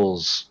think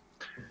people's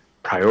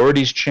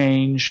priorities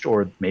changed,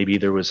 or maybe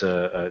there was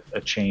a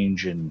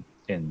change in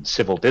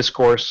civil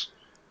discourse,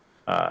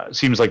 it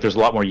seems like there's a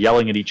lot more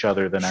yelling at each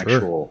other than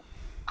actual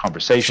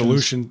conversations.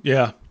 Solution.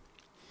 Yeah.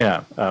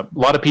 Yeah. A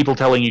lot of people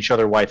telling each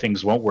other why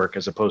things won't work,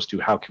 as opposed to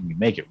how can we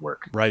make it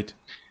work. Right.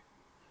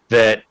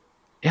 That,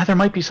 yeah, there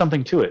might be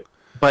something to it.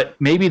 But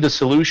maybe the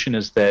solution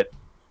is that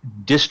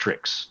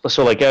districts,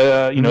 so like,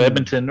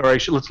 Edmonton, or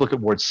let's look at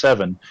Ward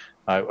 7.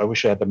 I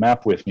wish I had the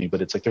map with me,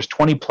 but it's like there's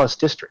 20 plus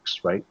districts,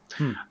 right?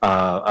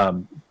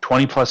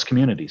 20 plus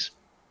communities.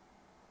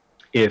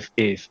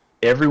 If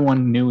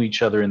everyone knew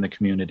each other in the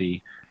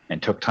community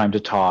and took time to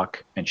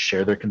talk and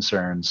share their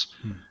concerns,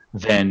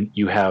 then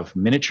you have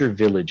miniature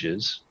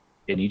villages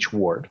in each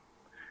ward,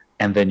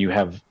 and then you'd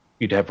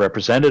have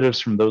representatives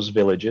from those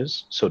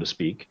villages, so to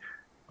speak,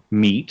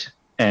 meet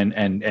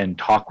and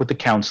talk with the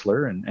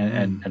counselor,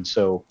 and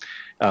so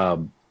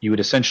you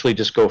would essentially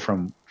just go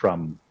from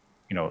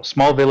a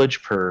small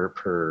village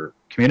per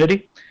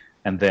community,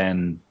 and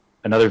then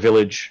another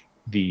village,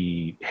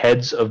 the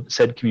heads of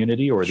said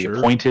community, or the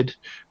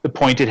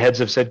appointed heads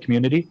of said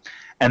community,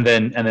 and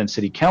then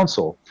city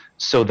council,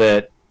 so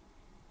that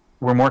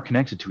we're more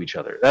connected to each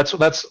other.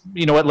 That's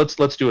you know what,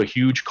 let's do a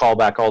huge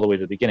callback all the way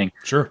to the beginning.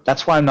 Sure.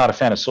 That's why I'm not a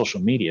fan of social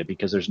media,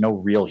 because there's no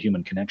real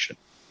human connection.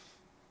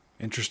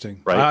 Interesting.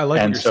 Right. I like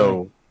and what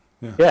you're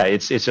so saying.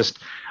 it's just,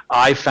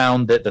 I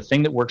found that the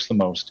thing that works the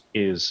most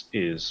is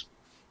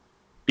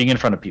being in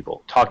front of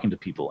people, talking to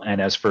people. And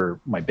as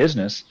for my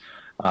business,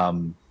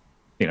 I'm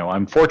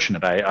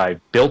fortunate. I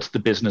built the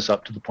business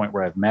up to the point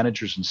where I have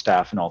managers and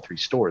staff in all 3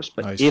 stores.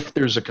 But Nice. if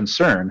there's a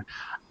concern,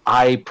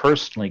 I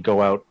personally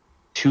go out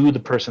to the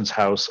person's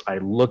house. I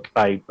look,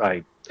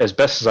 I as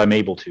best as I'm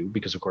able to,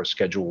 because of course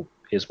schedule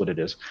is what it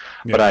is.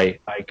 Yeah. But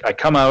I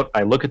come out,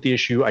 I look at the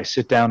issue, I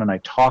sit down and I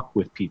talk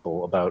with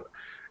people about,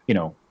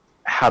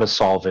 how to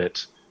solve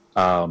it,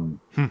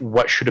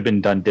 what should have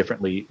been done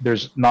differently.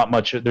 There's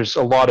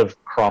a lot of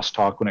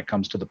crosstalk when it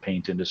comes to the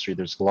paint industry.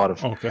 There's a lot of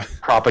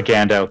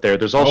propaganda out there.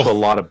 There's also a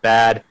lot of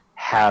bad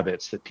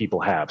habits that people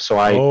have.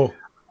 So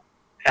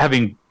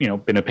having,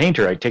 been a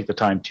painter, I take the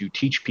time to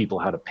teach people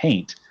how to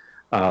paint,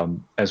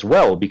 as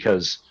well,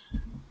 because,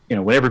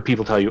 whenever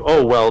people tell you,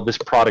 oh, well, this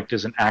product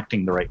isn't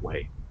acting the right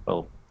way.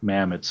 Well,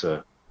 ma'am, it's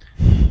an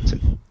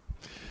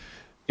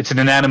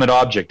inanimate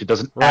object. It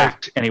doesn't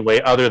act any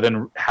way other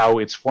than how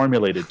it's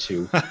formulated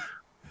to.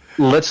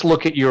 Let's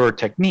look at your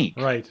technique.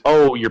 Right.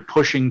 Oh, you're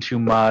pushing too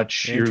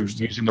much. You're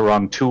using the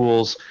wrong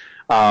tools.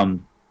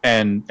 And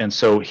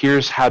so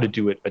here's how to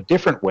do it a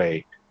different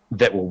way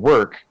that will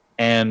work.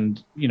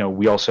 And,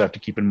 we also have to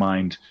keep in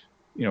mind,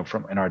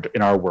 from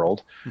in our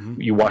world,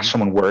 you watch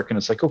someone work and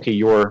it's like, okay,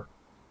 your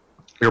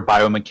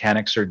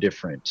biomechanics are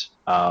different.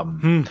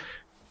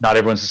 Not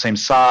everyone's the same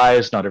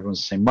size, not everyone's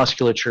the same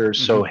musculature.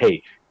 So,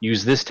 hey,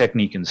 use this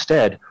technique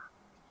instead.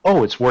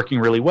 Oh, it's working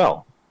really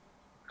well.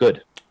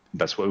 Good.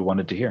 That's what we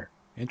wanted to hear.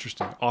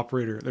 Interesting.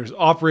 There's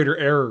operator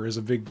error is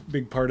a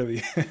big part of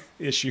the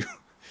issue.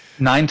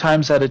 9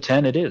 times out of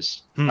 10, it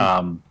is.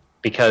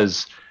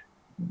 Because,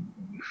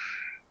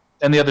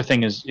 and the other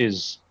thing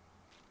is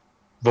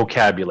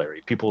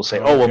vocabulary. People will say,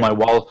 oh,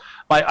 well,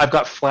 I've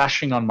got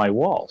flashing on my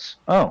walls.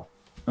 Oh,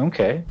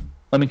 okay.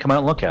 Let me come out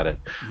and look at it.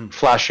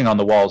 Flashing on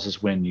the walls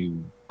is when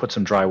you put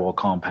some drywall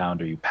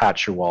compound or you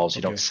patch your walls,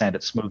 you don't sand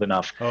it smooth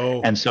enough.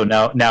 And so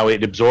now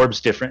it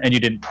absorbs different, and you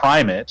didn't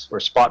prime it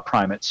or spot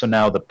prime it. So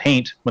now the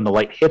paint, when the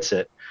light hits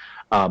it,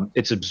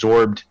 it's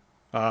absorbed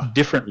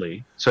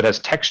differently. So it has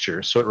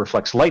texture, so it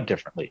reflects light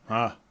differently.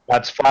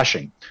 That's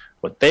flashing.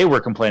 What they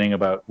were complaining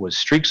about was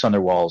streaks on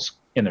their walls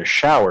in their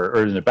shower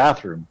or in their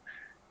bathroom.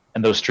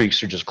 And those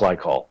streaks are just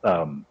glycol,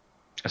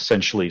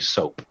 essentially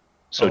soap.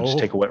 So just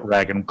take a wet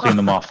rag and clean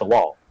them off the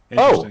wall.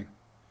 Interesting.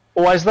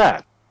 Well, why is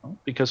that? Well,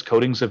 because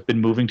coatings have been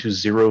moving to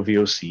zero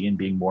VOC and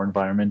being more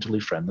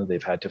environmentally friendly.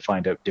 They've had to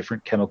find out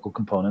different chemical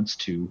components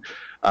to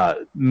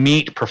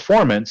meet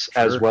performance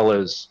as well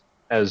as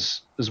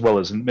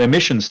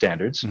emission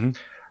standards.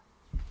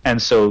 And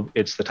so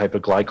it's the type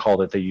of glycol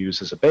that they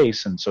use as a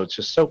base, and so it's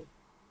just soap.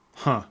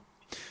 But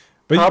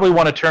probably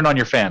want to turn on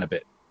your fan a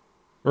bit.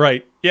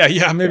 Right.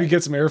 Yeah. Maybe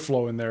get some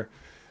airflow in there.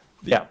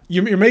 Yeah.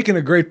 You're making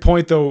a great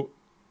point, though.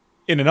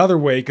 in another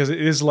way, because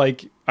it is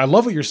like, I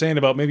love what you're saying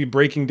about maybe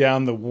breaking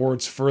down the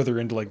wards further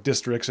into like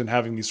districts and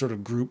having these sort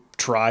of group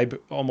tribe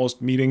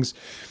almost meetings.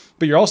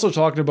 But you're also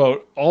talking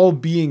about all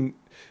being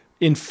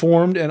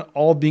informed and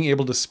all being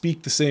able to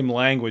speak the same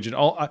language. And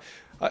all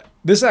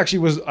this actually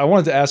was, I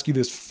wanted to ask you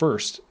this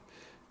first,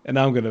 and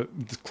now I'm going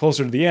to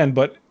closer to the end,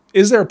 but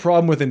is there a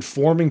problem with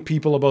informing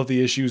people about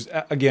the issues,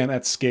 again,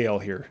 at scale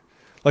here?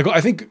 Like,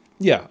 I think,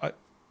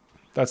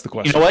 that's the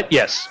question. You know what?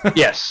 Yes.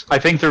 Yes. I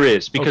think there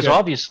is, because Okay.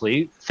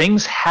 obviously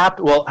things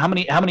happen. Well, how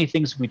many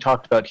things have we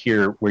talked about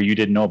here where you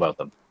didn't know about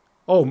them?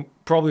 Oh,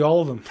 probably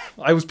all of them.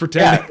 I was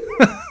pretending.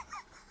 Yeah.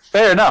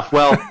 Fair enough.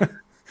 Well,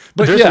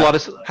 But there's yeah, a lot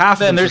of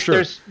half of them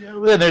for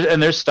sure.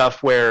 there's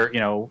stuff where,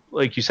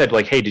 like you said,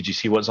 like, hey, did you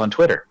see what's on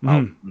Twitter?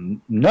 Well,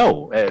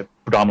 no,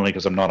 predominantly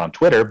because I'm not on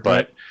Twitter.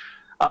 But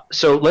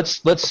so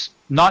let's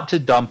not to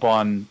dump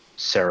on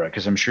Sarah,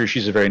 because I'm sure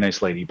she's a very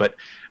nice lady. But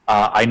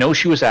I know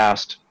she was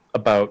asked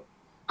about,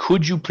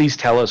 could you please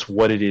tell us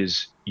what it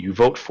is you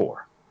vote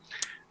for?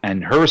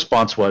 And her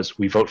response was,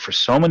 we vote for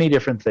so many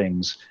different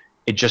things,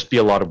 it'd just be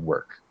a lot of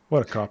work.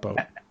 What a cop-out.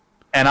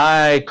 And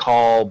I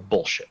call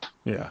bullshit.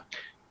 Yeah.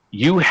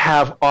 You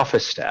have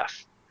office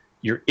staff.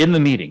 You're in the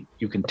meeting.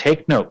 You can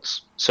take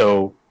notes.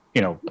 So,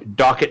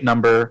 docket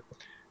number,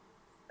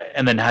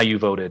 and then how you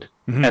voted.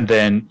 Mm-hmm. And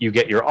then you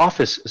get your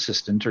office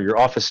assistant or your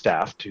office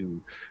staff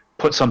to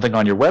put something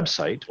on your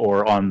website,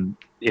 or on,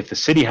 if the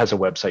city has a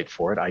website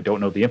for it. I don't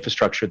know the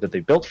infrastructure that they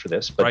built for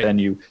this, but then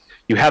you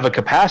have a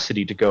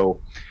capacity to go,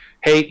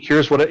 hey,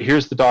 here's what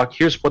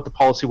the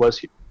policy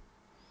was.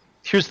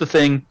 Here's the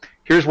thing.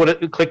 Here's what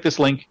it, click this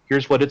link.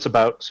 Here's what it's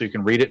about, so you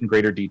can read it in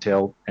greater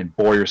detail and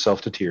bore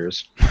yourself to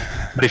tears.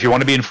 But if you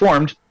want to be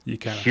informed,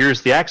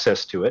 here's the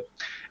access to it.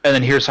 And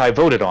then here's how I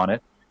voted on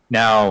it.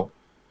 Now,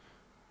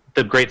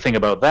 the great thing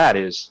about that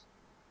is,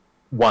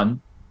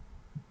 one,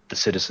 the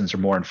citizens are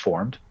more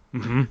informed.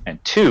 Mm-hmm.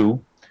 And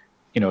two,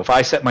 if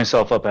I set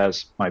myself up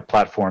as my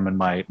platform and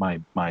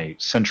my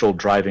central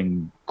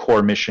driving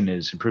core mission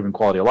is improving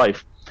quality of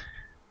life,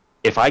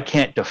 if I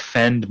can't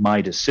defend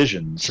my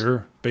decisions,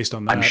 based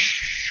on that, I'm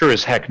sure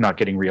as heck not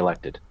getting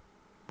reelected.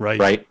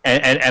 Right.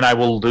 And I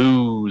will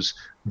lose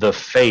the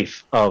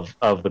faith of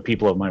the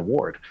people of my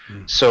ward.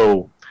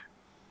 So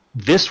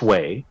this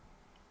way,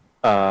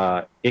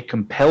 it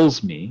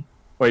compels me,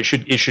 or it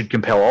should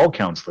compel all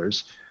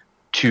councillors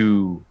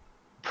to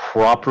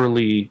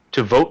properly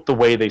to vote the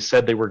way they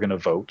said they were going to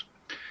vote,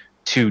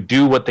 to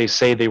do what they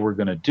say they were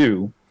going to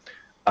do,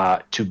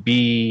 to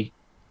be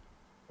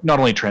not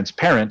only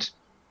transparent,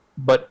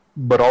 but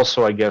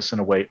also, I guess, in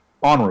a way,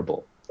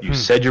 honorable. You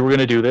said you were going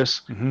to do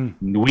this.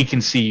 We can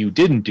see you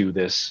didn't do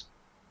this.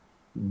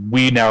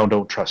 We now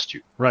don't trust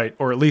you. Right,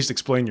 or at least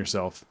explain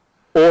yourself.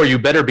 Or you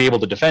better be able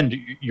to defend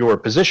your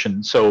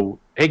position. So,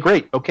 hey,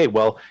 great. Okay,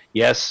 well,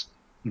 yes,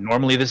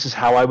 normally this is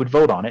how I would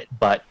vote on it,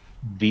 but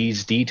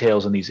these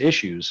details and these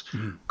issues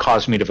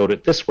caused me to vote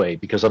it this way,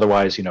 because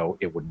otherwise,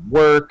 it wouldn't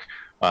work.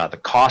 The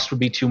cost would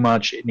be too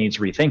much. It needs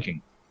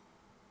rethinking.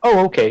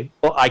 Oh, okay.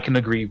 Well, I can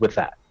agree with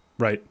that.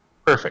 Right.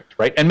 Perfect.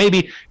 Right. And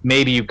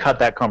maybe you cut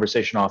that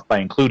conversation off by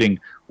including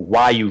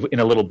why you, in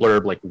a little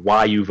blurb, like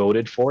why you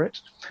voted for it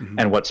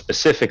and what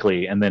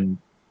specifically. And then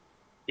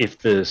if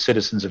the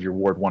citizens of your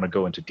ward want to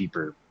go into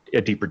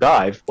a deeper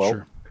dive,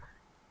 well,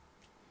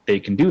 they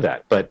can do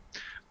that. But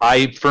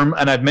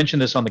and I've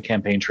mentioned this on the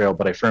campaign trail,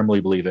 but I firmly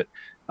believe it.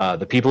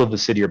 The people of the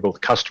city are both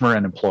customer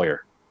and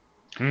employer.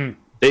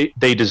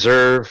 They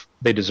deserve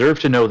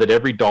to know that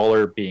every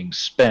dollar being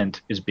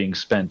spent is being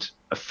spent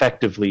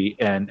effectively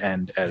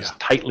and as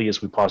tightly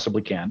as we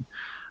possibly can.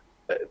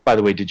 By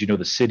the way, did you know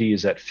the city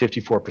is at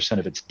 54%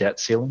 of its debt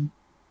ceiling?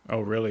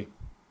 Oh, really?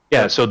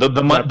 Yeah. So the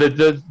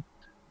is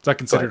that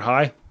considered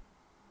high?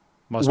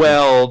 Must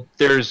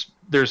be.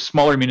 There's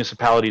smaller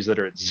municipalities that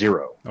are at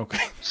zero.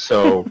 Okay.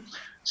 So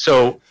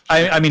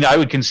I mean, I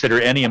would consider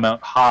any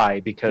amount high,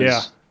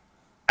 because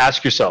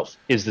ask yourself,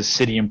 is the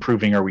city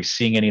improving? Are we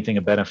seeing anything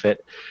of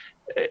benefit?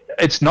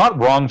 It's not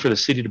wrong for the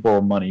city to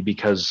borrow money,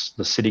 because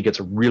the city gets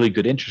a really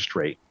good interest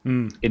rate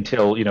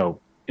until,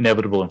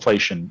 inevitable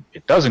inflation.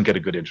 It doesn't get a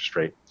good interest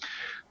rate.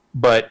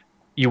 But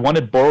you want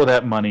to borrow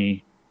that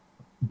money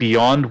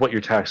beyond what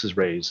your taxes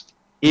raise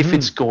if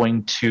it's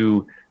going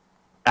to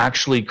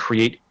actually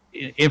create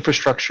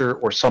infrastructure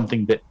or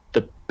something that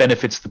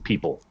benefits the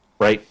people,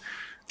 right?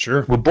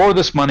 Sure. We'll borrow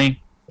this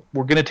money.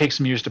 We're going to take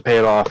some years to pay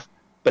it off.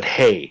 But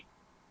hey,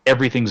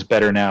 everything's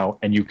better now,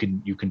 and you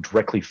can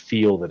directly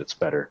feel that it's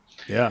better.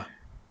 Yeah.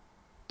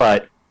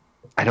 But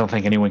I don't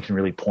think anyone can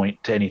really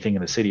point to anything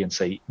in the city and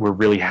say, we're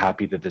really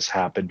happy that this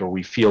happened, or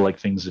we feel like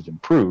things have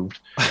improved.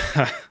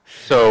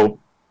 So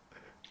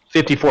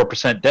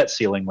 54% debt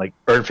ceiling, or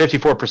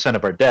 54%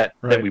 of our debt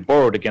that we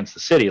borrowed against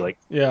the city,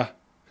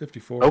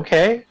 54.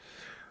 Okay.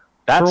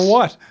 That's, for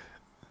what?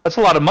 That's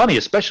a lot of money,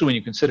 especially when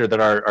you consider that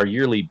our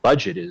yearly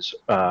budget is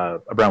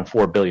around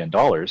 $4 billion.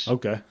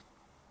 Okay.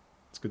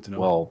 That's good to know.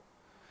 Well,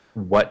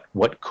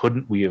 what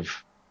couldn't we have?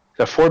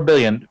 The $4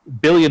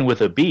 billion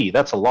with a B,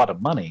 that's a lot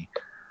of money.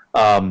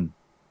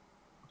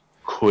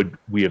 Could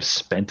we have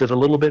spent it a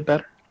little bit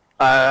better?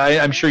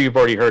 I'm sure you've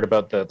already heard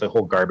about the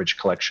whole garbage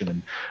collection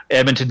in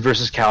Edmonton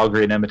versus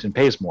Calgary, and Edmonton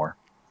pays more.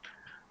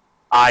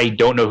 I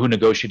don't know who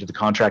negotiated the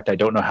contract. I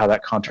don't know how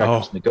that contract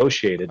was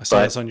negotiated. I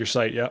saw this on your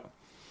site, yeah.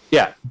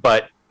 Yeah,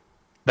 but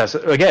that's,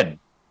 again,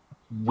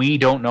 we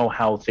don't know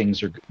how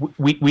things are.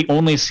 We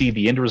only see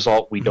the end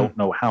result. We don't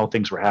know how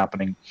things were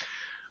happening.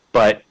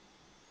 But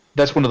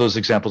that's one of those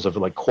examples of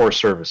like core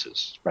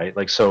services, right?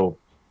 Like, so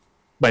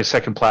my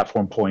second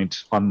platform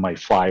point on my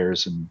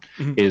flyers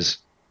is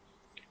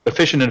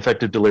efficient and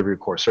effective delivery of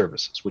core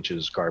services, which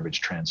is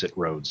garbage, transit,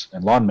 roads,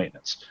 and lawn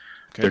maintenance.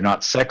 Okay. They're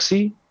not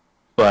sexy,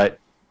 but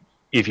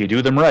if you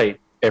do them right,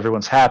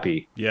 everyone's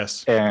happy.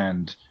 Yes.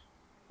 And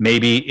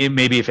maybe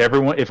if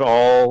everyone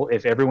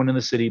in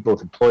the city,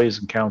 both employees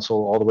and council,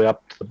 all the way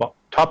up to the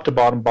top to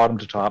bottom, bottom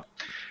to top,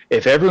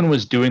 if everyone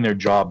was doing their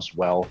jobs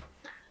well,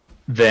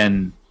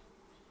 then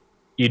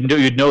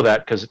you'd know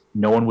that, because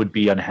no one would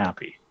be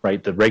unhappy,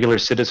 right? The regular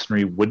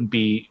citizenry wouldn't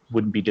be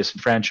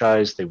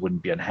disenfranchised. They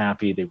wouldn't be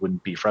unhappy. They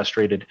wouldn't be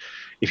frustrated.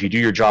 If you do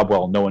your job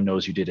well, no one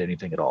knows you did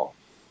anything at all.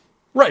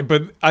 Right,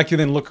 but I can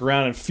then look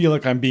around and feel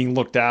like I'm being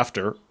looked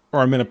after, or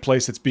I'm in a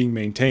place that's being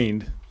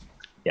maintained.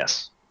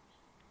 Yes,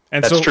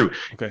 and that's true.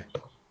 Okay,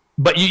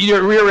 but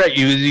you're right.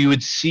 You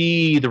would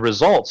see the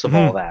results of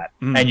all that,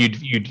 and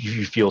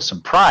you'd feel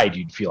some pride.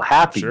 You'd feel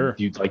happy. Sure.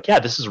 You'd like, yeah,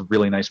 this is a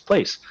really nice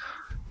place.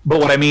 But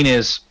what I mean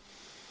is,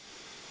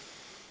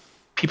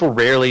 people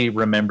rarely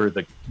remember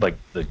the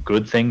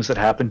good things that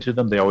happen to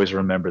them. They always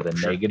remember the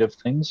negative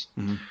things,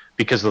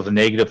 because of the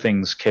negative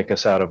things kick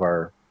us out of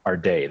our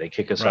day. They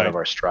kick us out of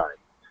our stride.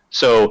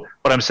 So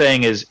what I'm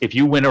saying is, if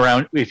you went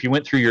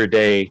through your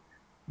day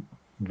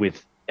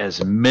with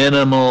as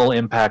minimal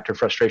impact or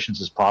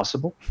frustrations as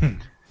possible,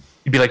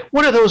 you'd be like,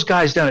 what are those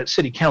guys down at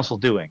city council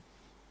doing?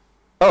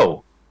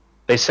 Oh,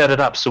 they set it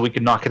up so we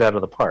could knock it out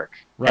of the park,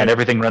 and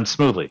everything runs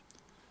smoothly.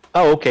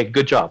 Oh, okay,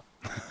 good job.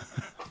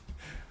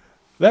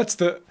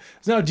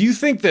 Now, do you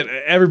think that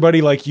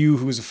everybody like you,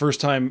 who's a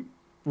first-time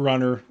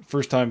runner,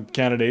 first-time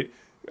candidate,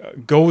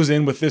 goes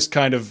in with this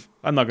kind of,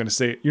 I'm not going to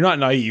say, you're not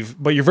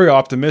naive, but you're very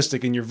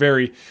optimistic, and you're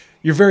very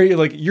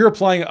like, you're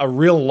applying a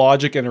real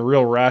logic and a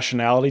real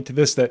rationality to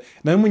this, that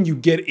then when you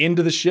get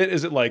into the shit,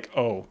 is it like,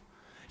 oh,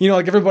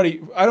 like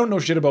everybody, I don't know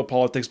shit about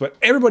politics, but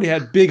everybody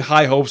had big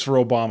high hopes for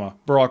Barack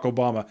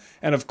Obama.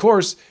 And of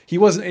course, he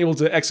wasn't able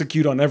to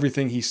execute on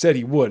everything he said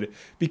he would,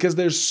 because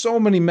there's so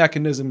many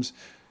mechanisms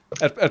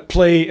at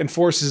play and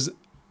forces,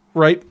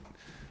 right?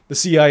 The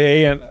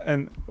CIA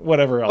and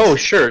whatever else. Oh,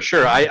 sure.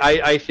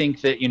 I think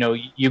that,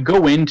 you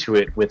go into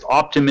it with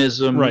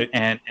optimism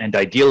and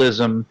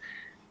idealism,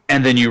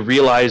 and then you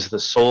realize the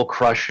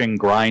soul-crushing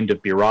grind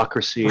of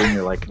bureaucracy, and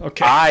you're like,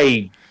 okay,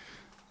 I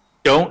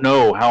don't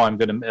know how I'm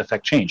going to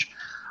affect change.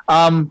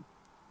 I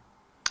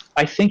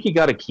think you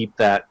got to keep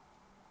that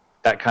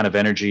kind of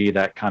energy,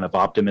 that kind of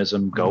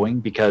optimism going,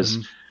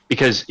 because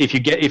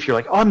if you're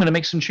like, oh, I'm going to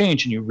make some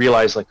change, and you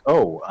realize like,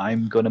 oh,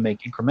 I'm going to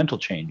make incremental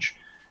change,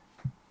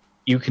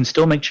 you can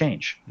still make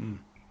change,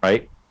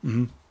 right?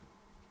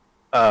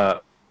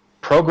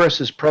 Progress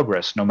is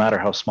progress, no matter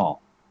how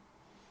small.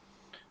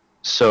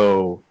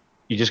 So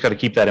you just got to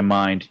keep that in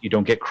mind. You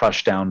don't get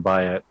crushed down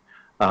by it.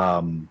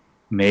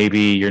 Maybe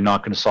you're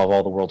not going to solve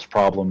all the world's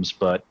problems,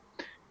 but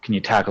can you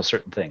tackle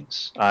certain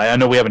things? I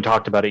know we haven't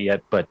talked about it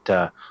yet, but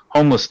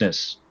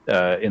homelessness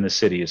in the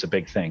city is a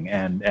big thing,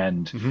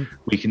 and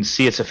we can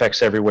see its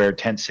effects everywhere.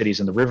 Tent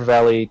cities in the River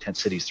Valley, tent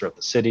cities throughout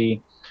the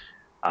city.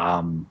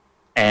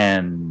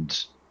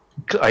 And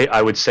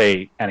I would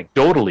say,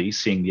 anecdotally,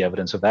 seeing the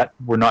evidence of that,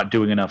 we're not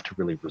doing enough to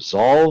really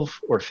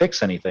resolve or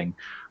fix anything,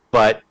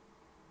 but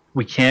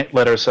we can't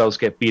let ourselves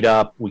get beat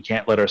up. We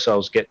can't let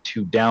ourselves get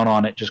too down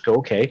on it. Just go,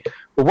 okay,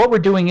 but what we're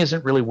doing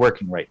isn't really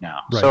working right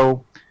now. Right.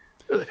 So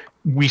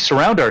we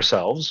surround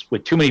ourselves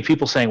with too many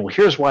people saying, well,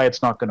 here's why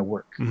it's not going to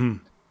work.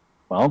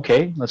 Well,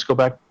 okay, let's go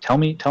back. Tell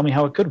me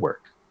how it could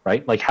work,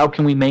 right? Like, how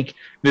can we make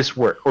this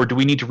work? Or do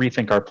we need to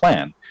rethink our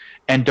plan?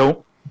 And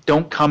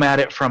don't come at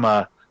it from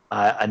a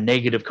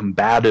negative,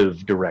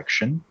 combative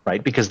direction,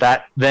 right? Because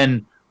that,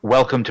 then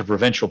welcome to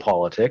provincial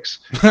politics.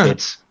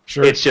 It's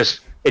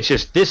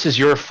just this is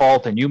your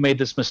fault and you made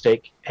this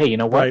mistake. Hey, you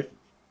know what? Right.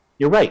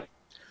 You're right.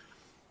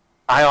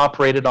 I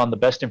operated on the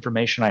best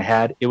information I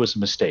had. It was a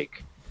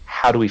mistake.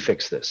 How do we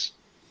fix this?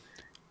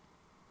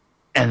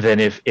 And then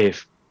if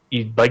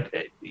you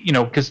like,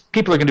 because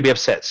people are going to be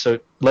upset, so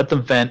let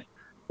them vent.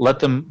 Let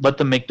them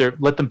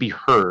be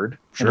heard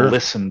and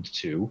listened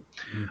to.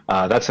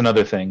 That's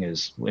another thing,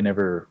 is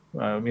whenever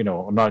I'm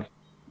not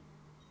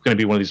going to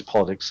be one of these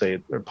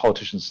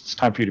politicians. It's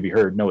time for you to be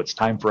heard. No, it's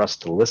time for us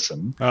to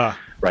listen.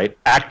 Right,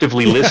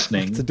 actively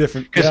listening. It's a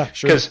different,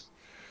 because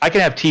I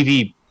can have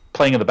TV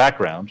playing in the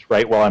background,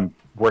 right, while I'm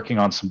working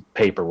on some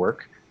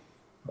paperwork.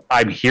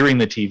 I'm hearing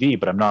the TV,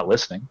 but I'm not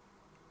listening.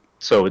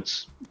 So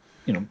it's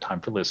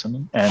time for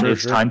listening, and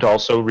it's time to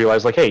also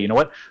realize, like, hey, you know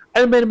what?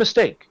 I made a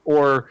mistake,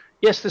 or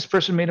yes, this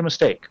person made a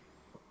mistake.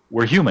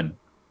 We're human.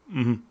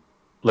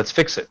 Let's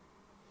fix it,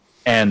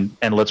 and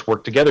let's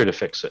work together to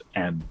fix it,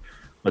 and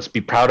let's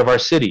be proud of our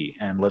city,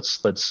 and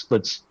let's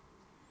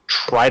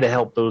try to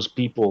help those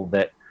people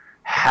that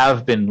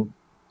have been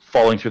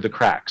falling through the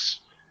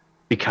cracks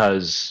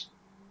because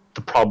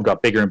the problem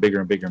got bigger and bigger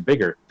and bigger and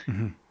bigger.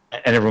 Mm-hmm.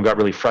 And everyone got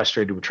really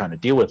frustrated with trying to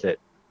deal with it.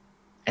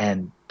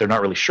 And they're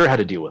not really sure how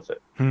to deal with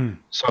it.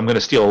 So I'm going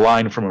to steal a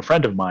line from a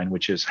friend of mine,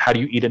 which is, how do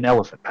you eat an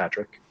elephant,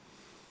 Patrick?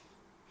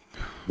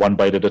 One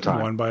bite at a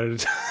time. One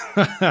bite at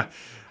a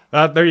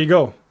time. There you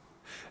go.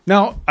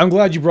 Now, I'm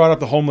glad you brought up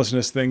the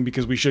homelessness thing,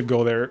 because we should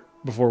go there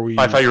before we...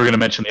 I thought you were going to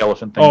mention the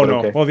elephant thing. Oh, no.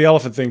 Okay. Well, the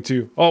elephant thing,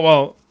 too. Oh,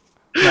 well,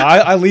 no,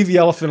 I leave the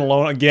elephant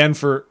alone, again,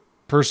 for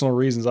personal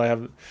reasons. I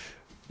have...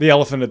 The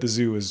elephant at the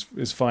zoo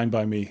is fine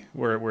by me,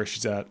 where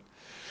she's at.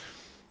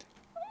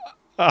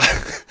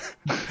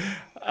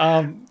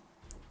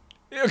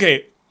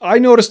 Okay, I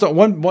noticed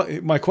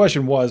that my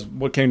question was,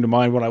 what came to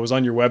mind when I was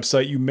on your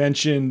website. You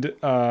mentioned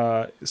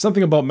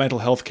something about mental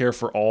health care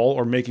for all,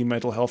 or making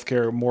mental health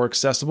care more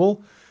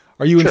accessible.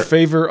 Are you in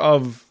favor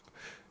of,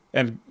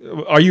 and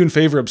are you in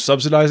favor of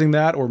subsidizing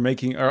that, or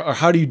making, or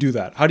how do you do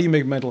that? How do you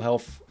make mental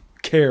health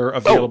care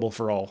available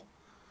for all?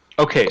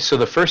 Okay, so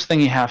the first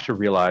thing you have to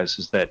realize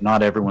is that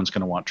not everyone's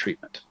going to want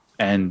treatment,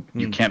 and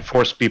you can't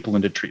force people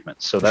into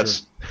treatment. So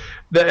that's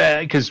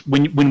because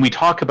when we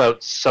talk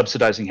about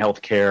subsidizing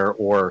healthcare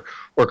or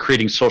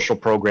creating social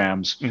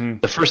programs,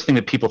 the first thing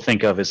that people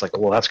think of is like,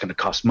 well, that's going to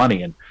cost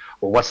money, and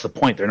well, what's the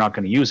point? They're not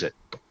going to use it.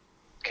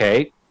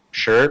 Okay,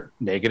 sure,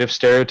 negative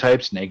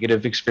stereotypes,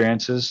 negative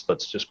experiences.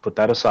 Let's just put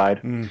that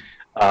aside.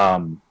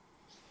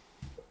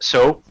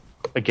 So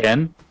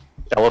again,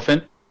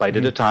 elephant bite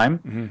at a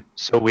time.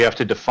 So we have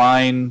to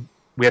define.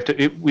 We have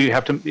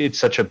to. It's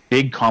such a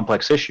big,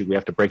 complex issue. We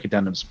have to break it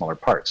down into smaller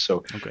parts.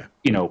 So,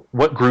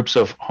 what groups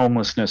of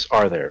homelessness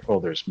are there? Oh,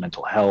 there's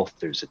mental health,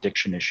 there's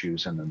addiction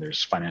issues, and then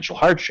there's financial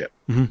hardship.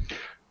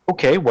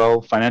 Okay,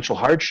 well, financial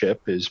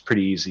hardship is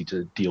pretty easy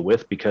to deal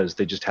with because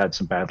they just had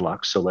some bad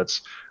luck. So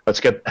let's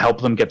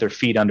help them get their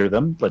feet under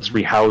them. Let's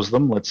rehouse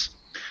them.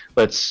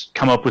 Let's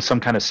come up with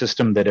some kind of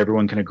system that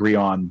everyone can agree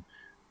on.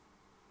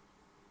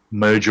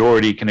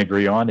 Majority can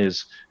agree on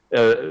is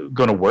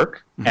going to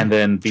work, and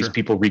then these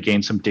people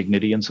regain some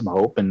dignity and some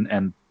hope,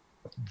 and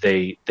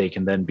they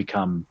can then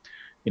become,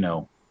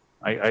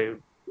 a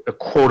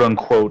quote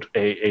unquote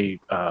a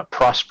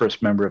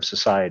prosperous member of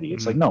society.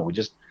 It's like, no, we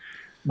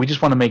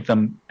just want to make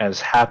them as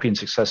happy and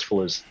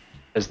successful as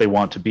they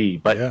want to be,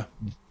 but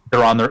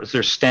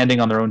they're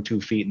standing on their own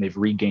 2 feet and they've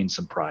regained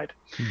some pride.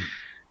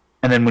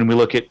 And then when we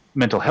look at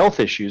mental health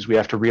issues, we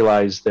have to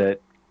realize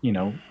that,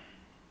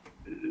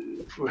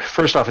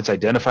 first off, it's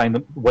identifying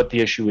what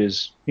the issue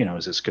is.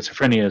 Is it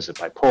schizophrenia? Is it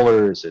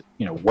bipolar? Is it,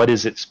 what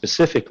is it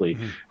specifically?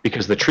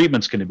 Because the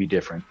treatment's going to be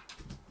different.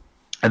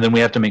 And then we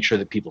have to make sure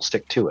that people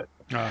stick to it.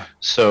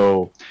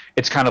 So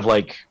it's kind of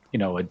like,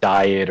 a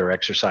diet or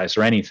exercise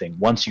or anything.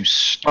 Once you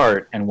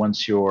start and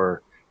once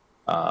you're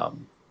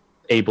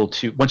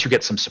once you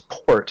get some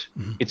support,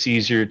 it's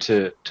easier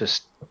to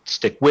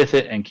stick with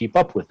it and keep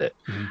up with it.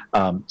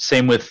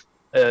 Same with,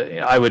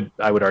 I would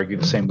argue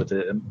the same with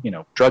the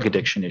drug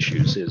addiction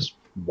issues. Is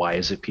why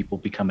is it people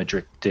become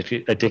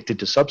addicted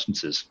to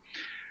substances?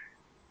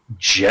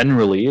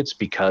 Generally, it's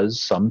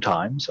because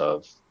sometimes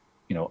of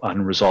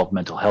unresolved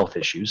mental health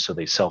issues, so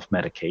they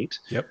self-medicate.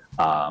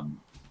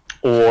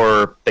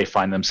 Or they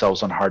find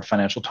themselves on hard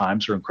financial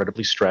times or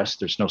incredibly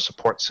stressed. There's no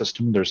support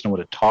system. There's no one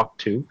to talk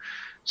to,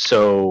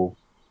 so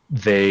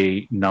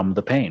they numb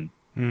the pain.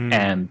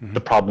 And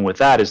the problem with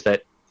that is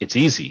that it's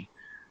easy.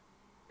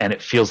 And it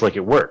feels like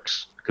it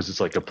works because it's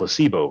like a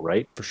placebo,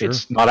 right? For sure.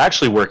 It's not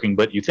actually working,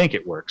 but you think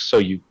it works, so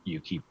you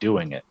keep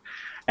doing it.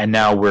 And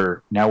now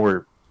we're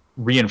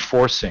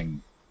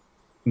reinforcing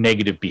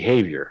negative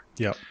behavior.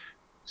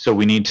 So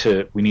we need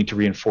to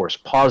reinforce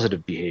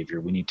positive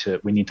behavior. We need to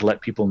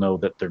let people know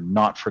that they're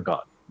not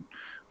forgotten.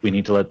 We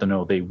need to let them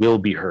know they will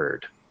be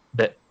heard.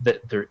 That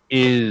there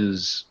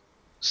is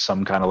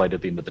some kind of light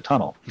at the end of the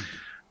tunnel.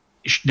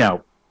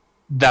 Now,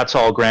 that's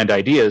all grand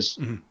ideas.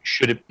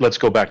 Let's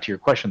go back to your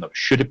question though.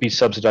 Should it be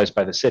subsidized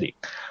by the city?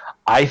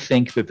 I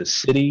think that the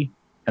city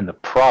and the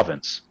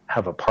province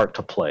have a part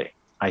to play.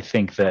 I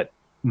think that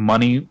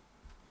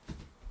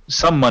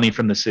some money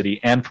from the city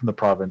and from the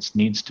province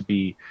needs to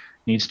be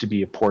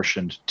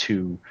apportioned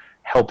to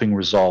helping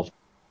resolve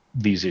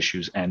these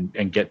issues and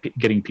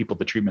getting people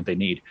the treatment they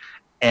need.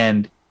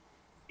 And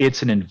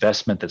it's an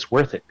investment that's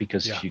worth it,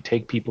 because if you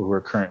take people who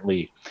are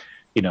currently,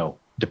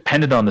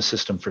 dependent on the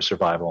system for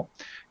survival,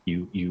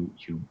 you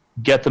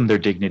get them their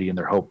dignity and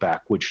their hope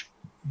back, which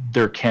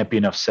there can't be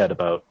enough said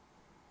about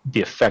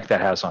the effect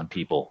that has on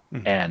people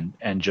and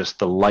just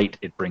the light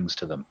it brings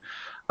to them.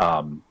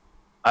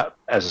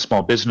 As a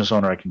small business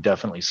owner, I can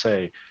definitely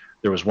say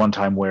there was one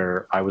time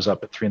where I was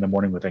up at 3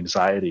 a.m. with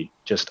anxiety.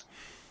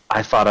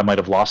 I thought I might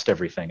have lost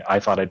everything. I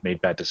thought I'd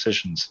made bad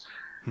decisions,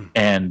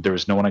 and there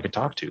was no one I could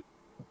talk to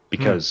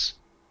because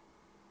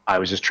I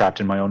was just trapped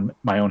in my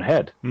own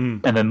head.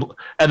 And then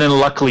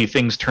luckily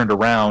things turned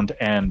around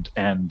and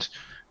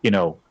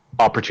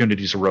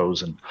opportunities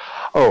arose, and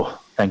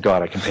thank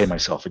God I can pay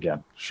myself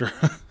again. Sure.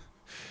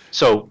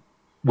 So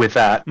with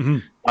that,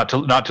 not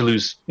to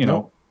lose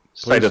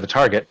sight of the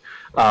target.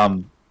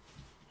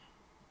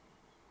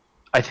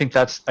 I think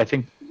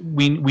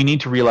we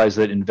need to realize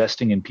that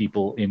investing in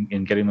people,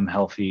 in getting them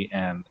healthy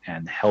and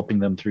helping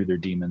them through their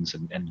demons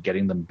and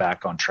getting them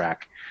back on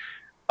track,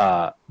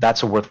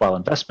 that's a worthwhile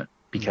investment,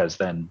 because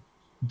then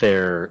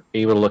they're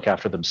able to look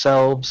after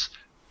themselves.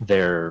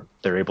 They're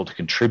able to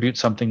contribute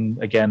something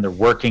again. They're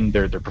working.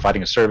 They're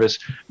providing a service,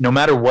 no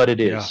matter what it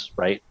is,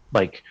 right?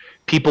 Like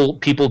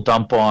people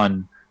dump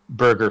on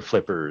burger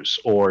flippers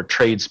or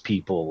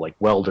tradespeople like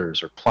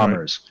welders or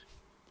plumbers. Right.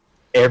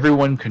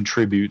 Everyone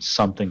contributes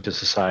something to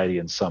society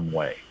in some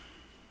way.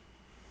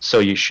 So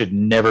you should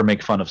never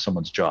make fun of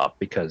someone's job,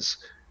 because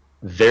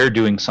they're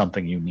doing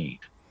something you need.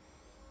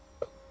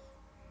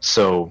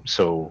 So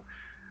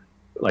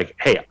like,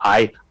 hey,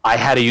 I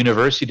had a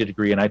university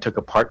degree and I took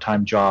a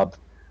part-time job,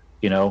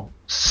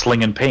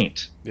 slinging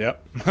paint.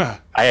 Yep.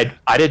 I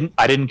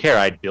didn't care.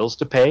 I had bills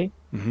to pay.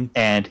 Mm-hmm.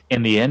 And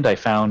in the end, I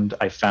found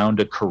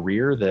a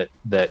career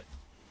that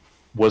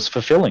was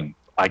fulfilling.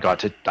 I got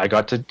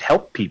to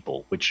help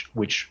people,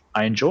 which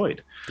I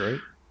enjoyed. Great.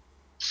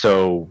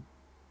 So,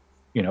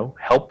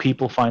 help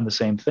people find the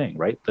same thing,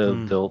 right?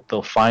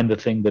 They'll find the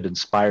thing that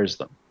inspires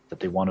them, that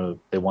they want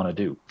to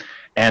do.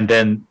 And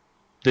then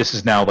this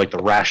is now like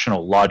the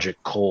rational, logic,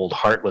 cold,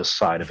 heartless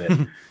side of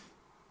it.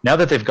 Now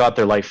that they've got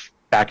their life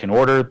back in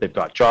order, they've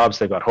got jobs,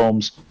 they've got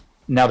homes,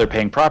 now they're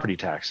paying property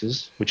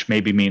taxes, which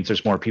maybe means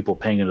there's more people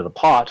paying into the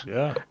pot,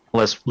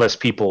 less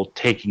people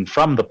taking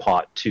from the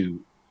pot to,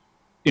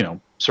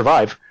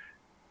 survive.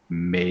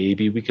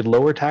 Maybe we could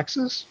lower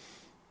taxes?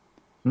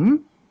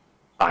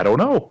 I don't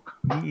know.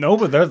 No,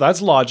 but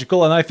that's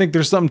logical, and I think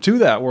there's something to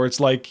that, where it's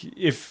like,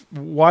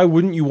 why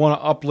wouldn't you want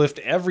to uplift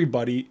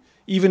everybody,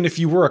 even if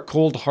you were a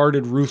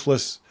cold-hearted,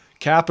 ruthless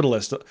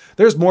capitalist?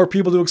 There's more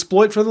people to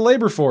exploit for the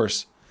labor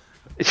force.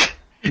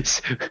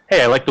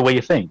 Hey, I like the way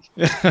you think.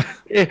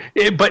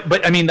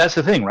 But I mean, that's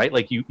the thing, right?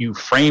 Like you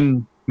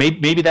frame,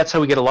 maybe that's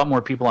how we get a lot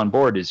more people on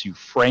board, is you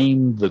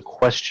frame the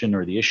question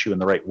or the issue in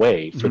the right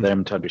way for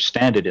them to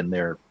understand it in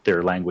their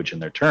language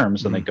and their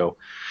terms, and they go,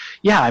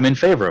 yeah, I'm in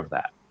favor of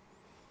that.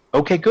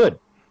 Okay, good.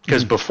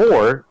 Because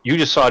before, you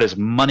just saw it as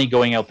money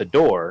going out the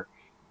door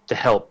to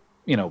help,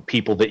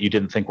 people that you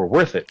didn't think were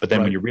worth it. But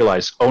then when you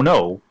realize, oh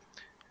no,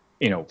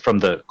 from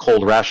the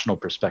cold rational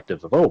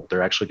perspective of,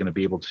 they're actually going to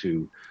be able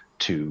to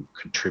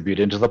contribute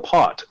into the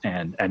pot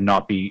and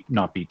not be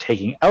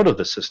taking out of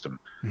the system.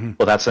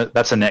 Well,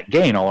 that's a net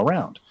gain all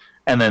around.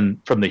 And then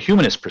from the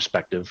humanist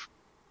perspective,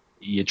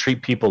 you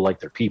treat people like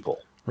they're people,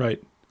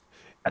 right,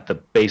 at the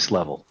base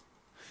level.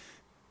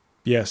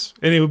 Yes,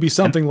 and it would be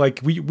something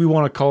like we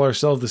want to call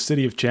ourselves the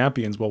city of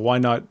champions. Well, why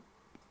not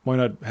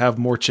have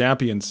more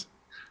champions?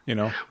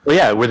 Well,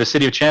 yeah, we're the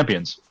city of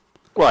champions.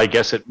 Well, I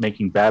guess at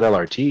making bad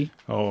LRT.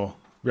 Oh,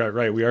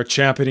 right. We are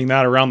championing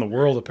that around the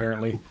world,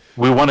 apparently.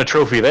 We won a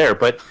trophy there,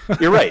 but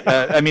you're right.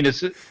 I mean,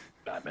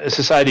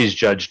 society is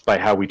judged by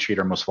how we treat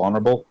our most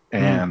vulnerable,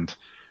 and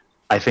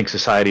I think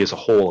society as a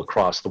whole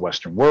across the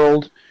Western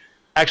world,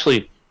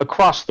 actually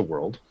across the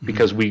world,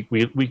 because we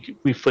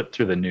flip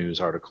through the news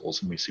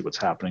articles and we see what's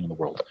happening in the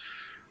world.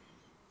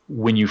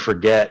 When you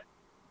forget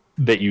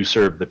that you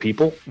serve the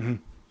people,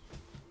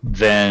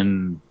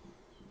 then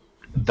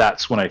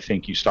that's when I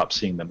think you stop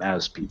seeing them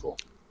as people.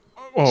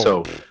 Oh,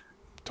 so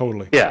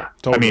totally. Yeah.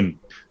 Totally. I mean,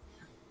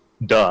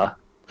 duh.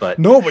 But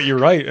no, but you're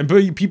right. And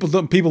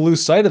people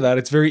lose sight of that.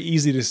 It's very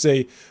easy to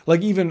say,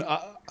 like, even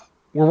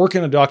we're working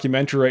on a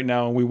documentary right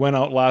now, and we went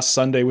out last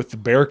Sunday with the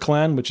Bear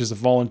Clan, which is a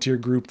volunteer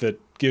group that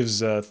gives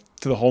to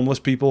the homeless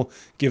people,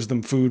 gives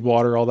them food,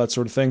 water, all that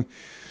sort of thing.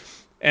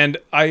 And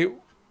I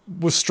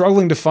was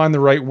struggling to find the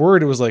right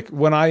word. It was like,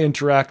 when I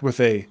interact with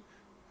a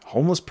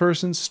homeless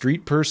person,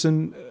 street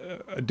person,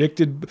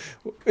 addicted,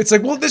 it's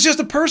like, well, that's just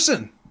a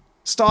person.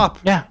 Stop.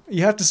 Yeah.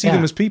 You have to see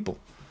them as people.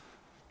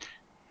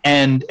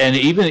 And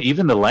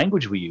even the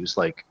language we use,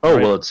 like,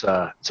 well, it's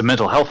a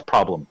mental health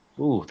problem.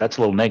 Ooh, that's a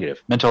little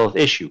negative. Mental health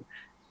issue.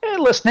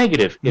 Less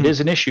negative. It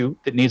is an issue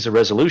that needs a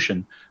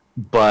resolution.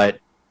 But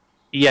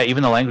yeah,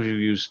 even the language we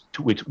use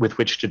with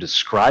which to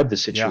describe the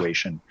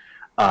situation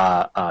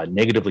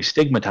negatively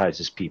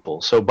stigmatizes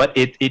people. So, but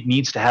it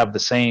needs to have the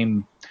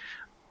same.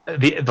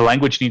 The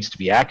language needs to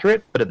be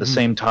accurate, but at the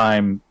same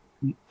time,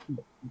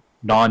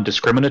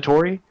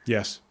 non-discriminatory.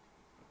 Yes.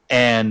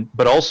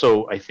 But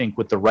also, I think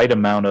with the right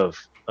amount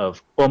of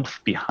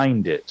oomph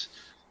behind it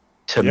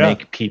to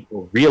make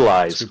people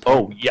realize,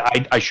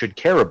 I should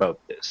care about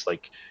this.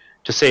 Like,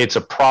 to say it's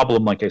a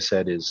problem, like I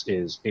said, is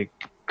it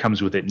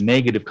comes with it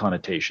negative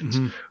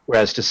connotations.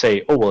 Whereas to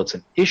say, it's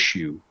an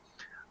issue,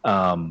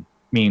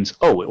 means,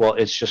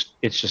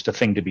 it's just a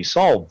thing to be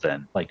solved.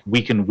 Then, like,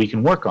 we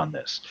can work on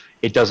this.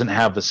 It doesn't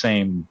have the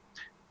same,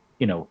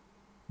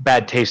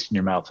 bad taste in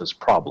your mouth as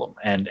problem.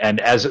 And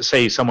as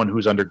say someone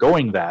who's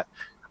undergoing that.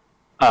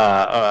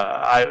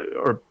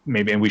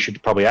 And we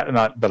should probably,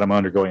 not that I'm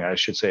undergoing, I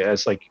should say,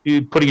 as like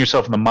putting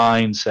yourself in the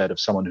mindset of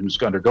someone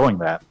who's undergoing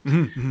that,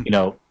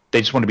 they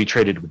just want to be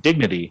treated with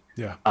dignity.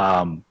 Yeah.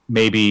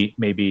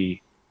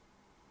 Maybe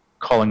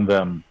calling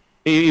them,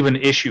 even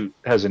issue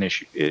is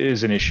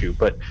an issue,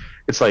 but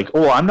it's like,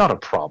 I'm not a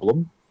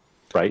problem,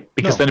 right?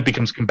 Because then it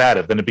becomes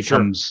combative. Then it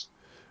becomes,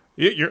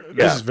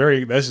 This is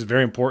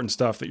very important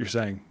stuff that you're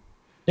saying.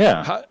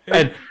 Yeah.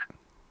 And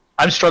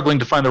I'm struggling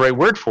to find the right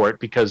word for it,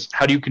 because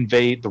how do you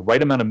convey the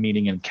right amount of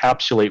meaning and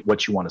encapsulate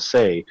what you want to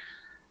say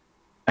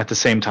at the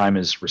same time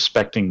as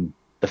respecting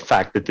the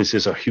fact that this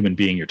is a human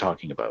being you're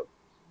talking about?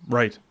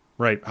 Right.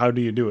 How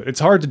do you do it? It's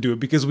hard to do it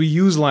because we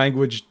use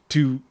language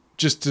to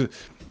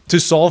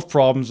solve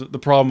problems, the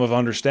problem of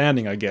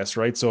understanding, I guess,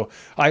 right? So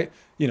okay,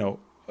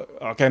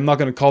 I'm not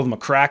going to call them a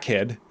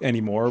crackhead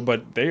anymore,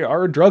 but they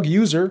are a drug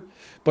user.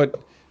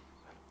 But,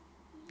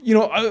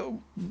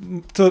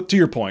 to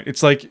your point,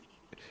 it's like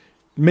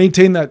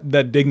maintain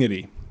that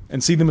dignity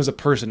and see them as a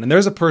person. And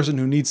there's a person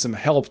who needs some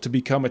help to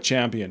become a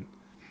champion.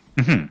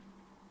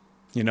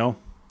 Mm-hmm.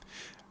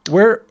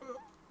 Where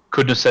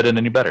couldn't have said it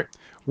any better.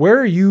 Where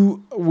are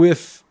you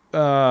with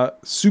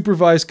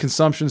supervised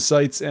consumption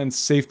sites and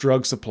safe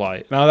drug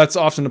supply? Now, that's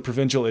often a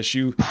provincial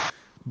issue,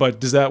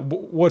 but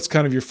what's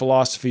kind of your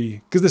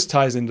philosophy? Because this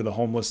ties into the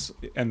homeless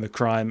and the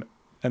crime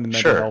and the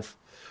mental health.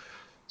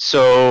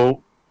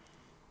 So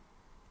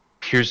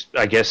here's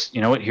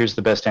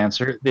the best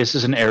answer. This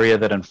is an area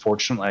that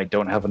unfortunately I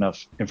don't have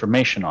enough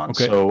information on.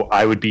 Okay. So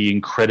I would be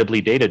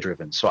incredibly data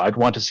driven. So I'd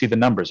want to see the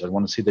numbers. I'd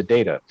want to see the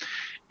data.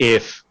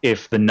 If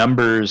the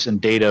numbers and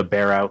data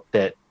bear out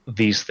that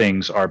these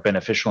things are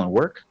beneficial and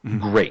work,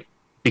 great,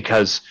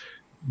 because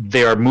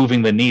they are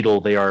moving the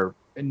needle. They are,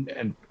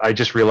 and I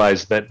just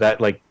realized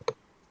that like,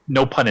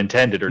 no pun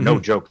intended or no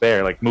joke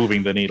there, like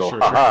moving the needle. Sure.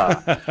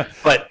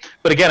 But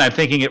again, I'm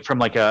thinking it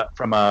from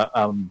a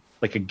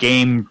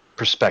game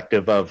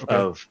perspective of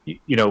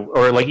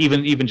or like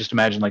even just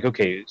imagine like,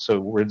 okay, so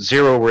we're at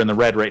 0, we're in the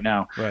red right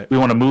now. Right. We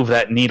want to move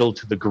that needle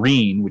to the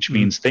green, which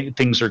means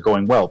things are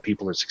going well.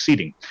 People are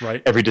succeeding.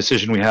 Right. Every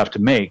decision we have to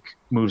make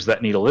moves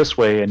that needle this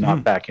way and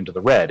not back into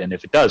the red. And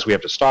if it does, we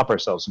have to stop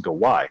ourselves and go,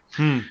 why?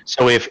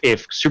 So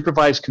if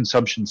supervised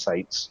consumption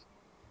sites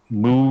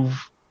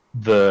move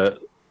the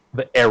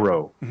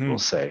arrow, we'll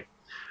say,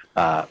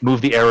 move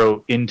the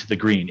arrow into the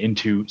green,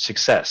 into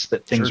success,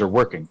 that things are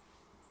working.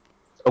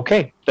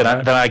 Okay, then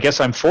I guess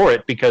I'm for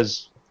it,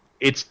 because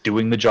it's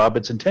doing the job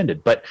it's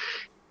intended. But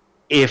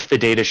if the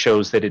data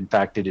shows that in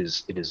fact it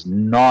is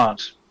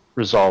not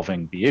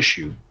resolving the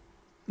issue,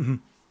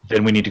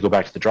 then we need to go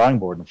back to the drawing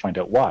board and find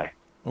out why.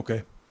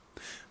 Okay,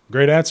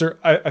 great answer.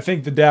 I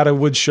think the data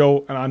would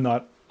show, and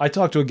I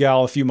talked to a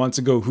gal a few months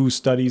ago who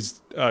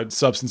studies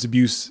substance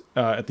abuse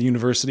at the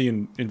university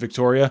in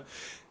Victoria.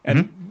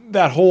 And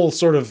that whole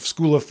sort of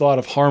school of thought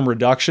of harm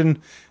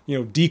reduction,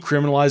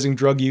 decriminalizing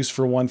drug use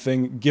for one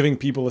thing, giving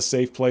people a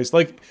safe place,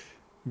 like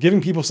giving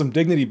people some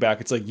dignity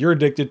back. It's like, you're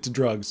addicted to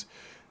drugs.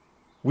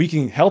 We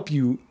can help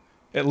you,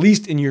 at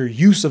least in your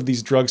use of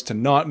these drugs, to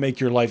not make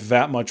your life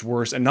that much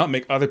worse and not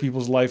make other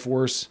people's life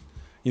worse.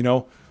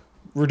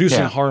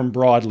 Reducing harm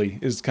broadly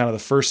is kind of the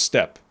first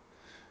step,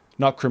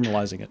 not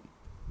criminalizing it.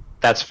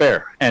 That's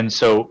fair. And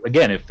so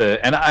again,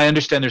 and I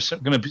understand there's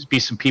going to be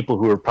some people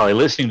who are probably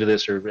listening to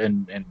this,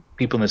 and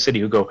people in the city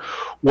who go,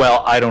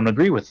 well, I don't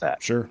agree with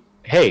that. Sure.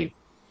 Hey,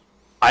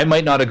 I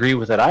might not agree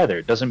with it either.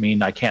 It doesn't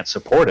mean I can't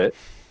support it,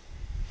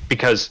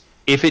 because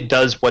if it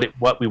does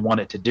what we want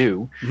it to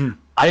do,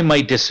 I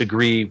might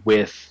disagree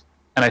with,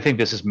 and I think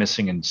this is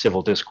missing in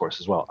civil discourse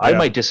as well. I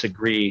might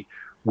disagree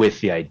with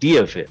the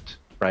idea of it,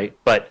 right?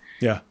 But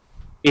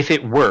if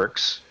it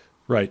works,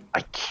 right,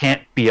 I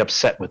can't be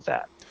upset with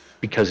that,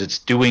 because it's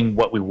doing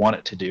what we want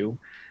it to do.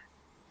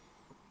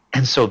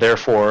 And so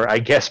therefore, I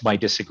guess my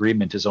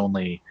disagreement is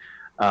only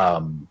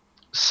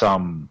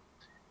some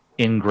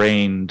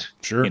ingrained,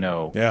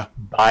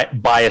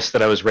 bias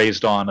that I was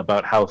raised on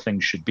about how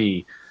things should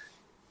be.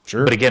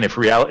 Sure. But again, if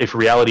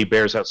reality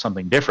bears out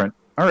something different,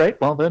 all right,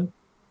 well then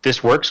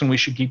this works and we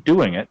should keep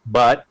doing it.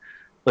 But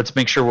let's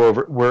make sure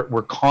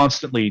we're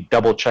constantly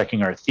double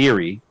checking our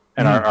theory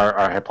and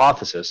our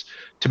hypothesis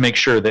to make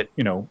sure that,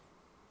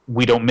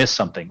 we don't miss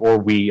something, or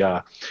we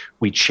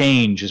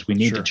change as we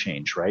need to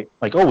change, right?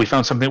 Like, we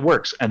found something that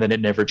works, and then it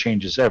never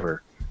changes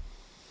ever.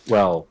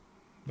 Well,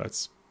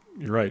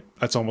 you're right.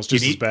 That's almost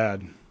just as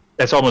bad.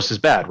 That's almost as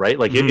bad, right?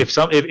 Like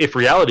if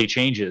reality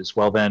changes,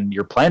 well, then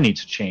your plan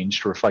needs to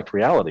change to reflect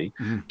reality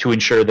to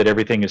ensure that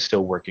everything is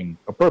still working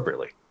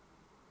appropriately.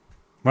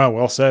 Wow,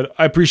 well said.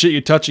 I appreciate you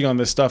touching on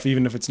this stuff,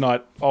 even if it's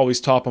not always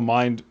top of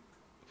mind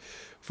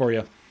for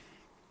you.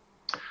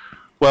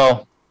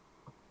 Well,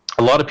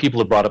 a lot of people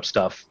have brought up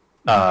stuff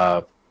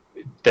that,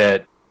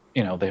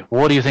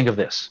 what do you think of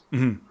this?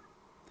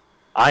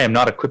 I am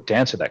not equipped to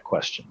answer that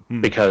question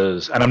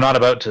because, and I'm not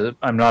about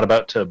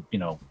to,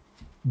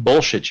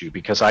 bullshit you,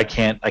 because I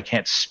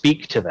can't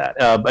speak to that.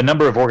 A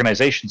number of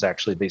organizations,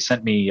 actually, they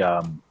sent me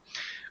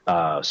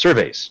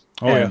surveys,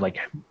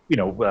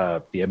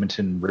 the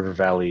Edmonton River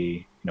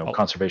Valley,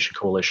 Conservation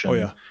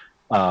Coalition,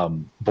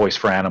 Voice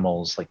for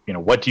Animals,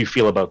 what do you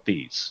feel about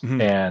these?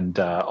 And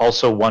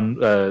also one,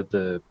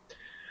 the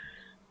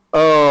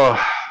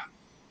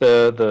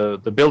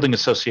building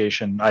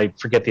association, I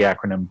forget the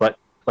acronym, but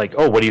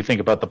what do you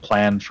think about the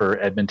plan for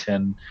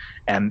Edmonton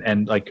and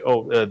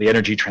the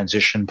energy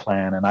transition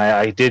plan? And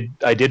I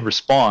did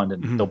respond,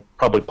 and they'll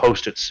probably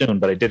post it soon,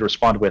 but I did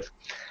respond with,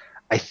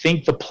 I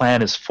think the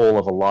plan is full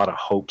of a lot of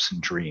hopes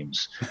and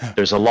dreams.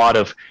 There's a lot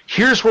of,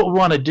 here's what we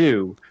want to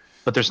do,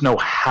 but there's no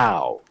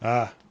how.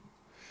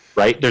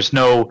 Right? There's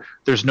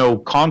no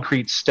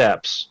concrete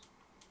steps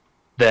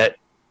that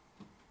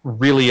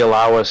really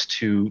allow us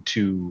to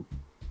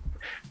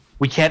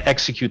we can't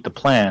execute the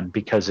plan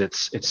because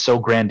it's so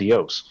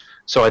grandiose.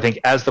 So I think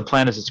as the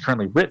plan as it's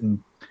currently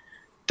written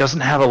doesn't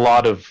have a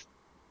lot of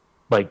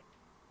like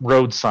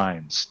road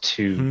signs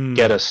to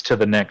get us to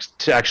the next,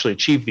 to actually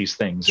achieve these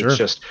things. Sure. It's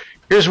just,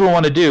 here's what we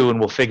want to do and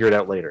we'll figure it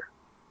out later.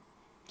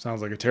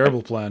 Sounds like a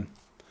terrible plan.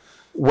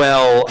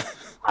 Well,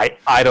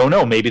 I don't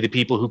know. Maybe the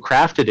people who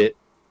crafted it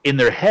in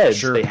their heads,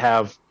 sure. they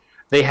have,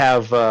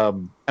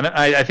 and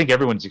I think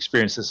everyone's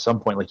experienced this at some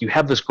point. Like you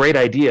have this great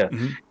idea,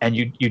 and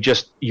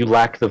you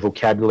lack the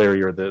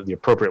vocabulary or the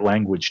appropriate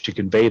language to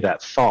convey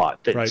that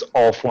thought that it's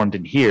all formed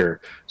in here,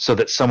 so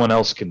that someone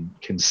else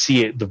can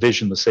see it, the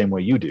vision the same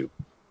way you do.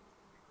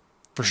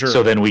 For sure.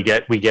 So then we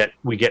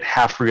get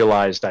half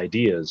realized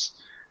ideas,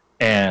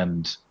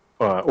 and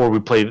or we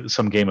play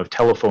some game of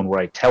telephone where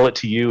I tell it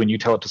to you and you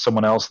tell it to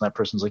someone else, and that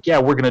person's like, "Yeah,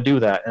 we're going to do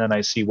that," and then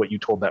I see what you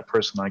told that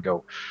person, and I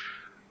go,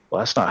 "Well,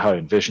 that's not how I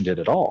envisioned it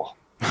at all."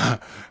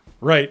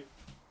 Right.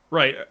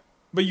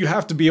 But you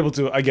have to be able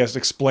to, I guess,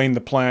 explain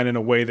the plan in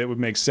a way that would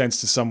make sense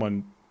to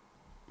someone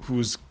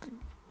who's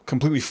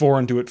completely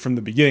foreign to it from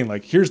the beginning.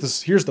 Like, here's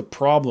the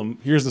problem,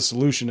 here's the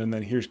solution, and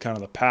then here's kind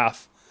of the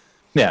path.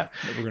 Yeah.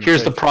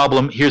 Here's the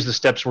problem, here's the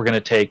steps we're going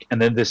to take,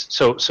 and then this.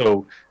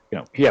 So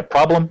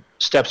problem,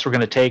 steps we're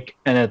going to take,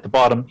 and at the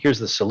bottom, here's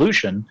the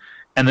solution.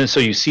 And then so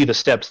you see the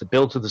steps that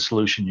build to the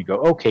solution, you go,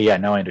 okay, yeah,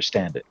 now I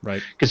understand it.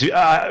 Right. Because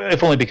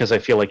if only because I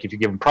feel like if you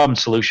give them problem,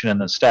 solution, and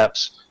then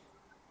steps,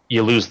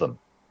 you lose them.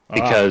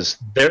 Because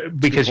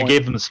you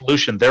gave them the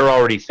solution, they're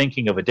already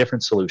thinking of a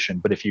different solution.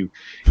 But if you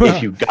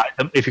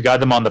guide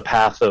them on the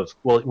path of,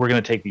 well, we're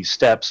going to take these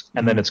steps,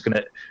 and then it's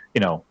going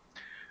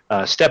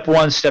to, step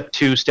 1, step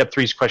 2, step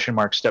 3 is question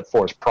mark, step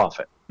 4 is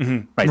profit.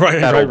 Right.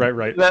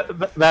 Right.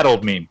 That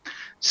old meme.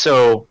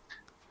 So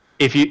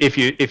if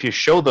you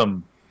show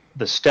them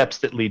the steps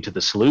that lead to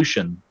the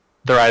solution,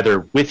 they're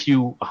either with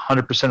you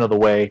 100% of the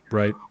way,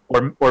 right?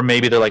 Or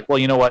maybe they're like, well,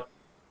 you know what?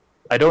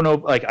 I don't know.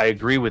 Like, I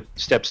agree with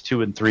steps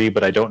 2 and 3,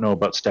 but I don't know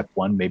about step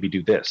 1. Maybe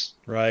do this.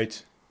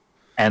 Right.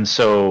 And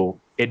so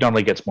it not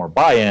only gets more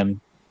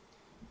buy-in,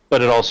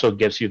 but it also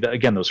gives you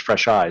again those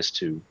fresh eyes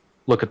to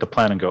look at the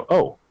plan and go,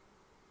 oh,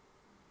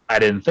 I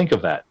didn't think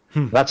of that.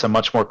 That's a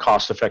much more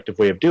cost-effective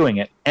way of doing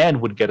it, and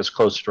would get us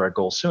closer to our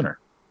goal sooner.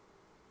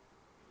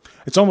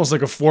 It's almost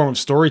like a form of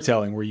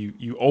storytelling where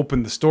you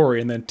open the story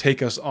and then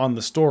take us on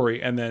the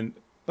story, and then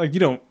like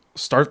you don't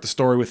start the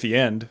story with the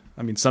end.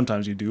 I mean,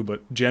 sometimes you do,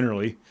 but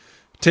generally,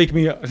 take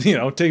me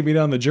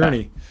down the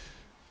journey.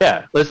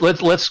 Yeah,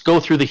 let's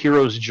go through the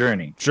hero's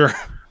journey. Sure.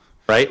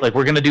 Right? Like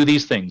we're going to do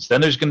these things. Then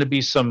there's going to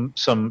be some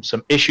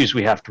issues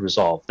we have to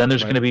resolve. Then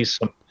there's going to be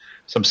some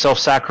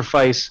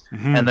self-sacrifice,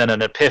 and then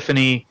an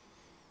epiphany,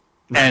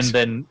 and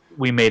then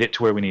we made it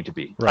to where we need to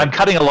be. Right. I'm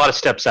cutting a lot of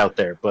steps out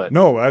there, but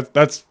no,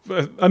 that's.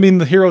 I mean,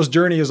 the hero's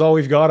journey is all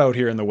we've got out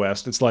here in the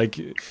West. It's like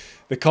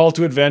the call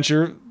to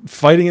adventure,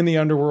 fighting in the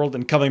underworld,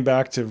 and coming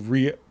back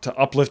to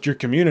uplift your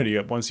community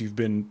up once you've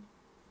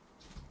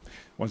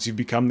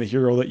become the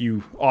hero that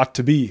you ought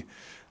to be.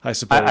 I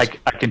suppose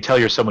I can tell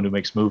you're someone who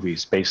makes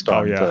movies based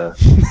on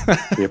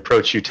the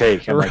approach you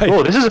take. I'm like,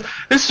 oh, this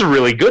is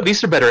really good.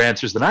 These are better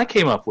answers than I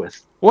came up with.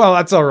 Well,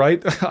 that's all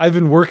right. I've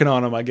been working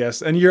on them, I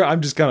guess, and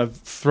I'm just kind of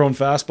throwing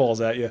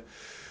fastballs at you.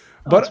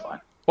 But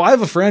I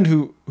have a friend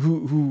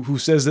who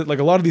says that like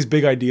a lot of these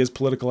big ideas,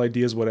 political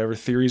ideas, whatever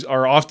theories,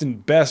 are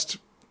often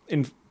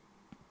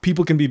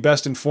people can be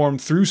best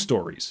informed through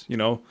stories. You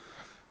know.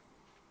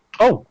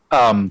 Oh.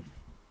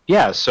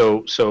 Yeah,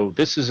 so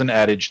this is an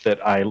adage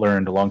that I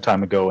learned a long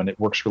time ago, and it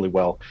works really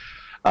well.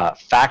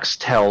 Facts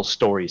tell,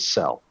 stories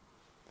sell.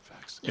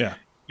 Facts. Yeah.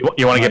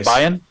 You want to get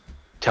buy-in?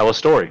 Tell a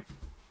story.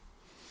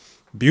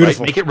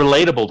 Beautiful. Right? Make it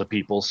relatable to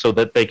people so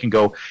that they can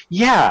go,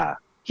 yeah,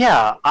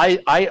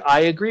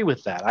 I agree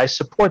with that. I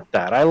support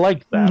that. I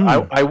like that.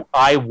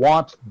 I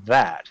want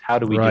that. How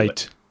do we do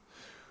it?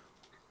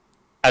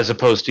 As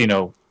opposed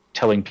to,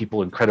 telling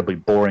people incredibly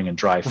boring and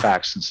dry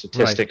facts and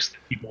statistics that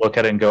people look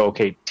at it and go,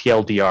 okay,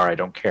 TLDR, I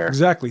don't care.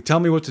 Exactly. Tell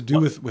me what to do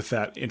with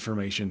that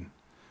information.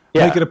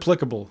 Yeah. Make it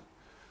applicable.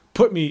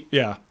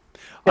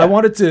 I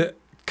wanted to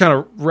kind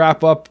of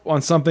wrap up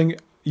on something.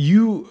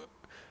 You,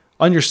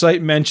 on your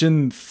site,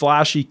 mentioned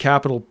flashy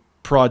capital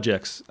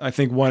projects. I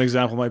think one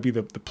example might be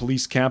the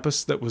police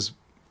campus that was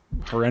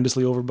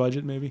horrendously over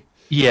budget, maybe?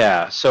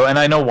 Yeah. So, and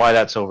I know why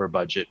that's over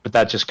budget, but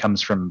that just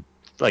comes from,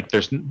 like,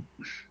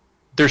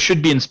 there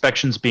should be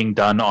inspections being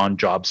done on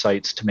job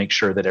sites to make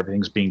sure that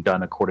everything's being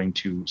done according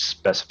to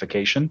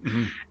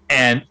specification.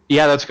 And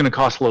that's going to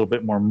cost a little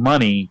bit more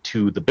money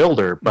to the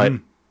builder, but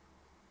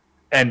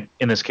and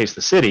in this case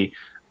the city,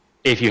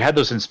 if you had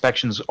those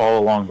inspections all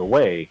along the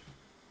way,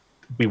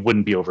 we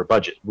wouldn't be over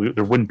budget.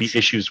 There wouldn't be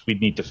issues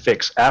we'd need to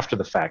fix after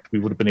the fact. We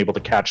would have been able to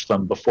catch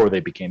them before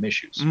they became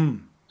issues.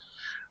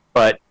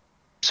 But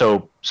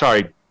so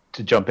sorry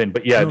to jump in,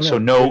 but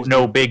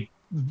no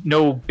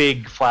no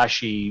big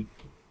flashy,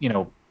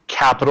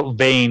 capital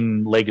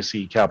vein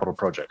legacy capital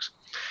projects.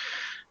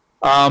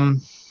 I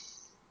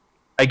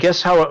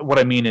guess what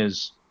I mean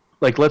is,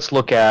 like, let's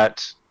look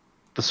at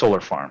the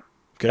solar farm.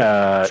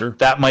 Okay, sure.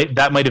 That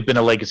might have been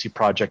a legacy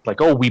project,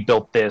 like, oh, we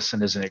built this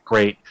and isn't it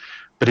great?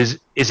 But is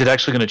it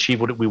actually going to achieve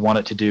what we want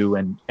it to do?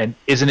 And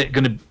isn't it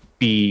going to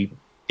be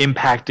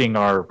impacting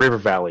our river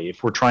valley?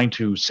 If we're trying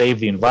to save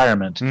the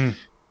environment,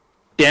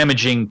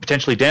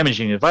 potentially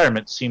damaging the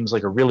environment seems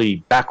like a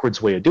really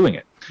backwards way of doing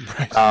it.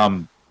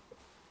 Right.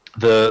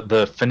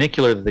 The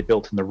funicular that they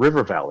built in the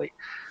river valley,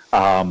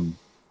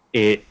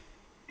 you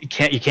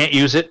can't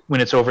use it when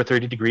it's over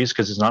 30 degrees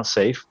because it's not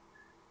safe.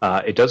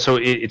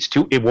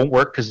 It won't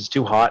work because it's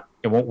too hot.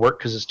 It won't work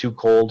because it's too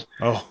cold.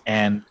 Oh.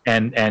 And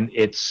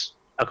it's,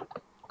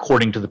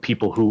 according to the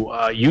people who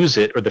use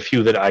it, or the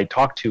few that I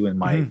talked to in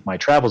my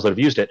travels that have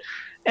used it,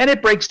 and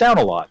it breaks down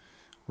a lot.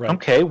 Right.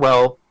 Okay,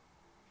 well,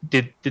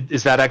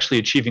 is that actually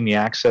achieving the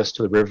access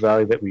to the river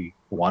valley that we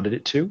wanted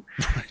it to?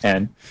 Right.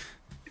 And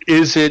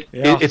is it?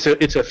 Yeah. It's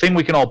a thing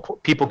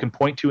people can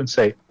point to and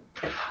say,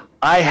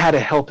 I had a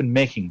help in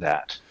making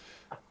that.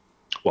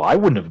 Well, I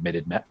wouldn't have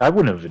admitted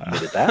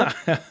that.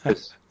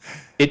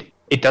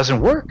 It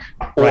doesn't work,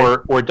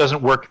 or it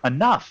doesn't work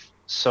enough.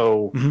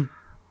 So,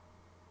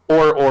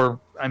 or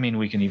I mean,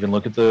 we can even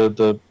look at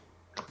the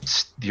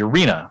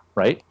arena,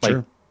 right?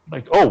 Sure.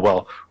 Like, oh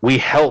well, we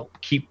help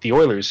keep the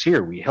Oilers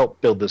here. We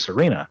help build this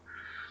arena.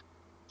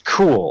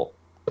 Cool.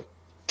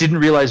 Didn't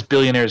realize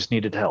billionaires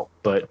needed help,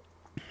 but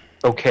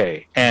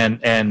okay.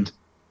 And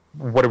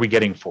what are we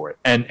getting for it?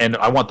 And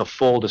I want the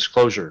full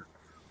disclosure.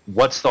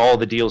 What's all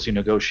the deals you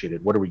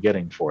negotiated? What are we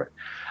getting for it?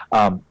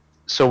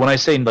 So when I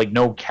say, like,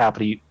 no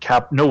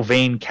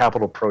vein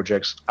capital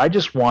projects, I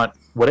just want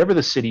whatever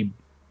the city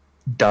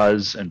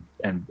does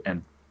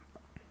and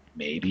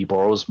maybe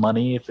borrows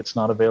money if it's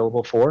not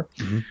available for.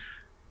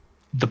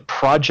 The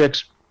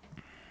projects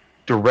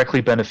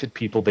directly benefit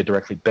people. They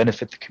directly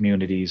benefit the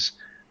communities,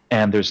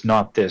 and there's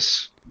not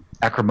this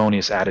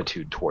acrimonious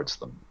attitude towards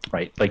them,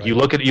 right? Like, you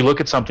look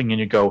at something and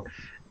you go,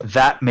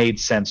 that made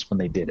sense when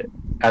they did it,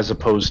 as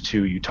opposed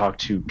to you talk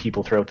to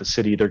people throughout the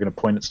city, they're going to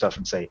point at stuff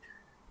and say,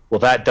 well,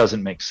 that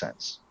doesn't make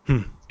sense.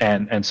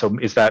 And so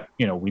is that,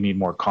 we need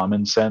more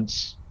common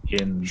sense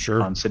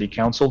on city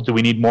council? Do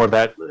we need more of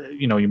that?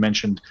 You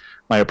mentioned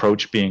my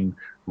approach being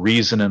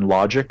reason and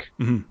logic.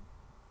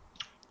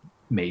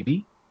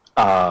 Maybe.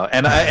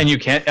 And you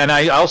can't, and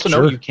I also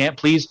know you can't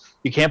please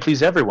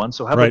everyone.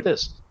 So how about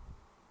this?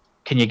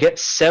 Can you get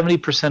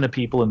 70% of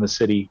people in the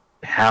city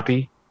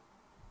happy?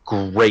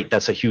 Great.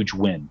 That's a huge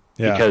win,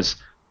 because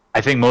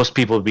I think most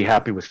people would be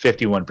happy with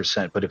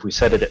 51%, but if we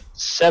set it at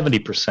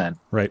 70%,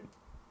 right,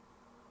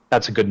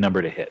 that's a good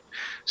number to hit.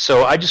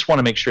 So I just want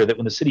to make sure that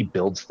when the city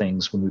builds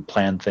things, when we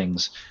plan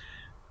things,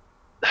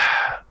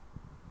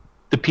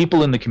 the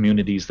people in the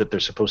communities that they're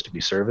supposed to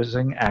be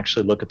servicing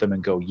actually look at them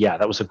and go, yeah,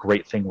 that was a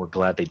great thing. We're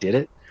glad they did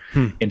it.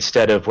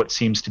 Instead of what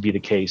seems to be the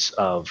case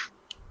of,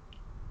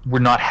 we're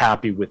not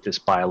happy with this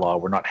bylaw.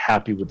 We're not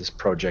happy with this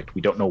project.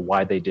 We don't know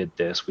why they did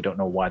this. We don't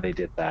know why they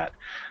did that.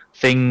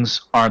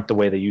 Things aren't the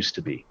way they used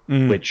to be,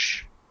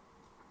 which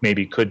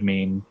maybe could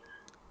mean,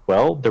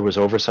 well, there was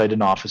oversight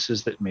in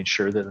offices that made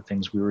sure that the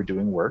things we were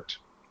doing worked.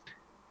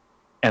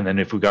 And then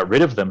if we got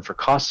rid of them for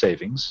cost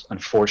savings,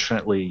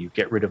 unfortunately, you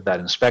get rid of that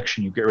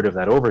inspection, you get rid of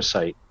that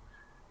oversight.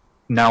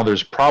 Now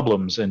there's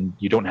problems, and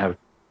you don't have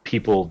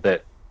people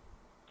that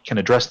can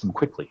address them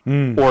quickly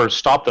or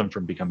stop them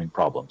from becoming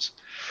problems.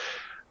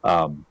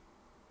 And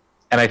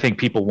I think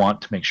people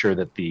want to make sure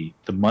that the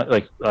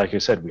money, like I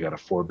said, we got a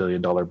 $4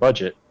 billion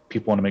budget.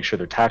 People want to make sure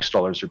their tax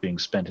dollars are being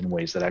spent in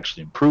ways that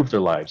actually improve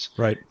their lives,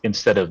 right,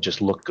 instead of just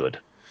look good.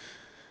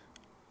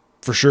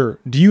 For sure.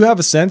 Do you have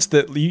a sense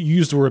that you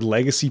used the word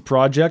legacy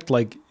project?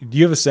 Like, do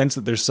you have a sense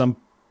that there's some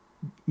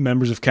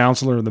members of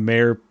council or the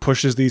mayor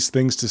pushes these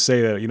things to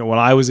say that, when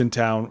I was in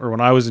town or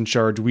when I was in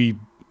charge, we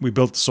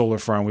built the solar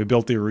farm, we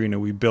built the arena,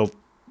 we built,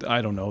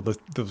 I don't know, the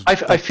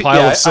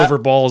pile of silver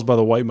balls by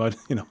the White Mud,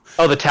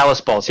 Oh, the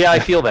talus balls. Yeah, I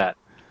feel that.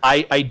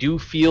 I do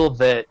feel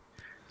that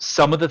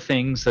some of the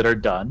things that are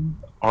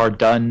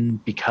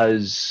done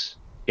because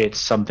it's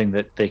something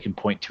that they can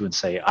point to and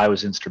say, I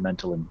was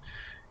instrumental in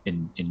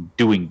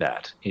doing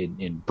that,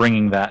 in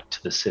bringing that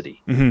to the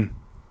city.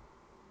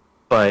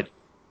 But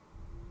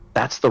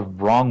that's the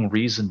wrong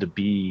reason to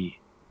be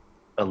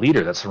a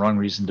leader. That's the wrong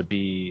reason to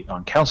be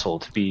on council,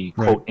 to be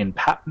quote in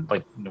patent.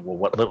 Like,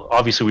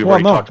 obviously we've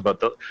already talked about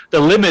the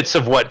limits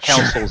of what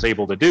council is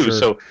able to do.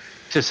 So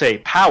to say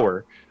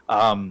power,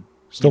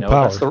 still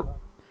power.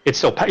 It's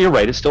still you're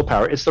right. It's still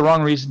power. It's the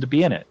wrong reason to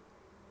be in it.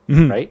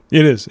 Right.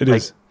 It is. It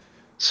is.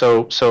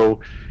 So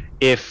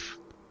if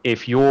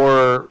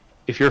your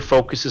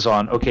focus is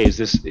on, okay, is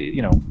this,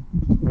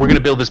 we're going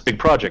to build this big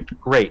project.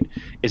 Great.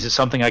 Is it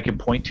something I can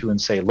point to and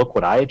say, look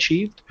what I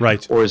achieved?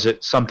 Right. Or is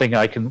it something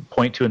I can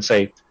point to and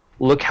say,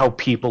 look how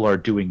people are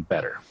doing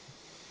better?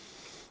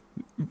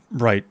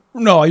 Right.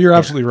 No, you're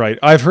absolutely right.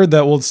 I've heard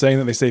that old saying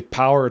that they say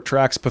power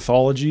attracts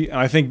pathology. And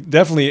I think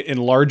definitely in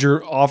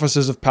larger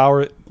offices of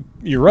power,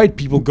 you're right.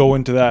 People go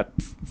into that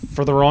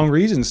for the wrong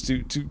reasons,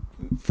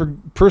 for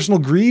personal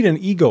greed and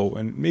ego,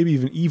 and maybe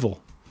even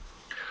evil.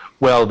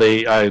 Well,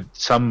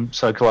 some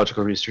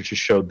psychological research has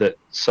showed that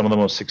some of the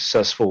most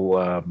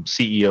successful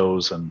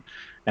CEOs and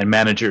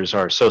managers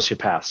are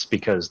sociopaths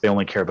because they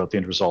only care about the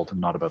end result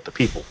and not about the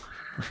people.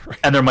 Right.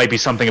 And there might be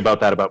something about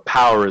that about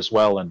power as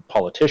well and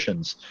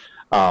politicians.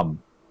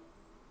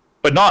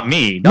 But not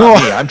me.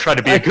 Not me. I'm trying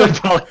to be a good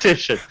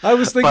politician. I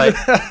was thinking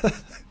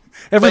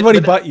everybody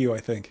but you, I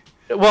think.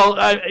 Well,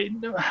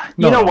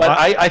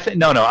 I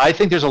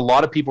think there's a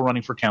lot of people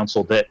running for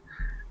council that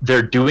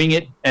they're doing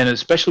it, and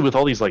especially with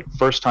all these like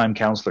first-time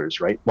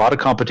councilors, right? A lot of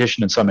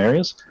competition in some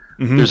areas.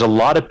 Mm-hmm. There's a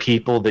lot of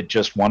people that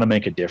just want to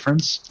make a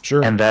difference,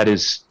 sure, and that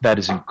is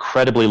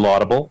incredibly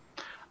laudable.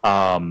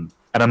 And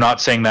I'm not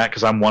saying that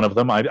because I'm one of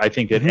them. I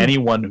think that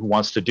anyone who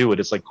wants to do it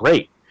is like,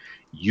 great,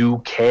 you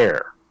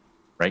care,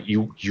 right?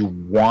 You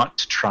want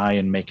to try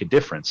and make a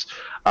difference.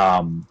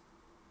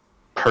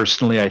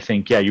 Personally, I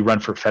think, you run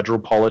for federal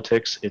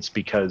politics. It's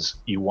because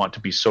you want to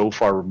be so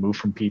far removed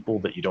from people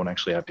that you don't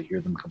actually have to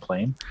hear them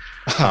complain.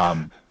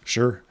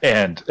 Sure.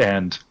 And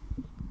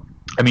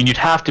I mean, you'd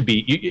have to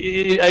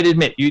be. I'd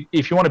admit,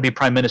 if you want to be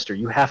prime minister,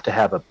 you have to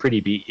have a pretty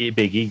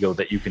big ego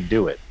that you can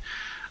do it.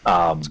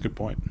 That's a good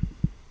point.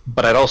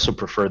 But I'd also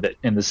prefer that,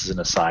 and this is an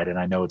aside, and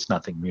I know it's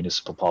nothing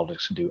municipal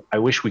politics can do. I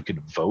wish we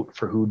could vote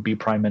for who would be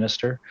prime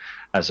minister,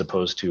 as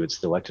opposed to it's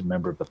the elected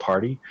member of the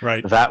party.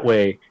 Right. That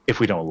way, if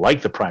we don't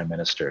like the prime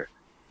minister,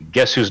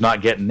 guess who's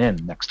not getting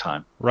in next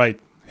time? Right.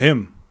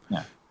 Him.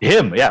 Yeah.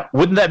 Him. Yeah.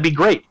 Wouldn't that be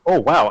great? Oh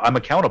wow, I'm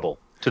accountable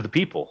to the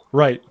people.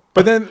 Right.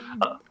 But then,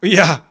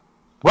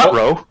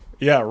 Rutrow.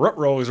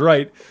 Rutrow is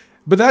right.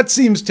 But that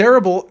seems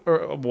terrible,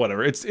 or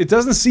whatever. It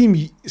doesn't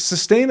seem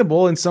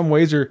sustainable in some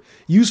ways, or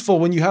useful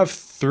when you have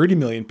 30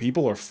 million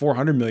people, or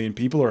 400 million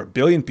people, or 1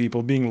 billion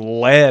people being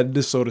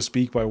led, so to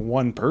speak, by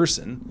one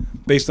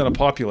person based on a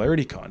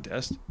popularity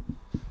contest.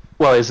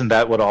 Well, isn't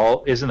that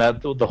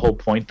the whole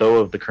point though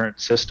of the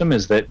current system?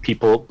 Is that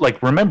people,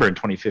 like, remember in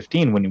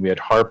 2015 when we had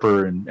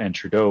Harper and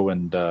Trudeau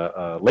and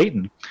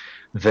Layton,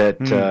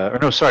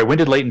 when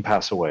did Layton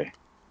pass away?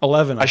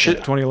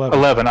 2011.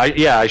 11.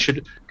 I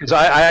should, because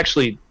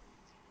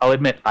I'll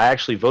admit, I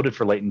actually voted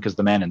for Layton because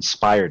the man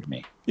inspired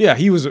me. Yeah,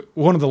 he was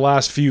one of the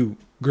last few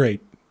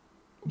great.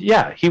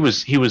 Yeah, he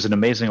was an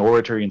amazing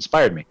orator. He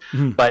inspired me.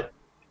 Mm-hmm. But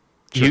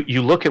sure.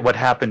 you look at what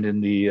happened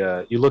in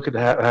what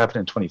happened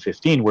in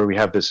 2015, where we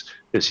have this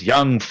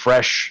young,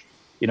 fresh,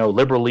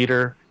 liberal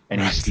leader,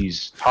 and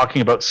he's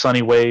talking about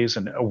sunny ways,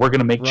 and we're going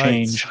to make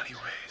change. Sunny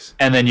ways.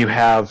 And then you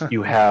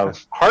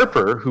have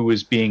Harper, who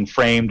is being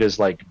framed as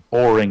like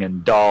boring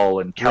and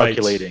dull and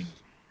calculating,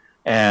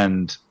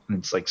 and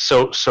it's like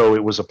so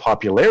it was a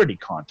popularity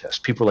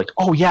contest. People were like,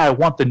 oh yeah, I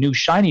want the new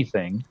shiny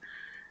thing,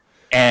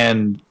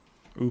 and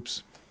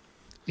oops,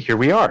 here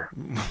we are.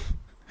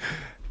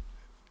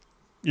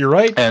 You're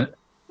right. And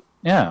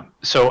yeah,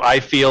 so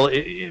I feel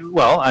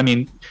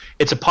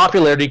it's a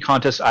popularity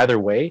contest either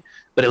way,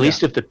 but at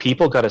least if the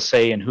people got a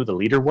say in who the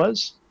leader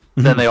was,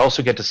 then they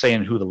also get to say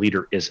in who the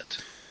leader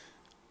isn't.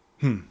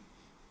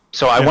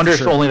 So I wonder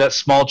if only that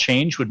small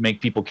change would make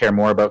people care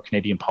more about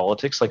Canadian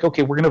politics. Like,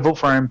 okay, we're going to vote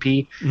for our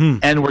MP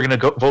and we're going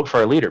to vote for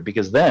our leader,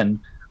 because then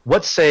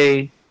let's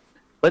say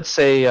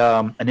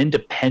an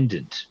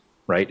independent,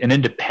 right? An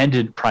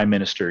independent prime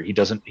minister. He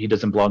doesn't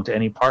belong to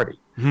any party.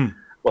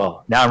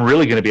 Well, now I'm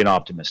really going to be an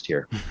optimist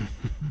here.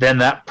 Then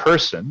that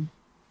person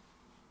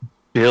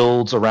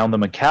builds around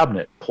them a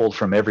cabinet pulled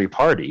from every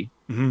party,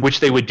 which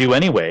they would do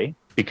anyway.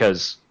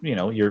 Because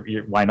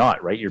you're why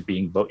not, right? You're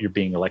being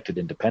elected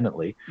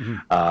independently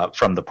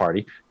from the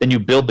party. Then you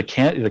build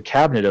the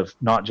cabinet of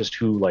not just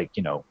who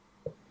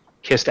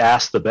kissed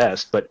ass the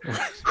best, but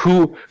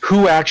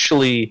who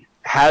actually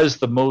has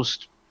the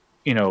most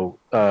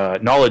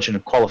knowledge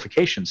and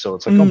qualifications. So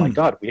it's like, oh my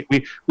God,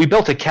 we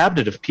built a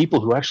cabinet of people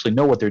who actually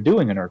know what they're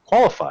doing and are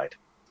qualified.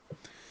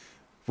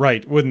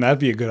 Right? Wouldn't that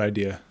be a good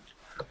idea?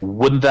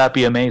 Wouldn't that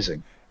be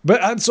amazing?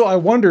 But so I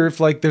wonder if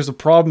there's a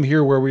problem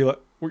here where we.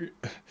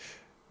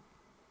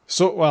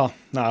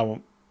 I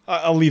won't.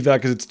 I'll leave that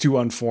because it's too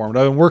unformed.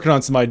 I've been working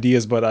on some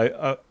ideas,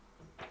 but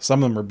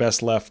some of them are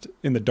best left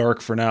in the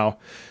dark for now.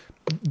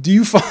 Do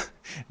you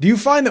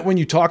find that when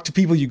you talk to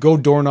people, you go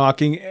door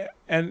knocking,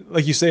 and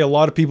like you say, a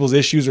lot of people's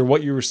issues or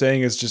what you were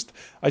saying is just,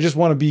 I just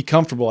want to be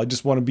comfortable. I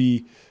just want to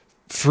be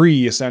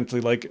free, essentially.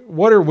 Like,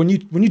 when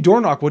you door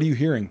knock, what are you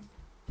hearing?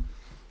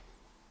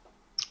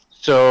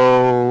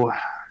 So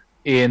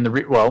in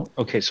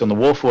the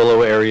Wolf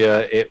Willow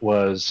area, it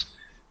was.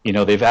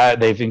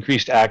 They've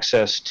increased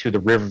access to the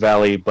river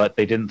valley, but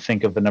they didn't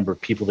think of the number of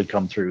people that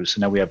come through.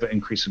 So now we have an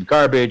increase in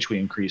garbage. We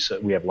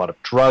have a lot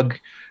of drug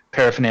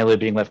paraphernalia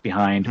being left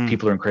behind.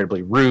 People are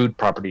incredibly rude.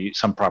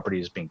 Some property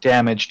is being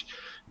damaged.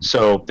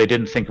 So they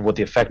didn't think of what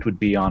the effect would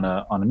be on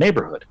a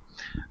neighborhood.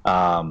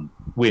 In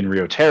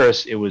Rio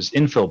Terrace, it was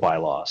infill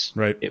bylaws.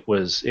 Right. It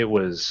was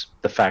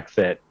the fact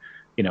that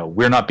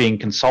we're not being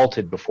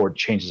consulted before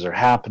changes are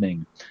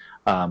happening.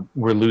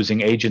 We're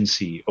losing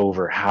agency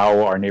over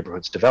how our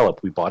neighborhoods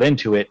develop. We bought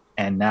into it,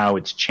 and now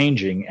it's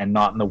changing, and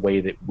not in the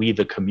way that we,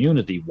 the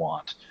community,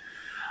 want.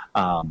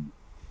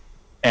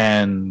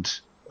 And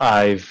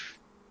I've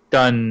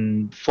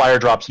done flyer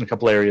drops in a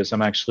couple areas.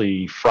 I'm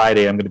actually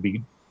Friday. I'm going to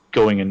be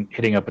going and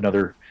hitting up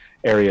another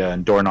area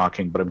and door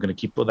knocking, but I'm going to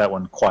keep that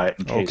one quiet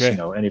in case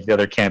any of the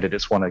other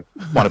candidates want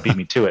to beat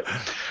me to it.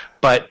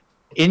 But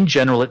in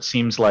general, it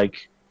seems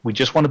like we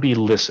just want to be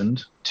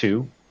listened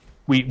to.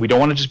 We don't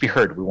want to just be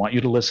heard. We want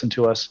you to listen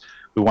to us.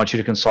 We want you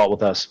to consult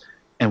with us,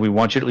 and we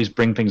want you to at least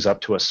bring things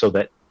up to us so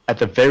that at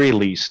the very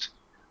least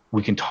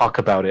we can talk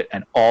about it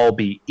and all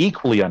be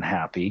equally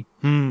unhappy.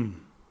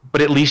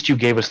 But at least you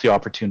gave us the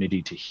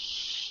opportunity to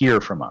hear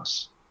from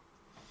us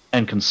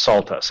and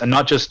consult us, and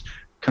not just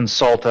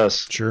consult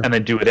us and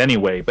then do it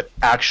anyway, but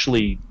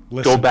actually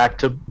go back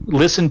to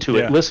listen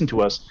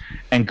to us,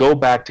 and go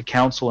back to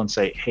council and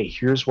say, hey,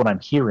 here's what I'm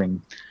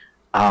hearing.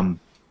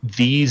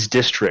 These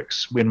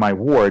districts in my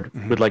ward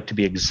would like to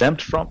be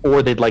exempt from,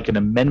 or they'd like an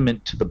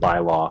amendment to the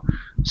bylaw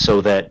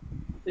so that,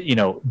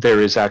 there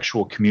is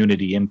actual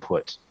community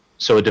input.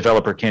 So a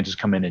developer can't just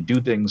come in and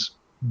do things.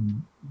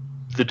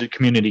 The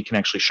community can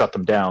actually shut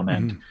them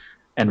down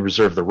and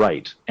reserve the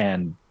right.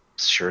 And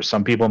sure,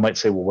 some people might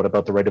say, well, what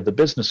about the right of the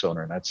business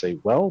owner? And I'd say,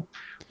 well,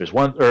 there's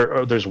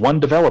one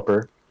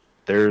developer,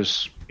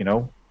 there's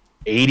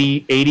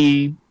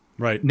 80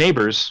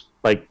 neighbors.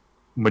 Like,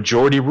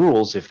 majority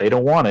rules. If they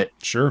don't want it,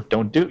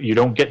 you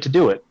don't get to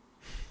do it.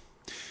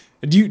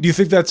 Do you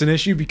think that's an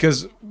issue?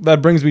 Because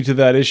that brings me to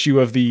that issue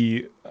of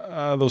the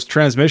those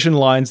transmission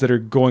lines that are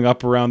going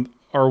up around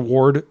our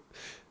ward,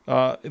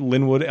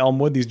 Linwood,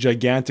 Elmwood, these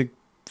gigantic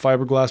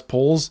fiberglass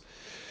poles.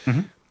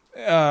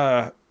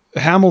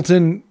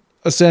 Hamilton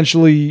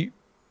essentially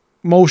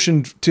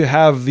motioned to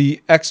have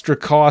the extra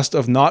cost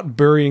of not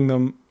burying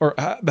them, or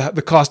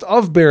the cost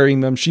of burying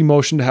them. She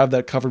motioned to have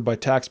that covered by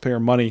taxpayer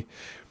money.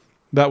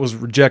 That was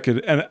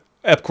rejected, and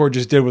EPCOR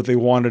just did what they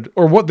wanted,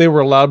 or what they were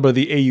allowed by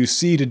the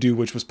AUC to do,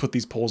 which was put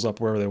these poles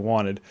up wherever they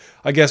wanted.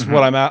 I guess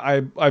what I'm at,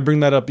 I bring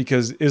that up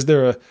because is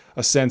there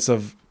a sense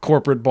of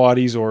corporate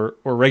bodies or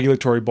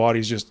regulatory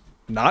bodies just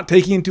not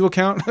taking into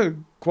account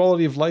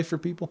quality of life for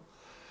people?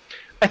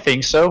 I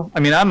think so.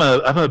 I mean, I'm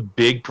a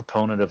big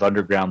proponent of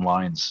underground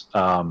lines,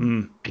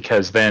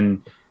 because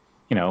then,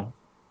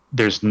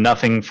 there's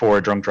nothing for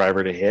a drunk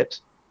driver to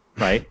hit.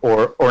 Right,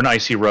 or an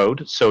icy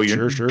road, so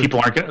people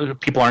aren't going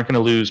to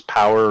lose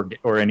power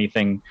or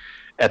anything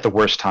at the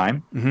worst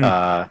time.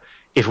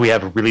 If we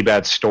have a really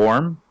bad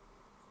storm,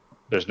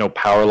 there's no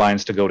power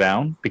lines to go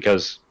down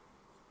because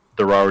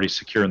they're already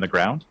secure in the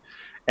ground.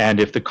 And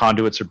if the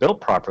conduits are built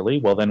properly,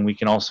 well, then we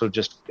can also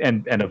just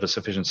and of a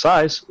sufficient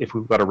size. If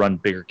we've got to run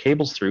bigger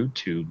cables through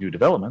to new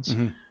developments,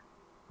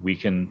 we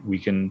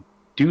can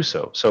do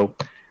so. So,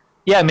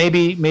 yeah,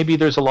 maybe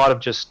there's a lot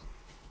of just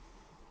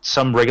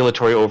some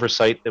regulatory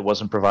oversight that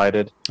wasn't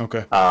provided.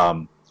 Okay.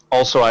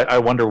 Also, I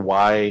wonder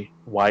why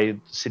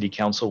city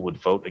council would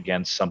vote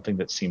against something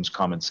that seems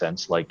common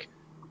sense, like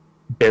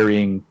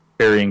burying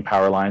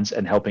power lines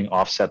and helping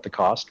offset the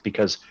cost,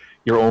 because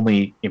you're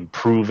only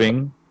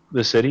improving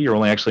the city. You're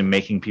only actually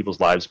making people's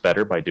lives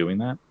better by doing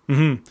that.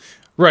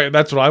 Right.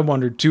 That's what I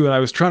wondered too. And I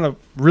was trying to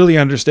really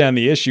understand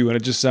the issue. And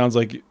it just sounds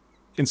like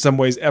in some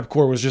ways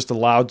EPCOR was just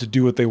allowed to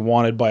do what they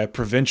wanted by a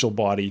provincial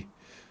body,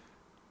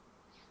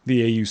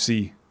 the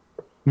AUC.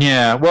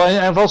 Yeah,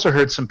 well, I've also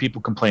heard some people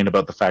complain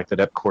about the fact that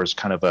EPCOR is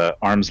kind of a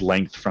arm's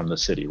length from the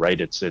city, right?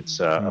 It's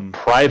a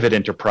private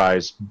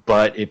enterprise,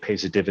 but it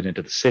pays a dividend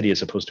to the city,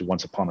 as opposed to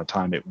once upon a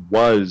time it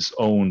was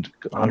owned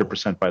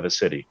 100% by the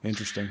city.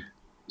 Interesting.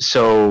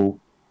 So,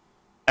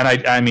 and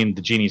I mean,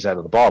 the genie's out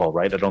of the bottle,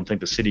 right? I don't think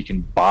the city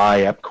can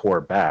buy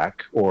EPCOR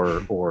back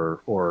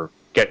or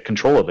get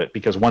control of it,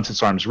 because once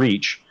it's arm's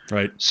reach,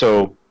 right?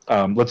 So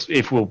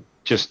if we'll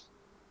just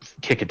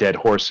kick a dead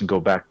horse and go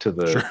back to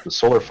the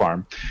solar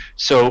farm.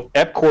 So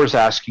EPCOR is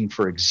asking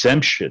for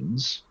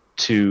exemptions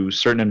to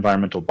certain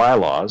environmental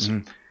bylaws.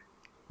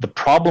 The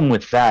problem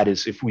with that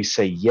is if we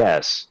say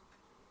yes,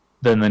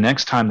 then the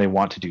next time they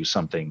want to do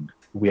something,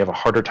 we have a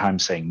harder time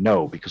saying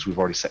no, because we've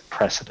already set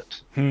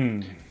precedent.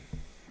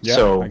 Yeah,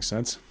 so makes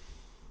sense.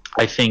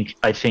 I think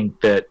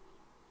that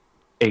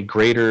a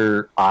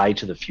greater eye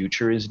to the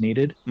future is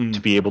needed to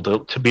be able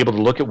to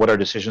look at what our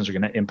decisions are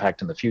going to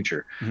impact in the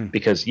future.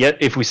 Because yet,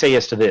 if we say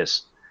yes to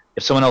this,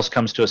 if someone else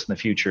comes to us in the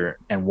future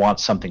and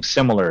wants something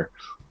similar,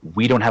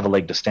 we don't have a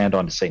leg to stand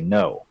on to say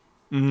no,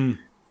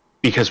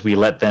 because we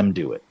let them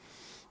do it.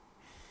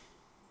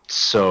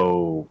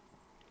 So,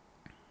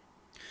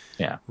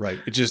 yeah, right.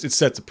 It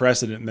sets a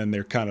precedent, and then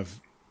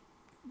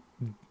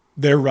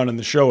they're running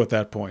the show at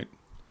that point.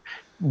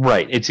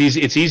 Right. It's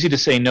easy to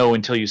say no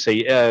until you say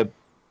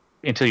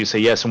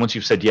yes, and once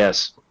you've said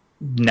yes,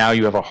 now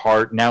you have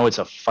now it's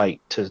a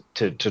fight to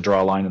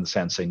draw a line in the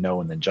sand, say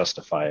no, and then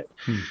justify it.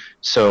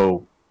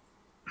 So,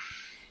 I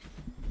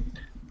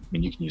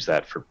mean, you can use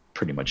that for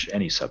pretty much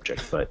any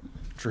subject, but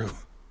true.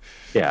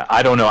 Yeah,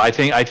 I don't know. I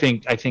think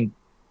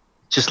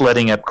just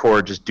letting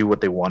EPCOR just do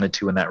what they wanted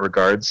to in that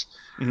regards.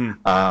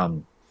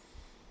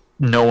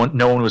 no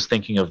one was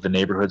thinking of the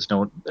neighborhoods.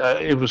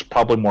 It was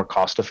probably more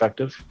cost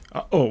effective.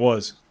 It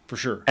was for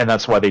sure. And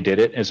that's why they did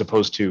it, as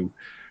opposed to,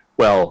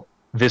 well,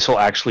 this will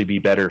actually be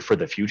better for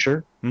the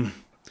future,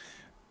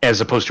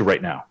 as opposed to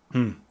right now.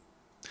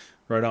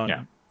 Right on.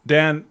 Yeah.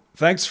 Dan,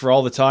 thanks for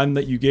all the time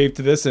that you gave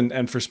to this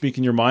and for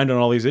speaking your mind on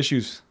all these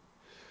issues.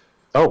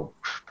 Oh,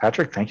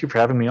 Patrick, thank you for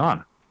having me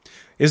on.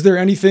 Is there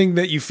anything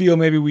that you feel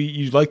maybe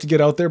you'd like to get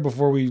out there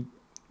before we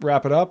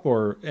wrap it up,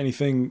 or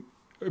anything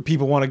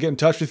people want to get in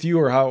touch with you,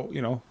 or how,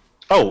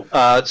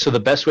 So the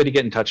best way to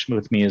get in touch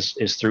with me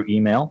is through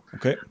email.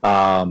 Okay.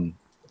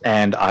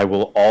 And I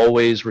will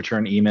always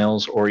return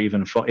emails, or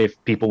even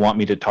if people want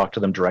me to talk to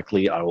them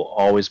directly, I will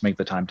always make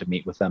the time to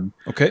meet with them.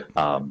 Okay.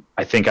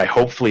 I think I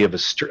hopefully have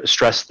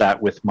stressed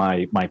that with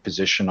my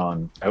position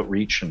on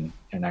outreach and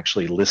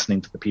actually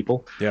listening to the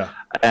people. Yeah.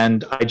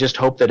 And I just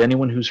hope that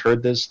anyone who's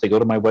heard this, they go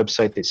to my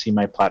website, they see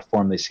my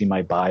platform, they see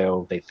my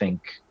bio,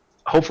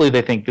 hopefully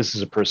they think this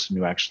is a person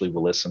who actually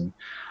will listen,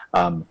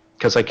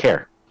 because I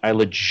care. I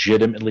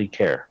legitimately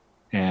care.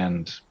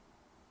 And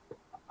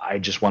I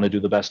just want to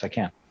do the best I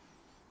can.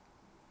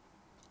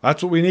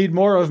 That's what we need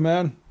more of,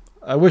 man.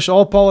 I wish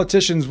all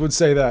politicians would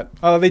say that.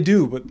 They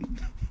do, but...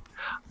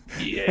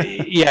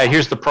 Yeah,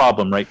 here's the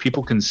problem, right?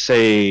 People can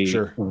say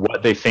Sure.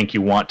 what they think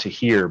you want to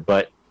hear,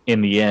 but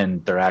in the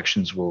end, their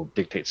actions will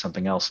dictate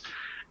something else.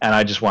 And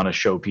I just want to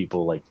show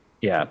people, like,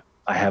 yeah,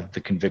 I have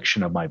the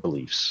conviction of my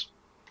beliefs.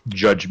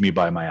 Judge me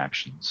by my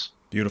actions.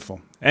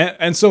 Beautiful.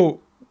 And so,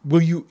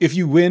 if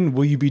you win,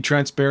 will you be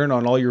transparent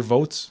on all your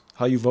votes?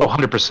 How you vote?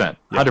 100%.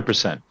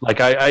 100%.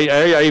 Like,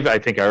 I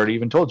think I already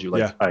even told you.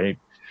 Like, yeah.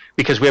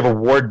 Because we have a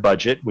ward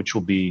budget, which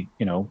will be,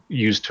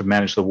 used to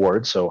manage the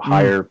ward. So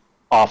hire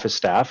office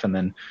staff, and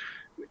then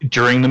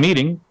during the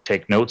meeting,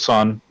 take notes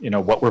on,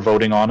 what we're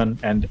voting on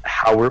and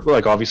how we're,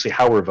 like, obviously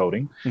how we're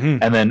voting.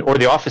 And then, or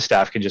the office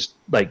staff can just,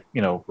 like,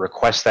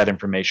 request that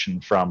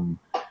information from,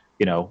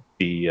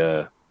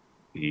 the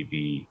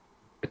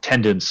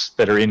attendants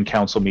that are in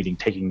council meeting,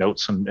 taking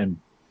notes and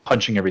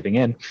punching everything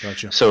in.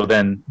 Gotcha. So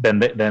then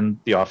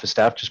the office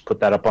staff just put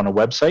that up on a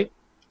website,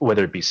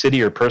 whether it be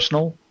city or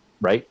personal.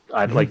 Right.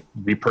 I'd like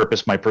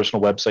repurpose my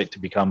personal website to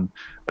become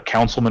a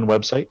councilman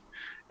website.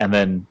 And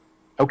then,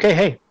 okay,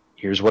 hey,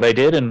 here's what I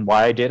did and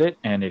why I did it.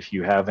 And if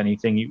you have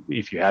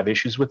if you have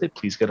issues with it,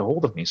 please get a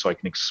hold of me so I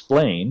can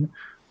explain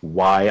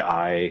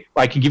why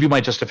I can give you my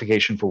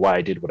justification for why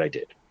I did what I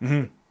did.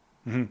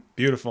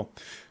 Beautiful.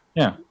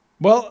 Yeah.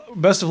 Well,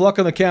 best of luck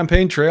on the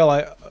campaign trail.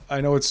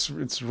 I know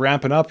it's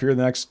ramping up here in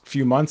the next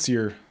few months.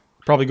 You're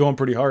probably going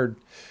pretty hard.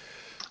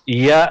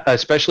 Yeah,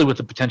 especially with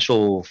the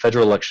potential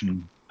federal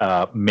election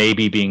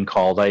maybe being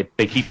called.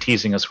 They keep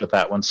teasing us with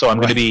that one. So I'm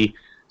going to be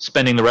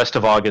spending the rest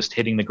of August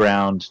hitting the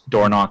ground,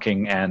 door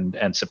knocking,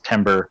 and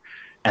September.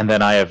 And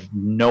then I have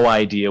no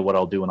idea what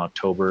I'll do in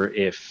October,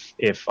 if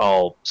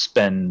I'll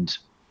spend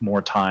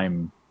more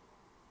time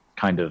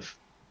kind of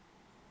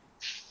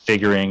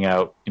figuring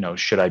out,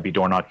 should I be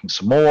door knocking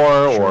some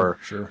more, or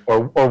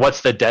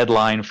what's the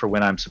deadline for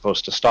when I'm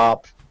supposed to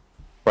stop,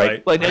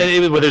 right? Like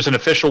whether there's an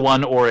official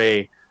one or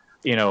an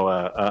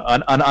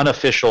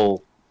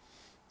unofficial,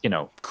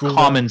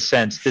 common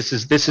sense. This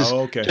is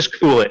okay. Just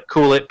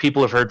cool it.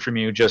 People have heard from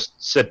you. Just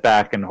sit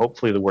back and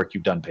hopefully the work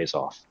you've done pays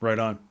off. Right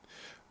on.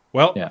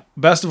 Well,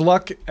 best of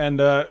luck. And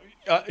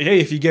hey,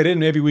 if you get in,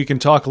 maybe we can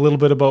talk a little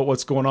bit about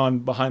what's going on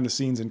behind the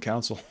scenes in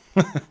council.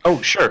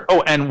 Oh, sure.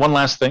 Oh, and one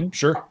last thing.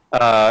 Sure.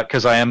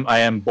 Because I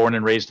am born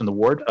and raised in the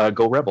ward.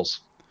 Go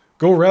Rebels.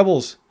 Go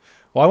Rebels.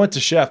 Well, I went to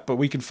Chef, but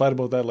we can fight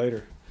about that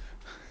later.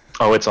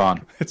 Oh, it's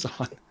on. It's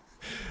on.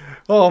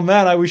 Oh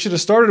man, we should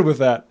have started with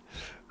that.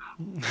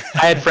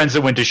 I had friends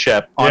that went to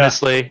Shep.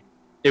 Honestly,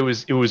 it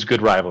was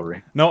good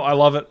rivalry. No, I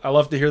love it. I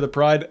love to hear the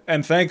pride.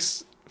 And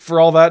thanks for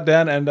all that,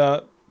 Dan. And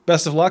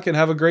best of luck and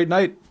have a great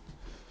night.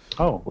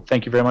 Oh, well,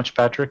 thank you very much,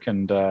 Patrick.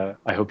 And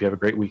I hope you have a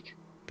great week.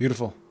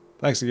 Beautiful.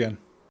 Thanks again.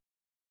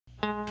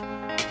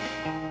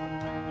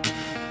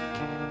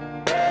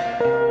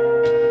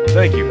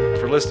 Thank you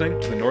for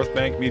listening to the North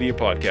Bank Media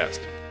Podcast.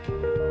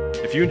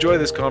 If you enjoy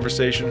this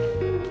conversation,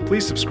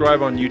 please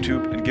subscribe on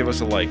YouTube and give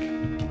us a like.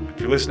 If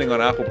you're listening on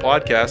Apple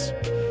Podcasts,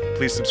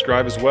 please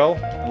subscribe as well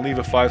and leave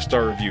a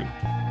 5-star review.